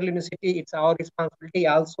central university, it's our responsibility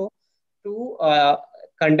also to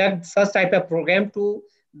conduct such type of program to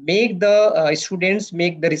make the students,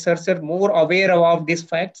 make the researcher more aware of these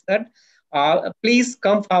facts that please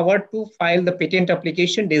come forward to file the patent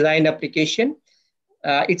application, design application.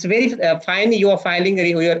 It's very fine. You are filing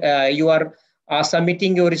you are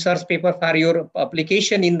submitting your research paper for your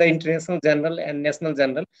publication in the international journal and national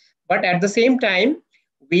journal. But at the same time,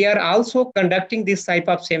 we are also conducting this type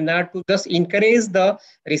of seminar to just encourage the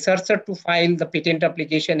researcher to file the patent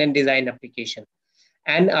application and design application.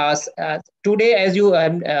 And today, as you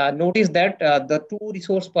noticed that the two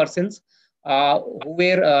resource persons who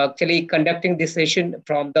were actually conducting this session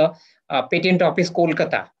from the patent office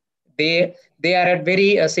Kolkata, they are at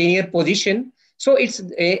very senior position. So it's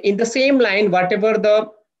in the same line, whatever the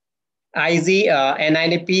IZ,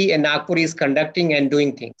 NINP and Nagpur is conducting and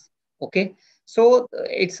doing things. Okay. So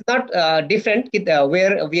it's not different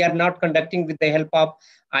where we are not conducting with the help of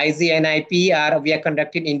IZ and IP, or we are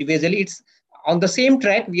conducting individually. It's on the same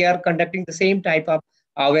track. We are conducting the same type of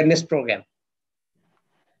awareness program.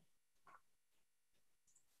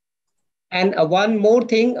 And one more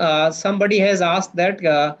thing, somebody has asked that,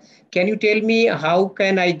 can you tell me how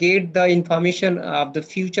can I get the information of the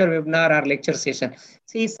future webinar or lecture session?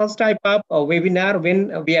 See, such type of webinar,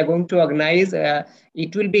 when we are going to organize,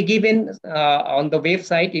 it will be given on the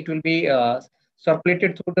website. It will be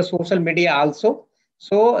circulated through the social media also.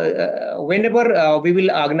 So whenever we will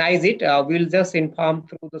organize it, we will just inform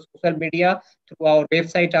through the social media, through our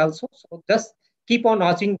website also. So just keep on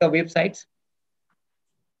watching the websites.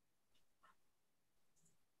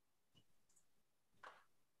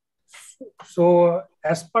 So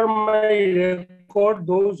as per my record,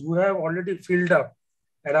 those who have already filled up,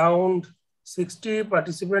 around 60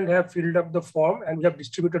 participants have filled up the form, and we have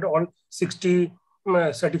distributed all 60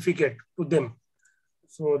 certificate to them.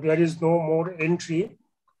 So there is no more entry.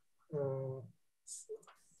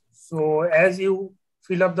 So as you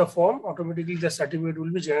fill up the form, automatically the certificate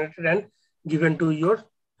will be generated and given to your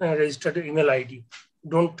registered email ID.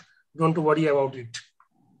 Don't worry about it.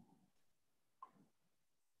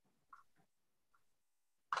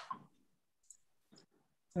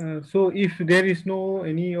 So if there is no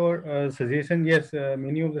any or suggestion, yes,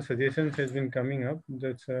 many of the suggestions has been coming up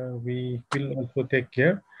that we will also take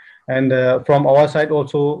care. And from our side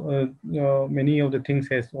also, many of the things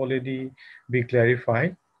has already been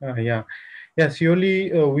clarified. Yeah,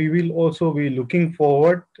 surely we will also be looking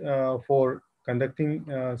forward for conducting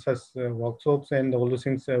such workshops and all those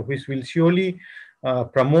things, which will surely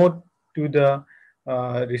promote to the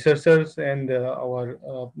researchers and our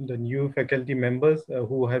the new faculty members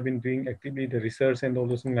who have been doing actively the research and all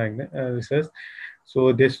those things like that, research.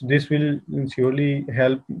 So this will surely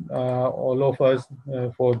help all of us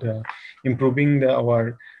for the improving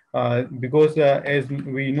our because as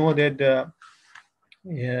we know that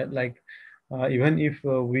yeah, like even if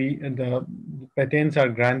we the patents are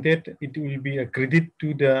granted, it will be a credit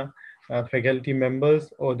to the faculty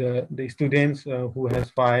members or the students who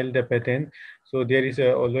has filed the patent. So there is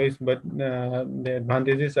always, but the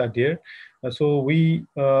advantages are there. So we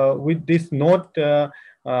with this note,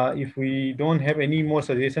 if we don't have any more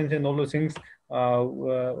suggestions and all those things,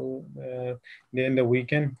 then we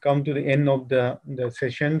can come to the end of the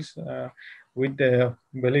sessions with the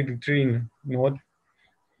valedictory note.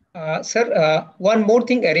 Sir, one more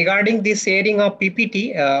thing regarding the sharing of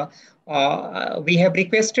PPT. We have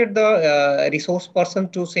requested the resource person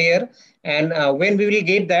to share, and when we will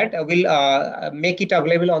get that, we'll make it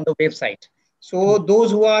available on the website. So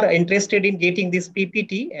those who are interested in getting this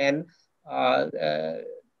PPT and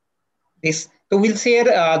this, so we'll share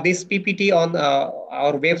this PPT on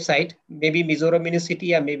our website, maybe Mizoram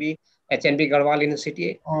University or maybe HNB Garhwal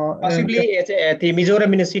University, And possibly at the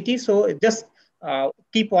Mizoram University. So just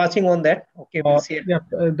keep watching on that. Okay, we'll share. yeah,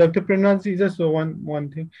 Dr. Pranansi, just one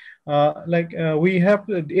thing. We have,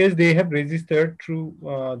 as they have registered through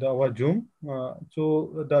our Zoom,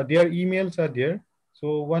 so their emails are there.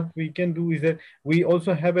 So what we can do is that we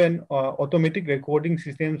also have an automatic recording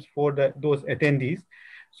systems for those attendees.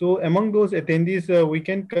 So among those attendees, we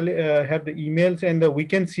can have the emails, and we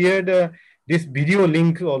can share this video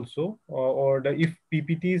link also, or if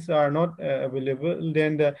PPTs are not available,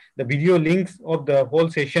 then the video links of the whole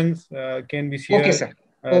sessions can be shared. Okay, sir.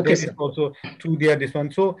 Okay, That sir. is also through this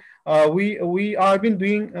one. So we have been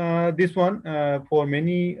doing this one for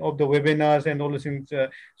many of the webinars and all those things.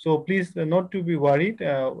 So please not to be worried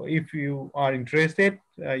if you are interested.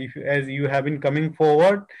 If you, as you have been coming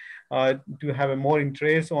forward to have a more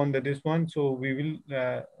interest on this one, so we will,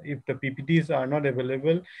 if the PPTs are not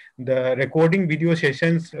available, the recording video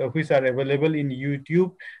sessions which are available in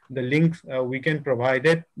YouTube, the links we can provide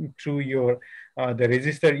it through your the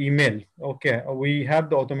register email. Okay, we have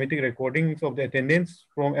the automatic recordings of the attendance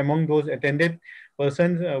from among those attended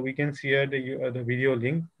persons. We can share the video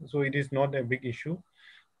link, so it is not a big issue.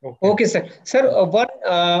 Okay, Okay, sir. Sir, one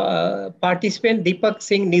participant, Deepak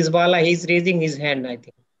Singh Nizwala, he's raising his hand, I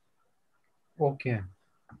think. Okay.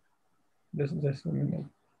 Just a minute.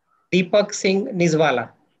 Deepak Singh Nizwala.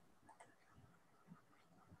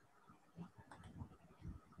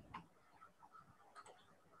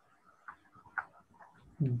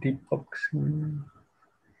 Deepak Singh.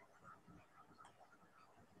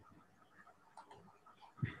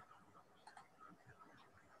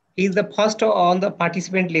 He's the first on the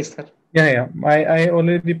participant list, sir. Yeah. I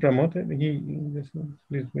already promoted.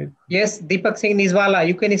 Please wait. Yes, Deepak Singh Nizwala,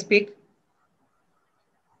 you can speak.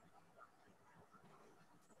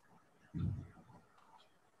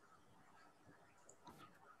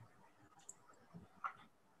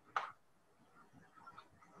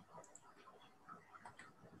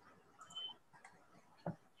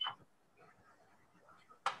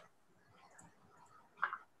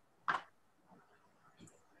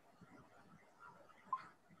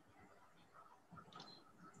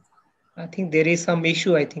 I think there is some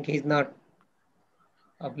issue. I think he's not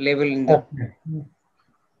available in the.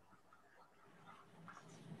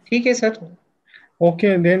 Okay, sir.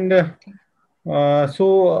 Okay, then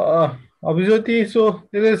Abhijyoti, so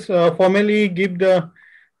let us formally give the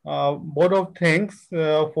vote of thanks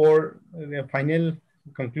for the final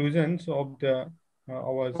conclusions of the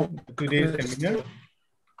our today's seminar.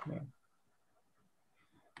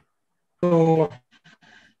 So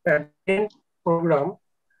at the end of the program,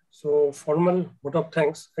 so formal vote of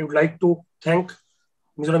thanks. I would like to thank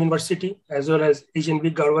Mizoram University as well as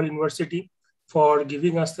HNB Garhwal University for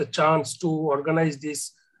giving us the chance to organize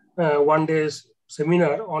this one-day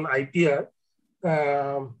seminar on IPR.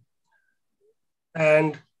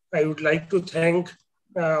 And I would like to thank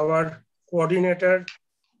our coordinator,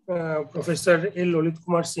 Professor L. Lalit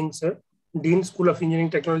Kumar Singh, sir, Dean, School of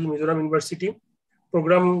Engineering Technology, Mizoram University,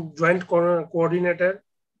 Program Joint Coordinator,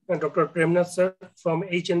 Dr. Premnath, sir, from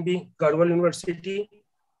HNB Garhwal University,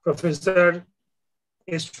 Professor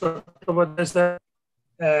S. Chattopadhyay, sir,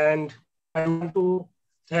 and I want to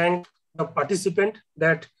thank the participant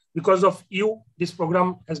that because of you, this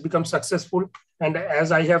program has become successful. And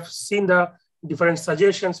as I have seen the different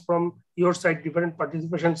suggestions from your side, different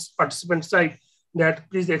participant side, that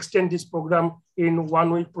please extend this program in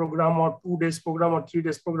 1 week program or 2 days program or 3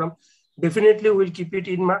 days program. Definitely we'll keep it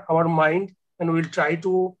in our mind, and we'll try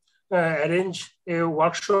to arrange a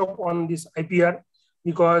workshop on this IPR,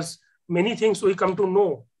 because many things we come to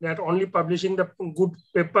know that only publishing the good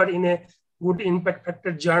paper in a good impact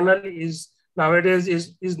factor journal is nowadays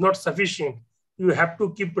is not sufficient. You have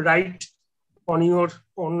to keep right on your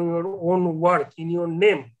own work in your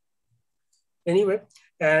name. Anyway,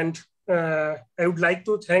 and I would like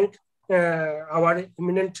to thank our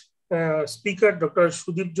eminent speaker, Dr.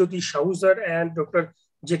 Sudip Jyoti Sahu sir and Dr.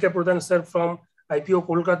 J.K. Pradhan sir from IPO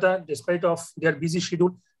Kolkata. Despite of their busy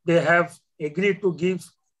schedule, they have agreed to give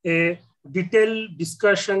a detailed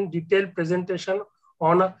discussion, detailed presentation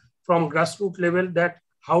on from grassroots level that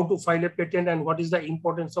how to file a patent and what is the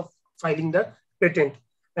importance of filing the patent.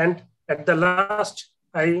 And at the last,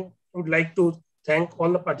 I would like to thank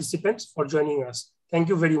all the participants for joining us. Thank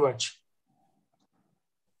you very much.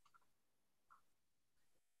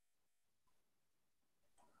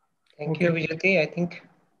 Thank you, Vijay. I think.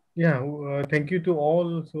 Yeah, thank you to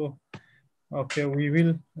all. So, okay, we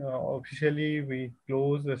will officially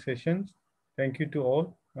close the sessions. Thank you to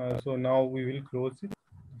all. So now we will close it.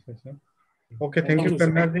 Session. Okay, thank you,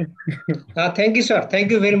 Karnaji. Thank you, sir.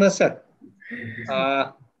 Thank you very much, sir.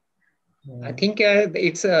 I think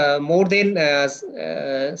it's more than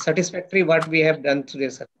satisfactory what we have done today,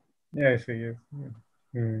 sir. Yes, yes.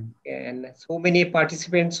 Mm. And so many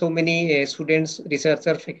participants, so many students,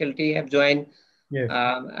 researchers, faculty have joined.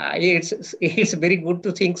 Yes. It's very good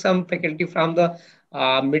to think some faculty from the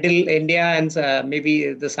middle India and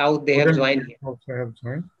maybe the south they have joined here. Also have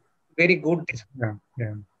joined. Very good. Yeah,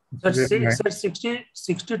 yeah. Sir,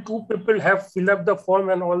 62 people have filled up the form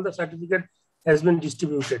and all the certificate has been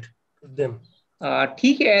distributed to them.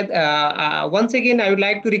 Once again, I would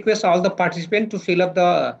like to request all the participants to fill up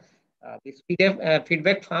the this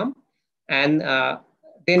feedback form, and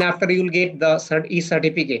then after you will get the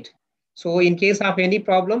e-certificate. So in case of any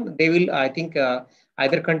problem, they will, I think,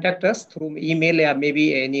 either contact us through email or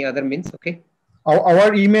maybe any other means. Okay.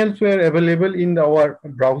 Our emails were available in our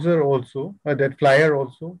browser also, that flyer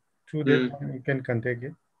also. Through that you can contact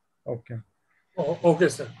it. Okay. Oh, okay,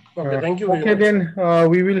 sir. Okay, thank you very much. Okay, then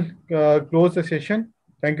we will close the session.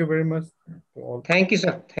 Thank you very much to all. Thank you,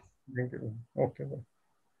 sir. Thank you. Okay. Bye.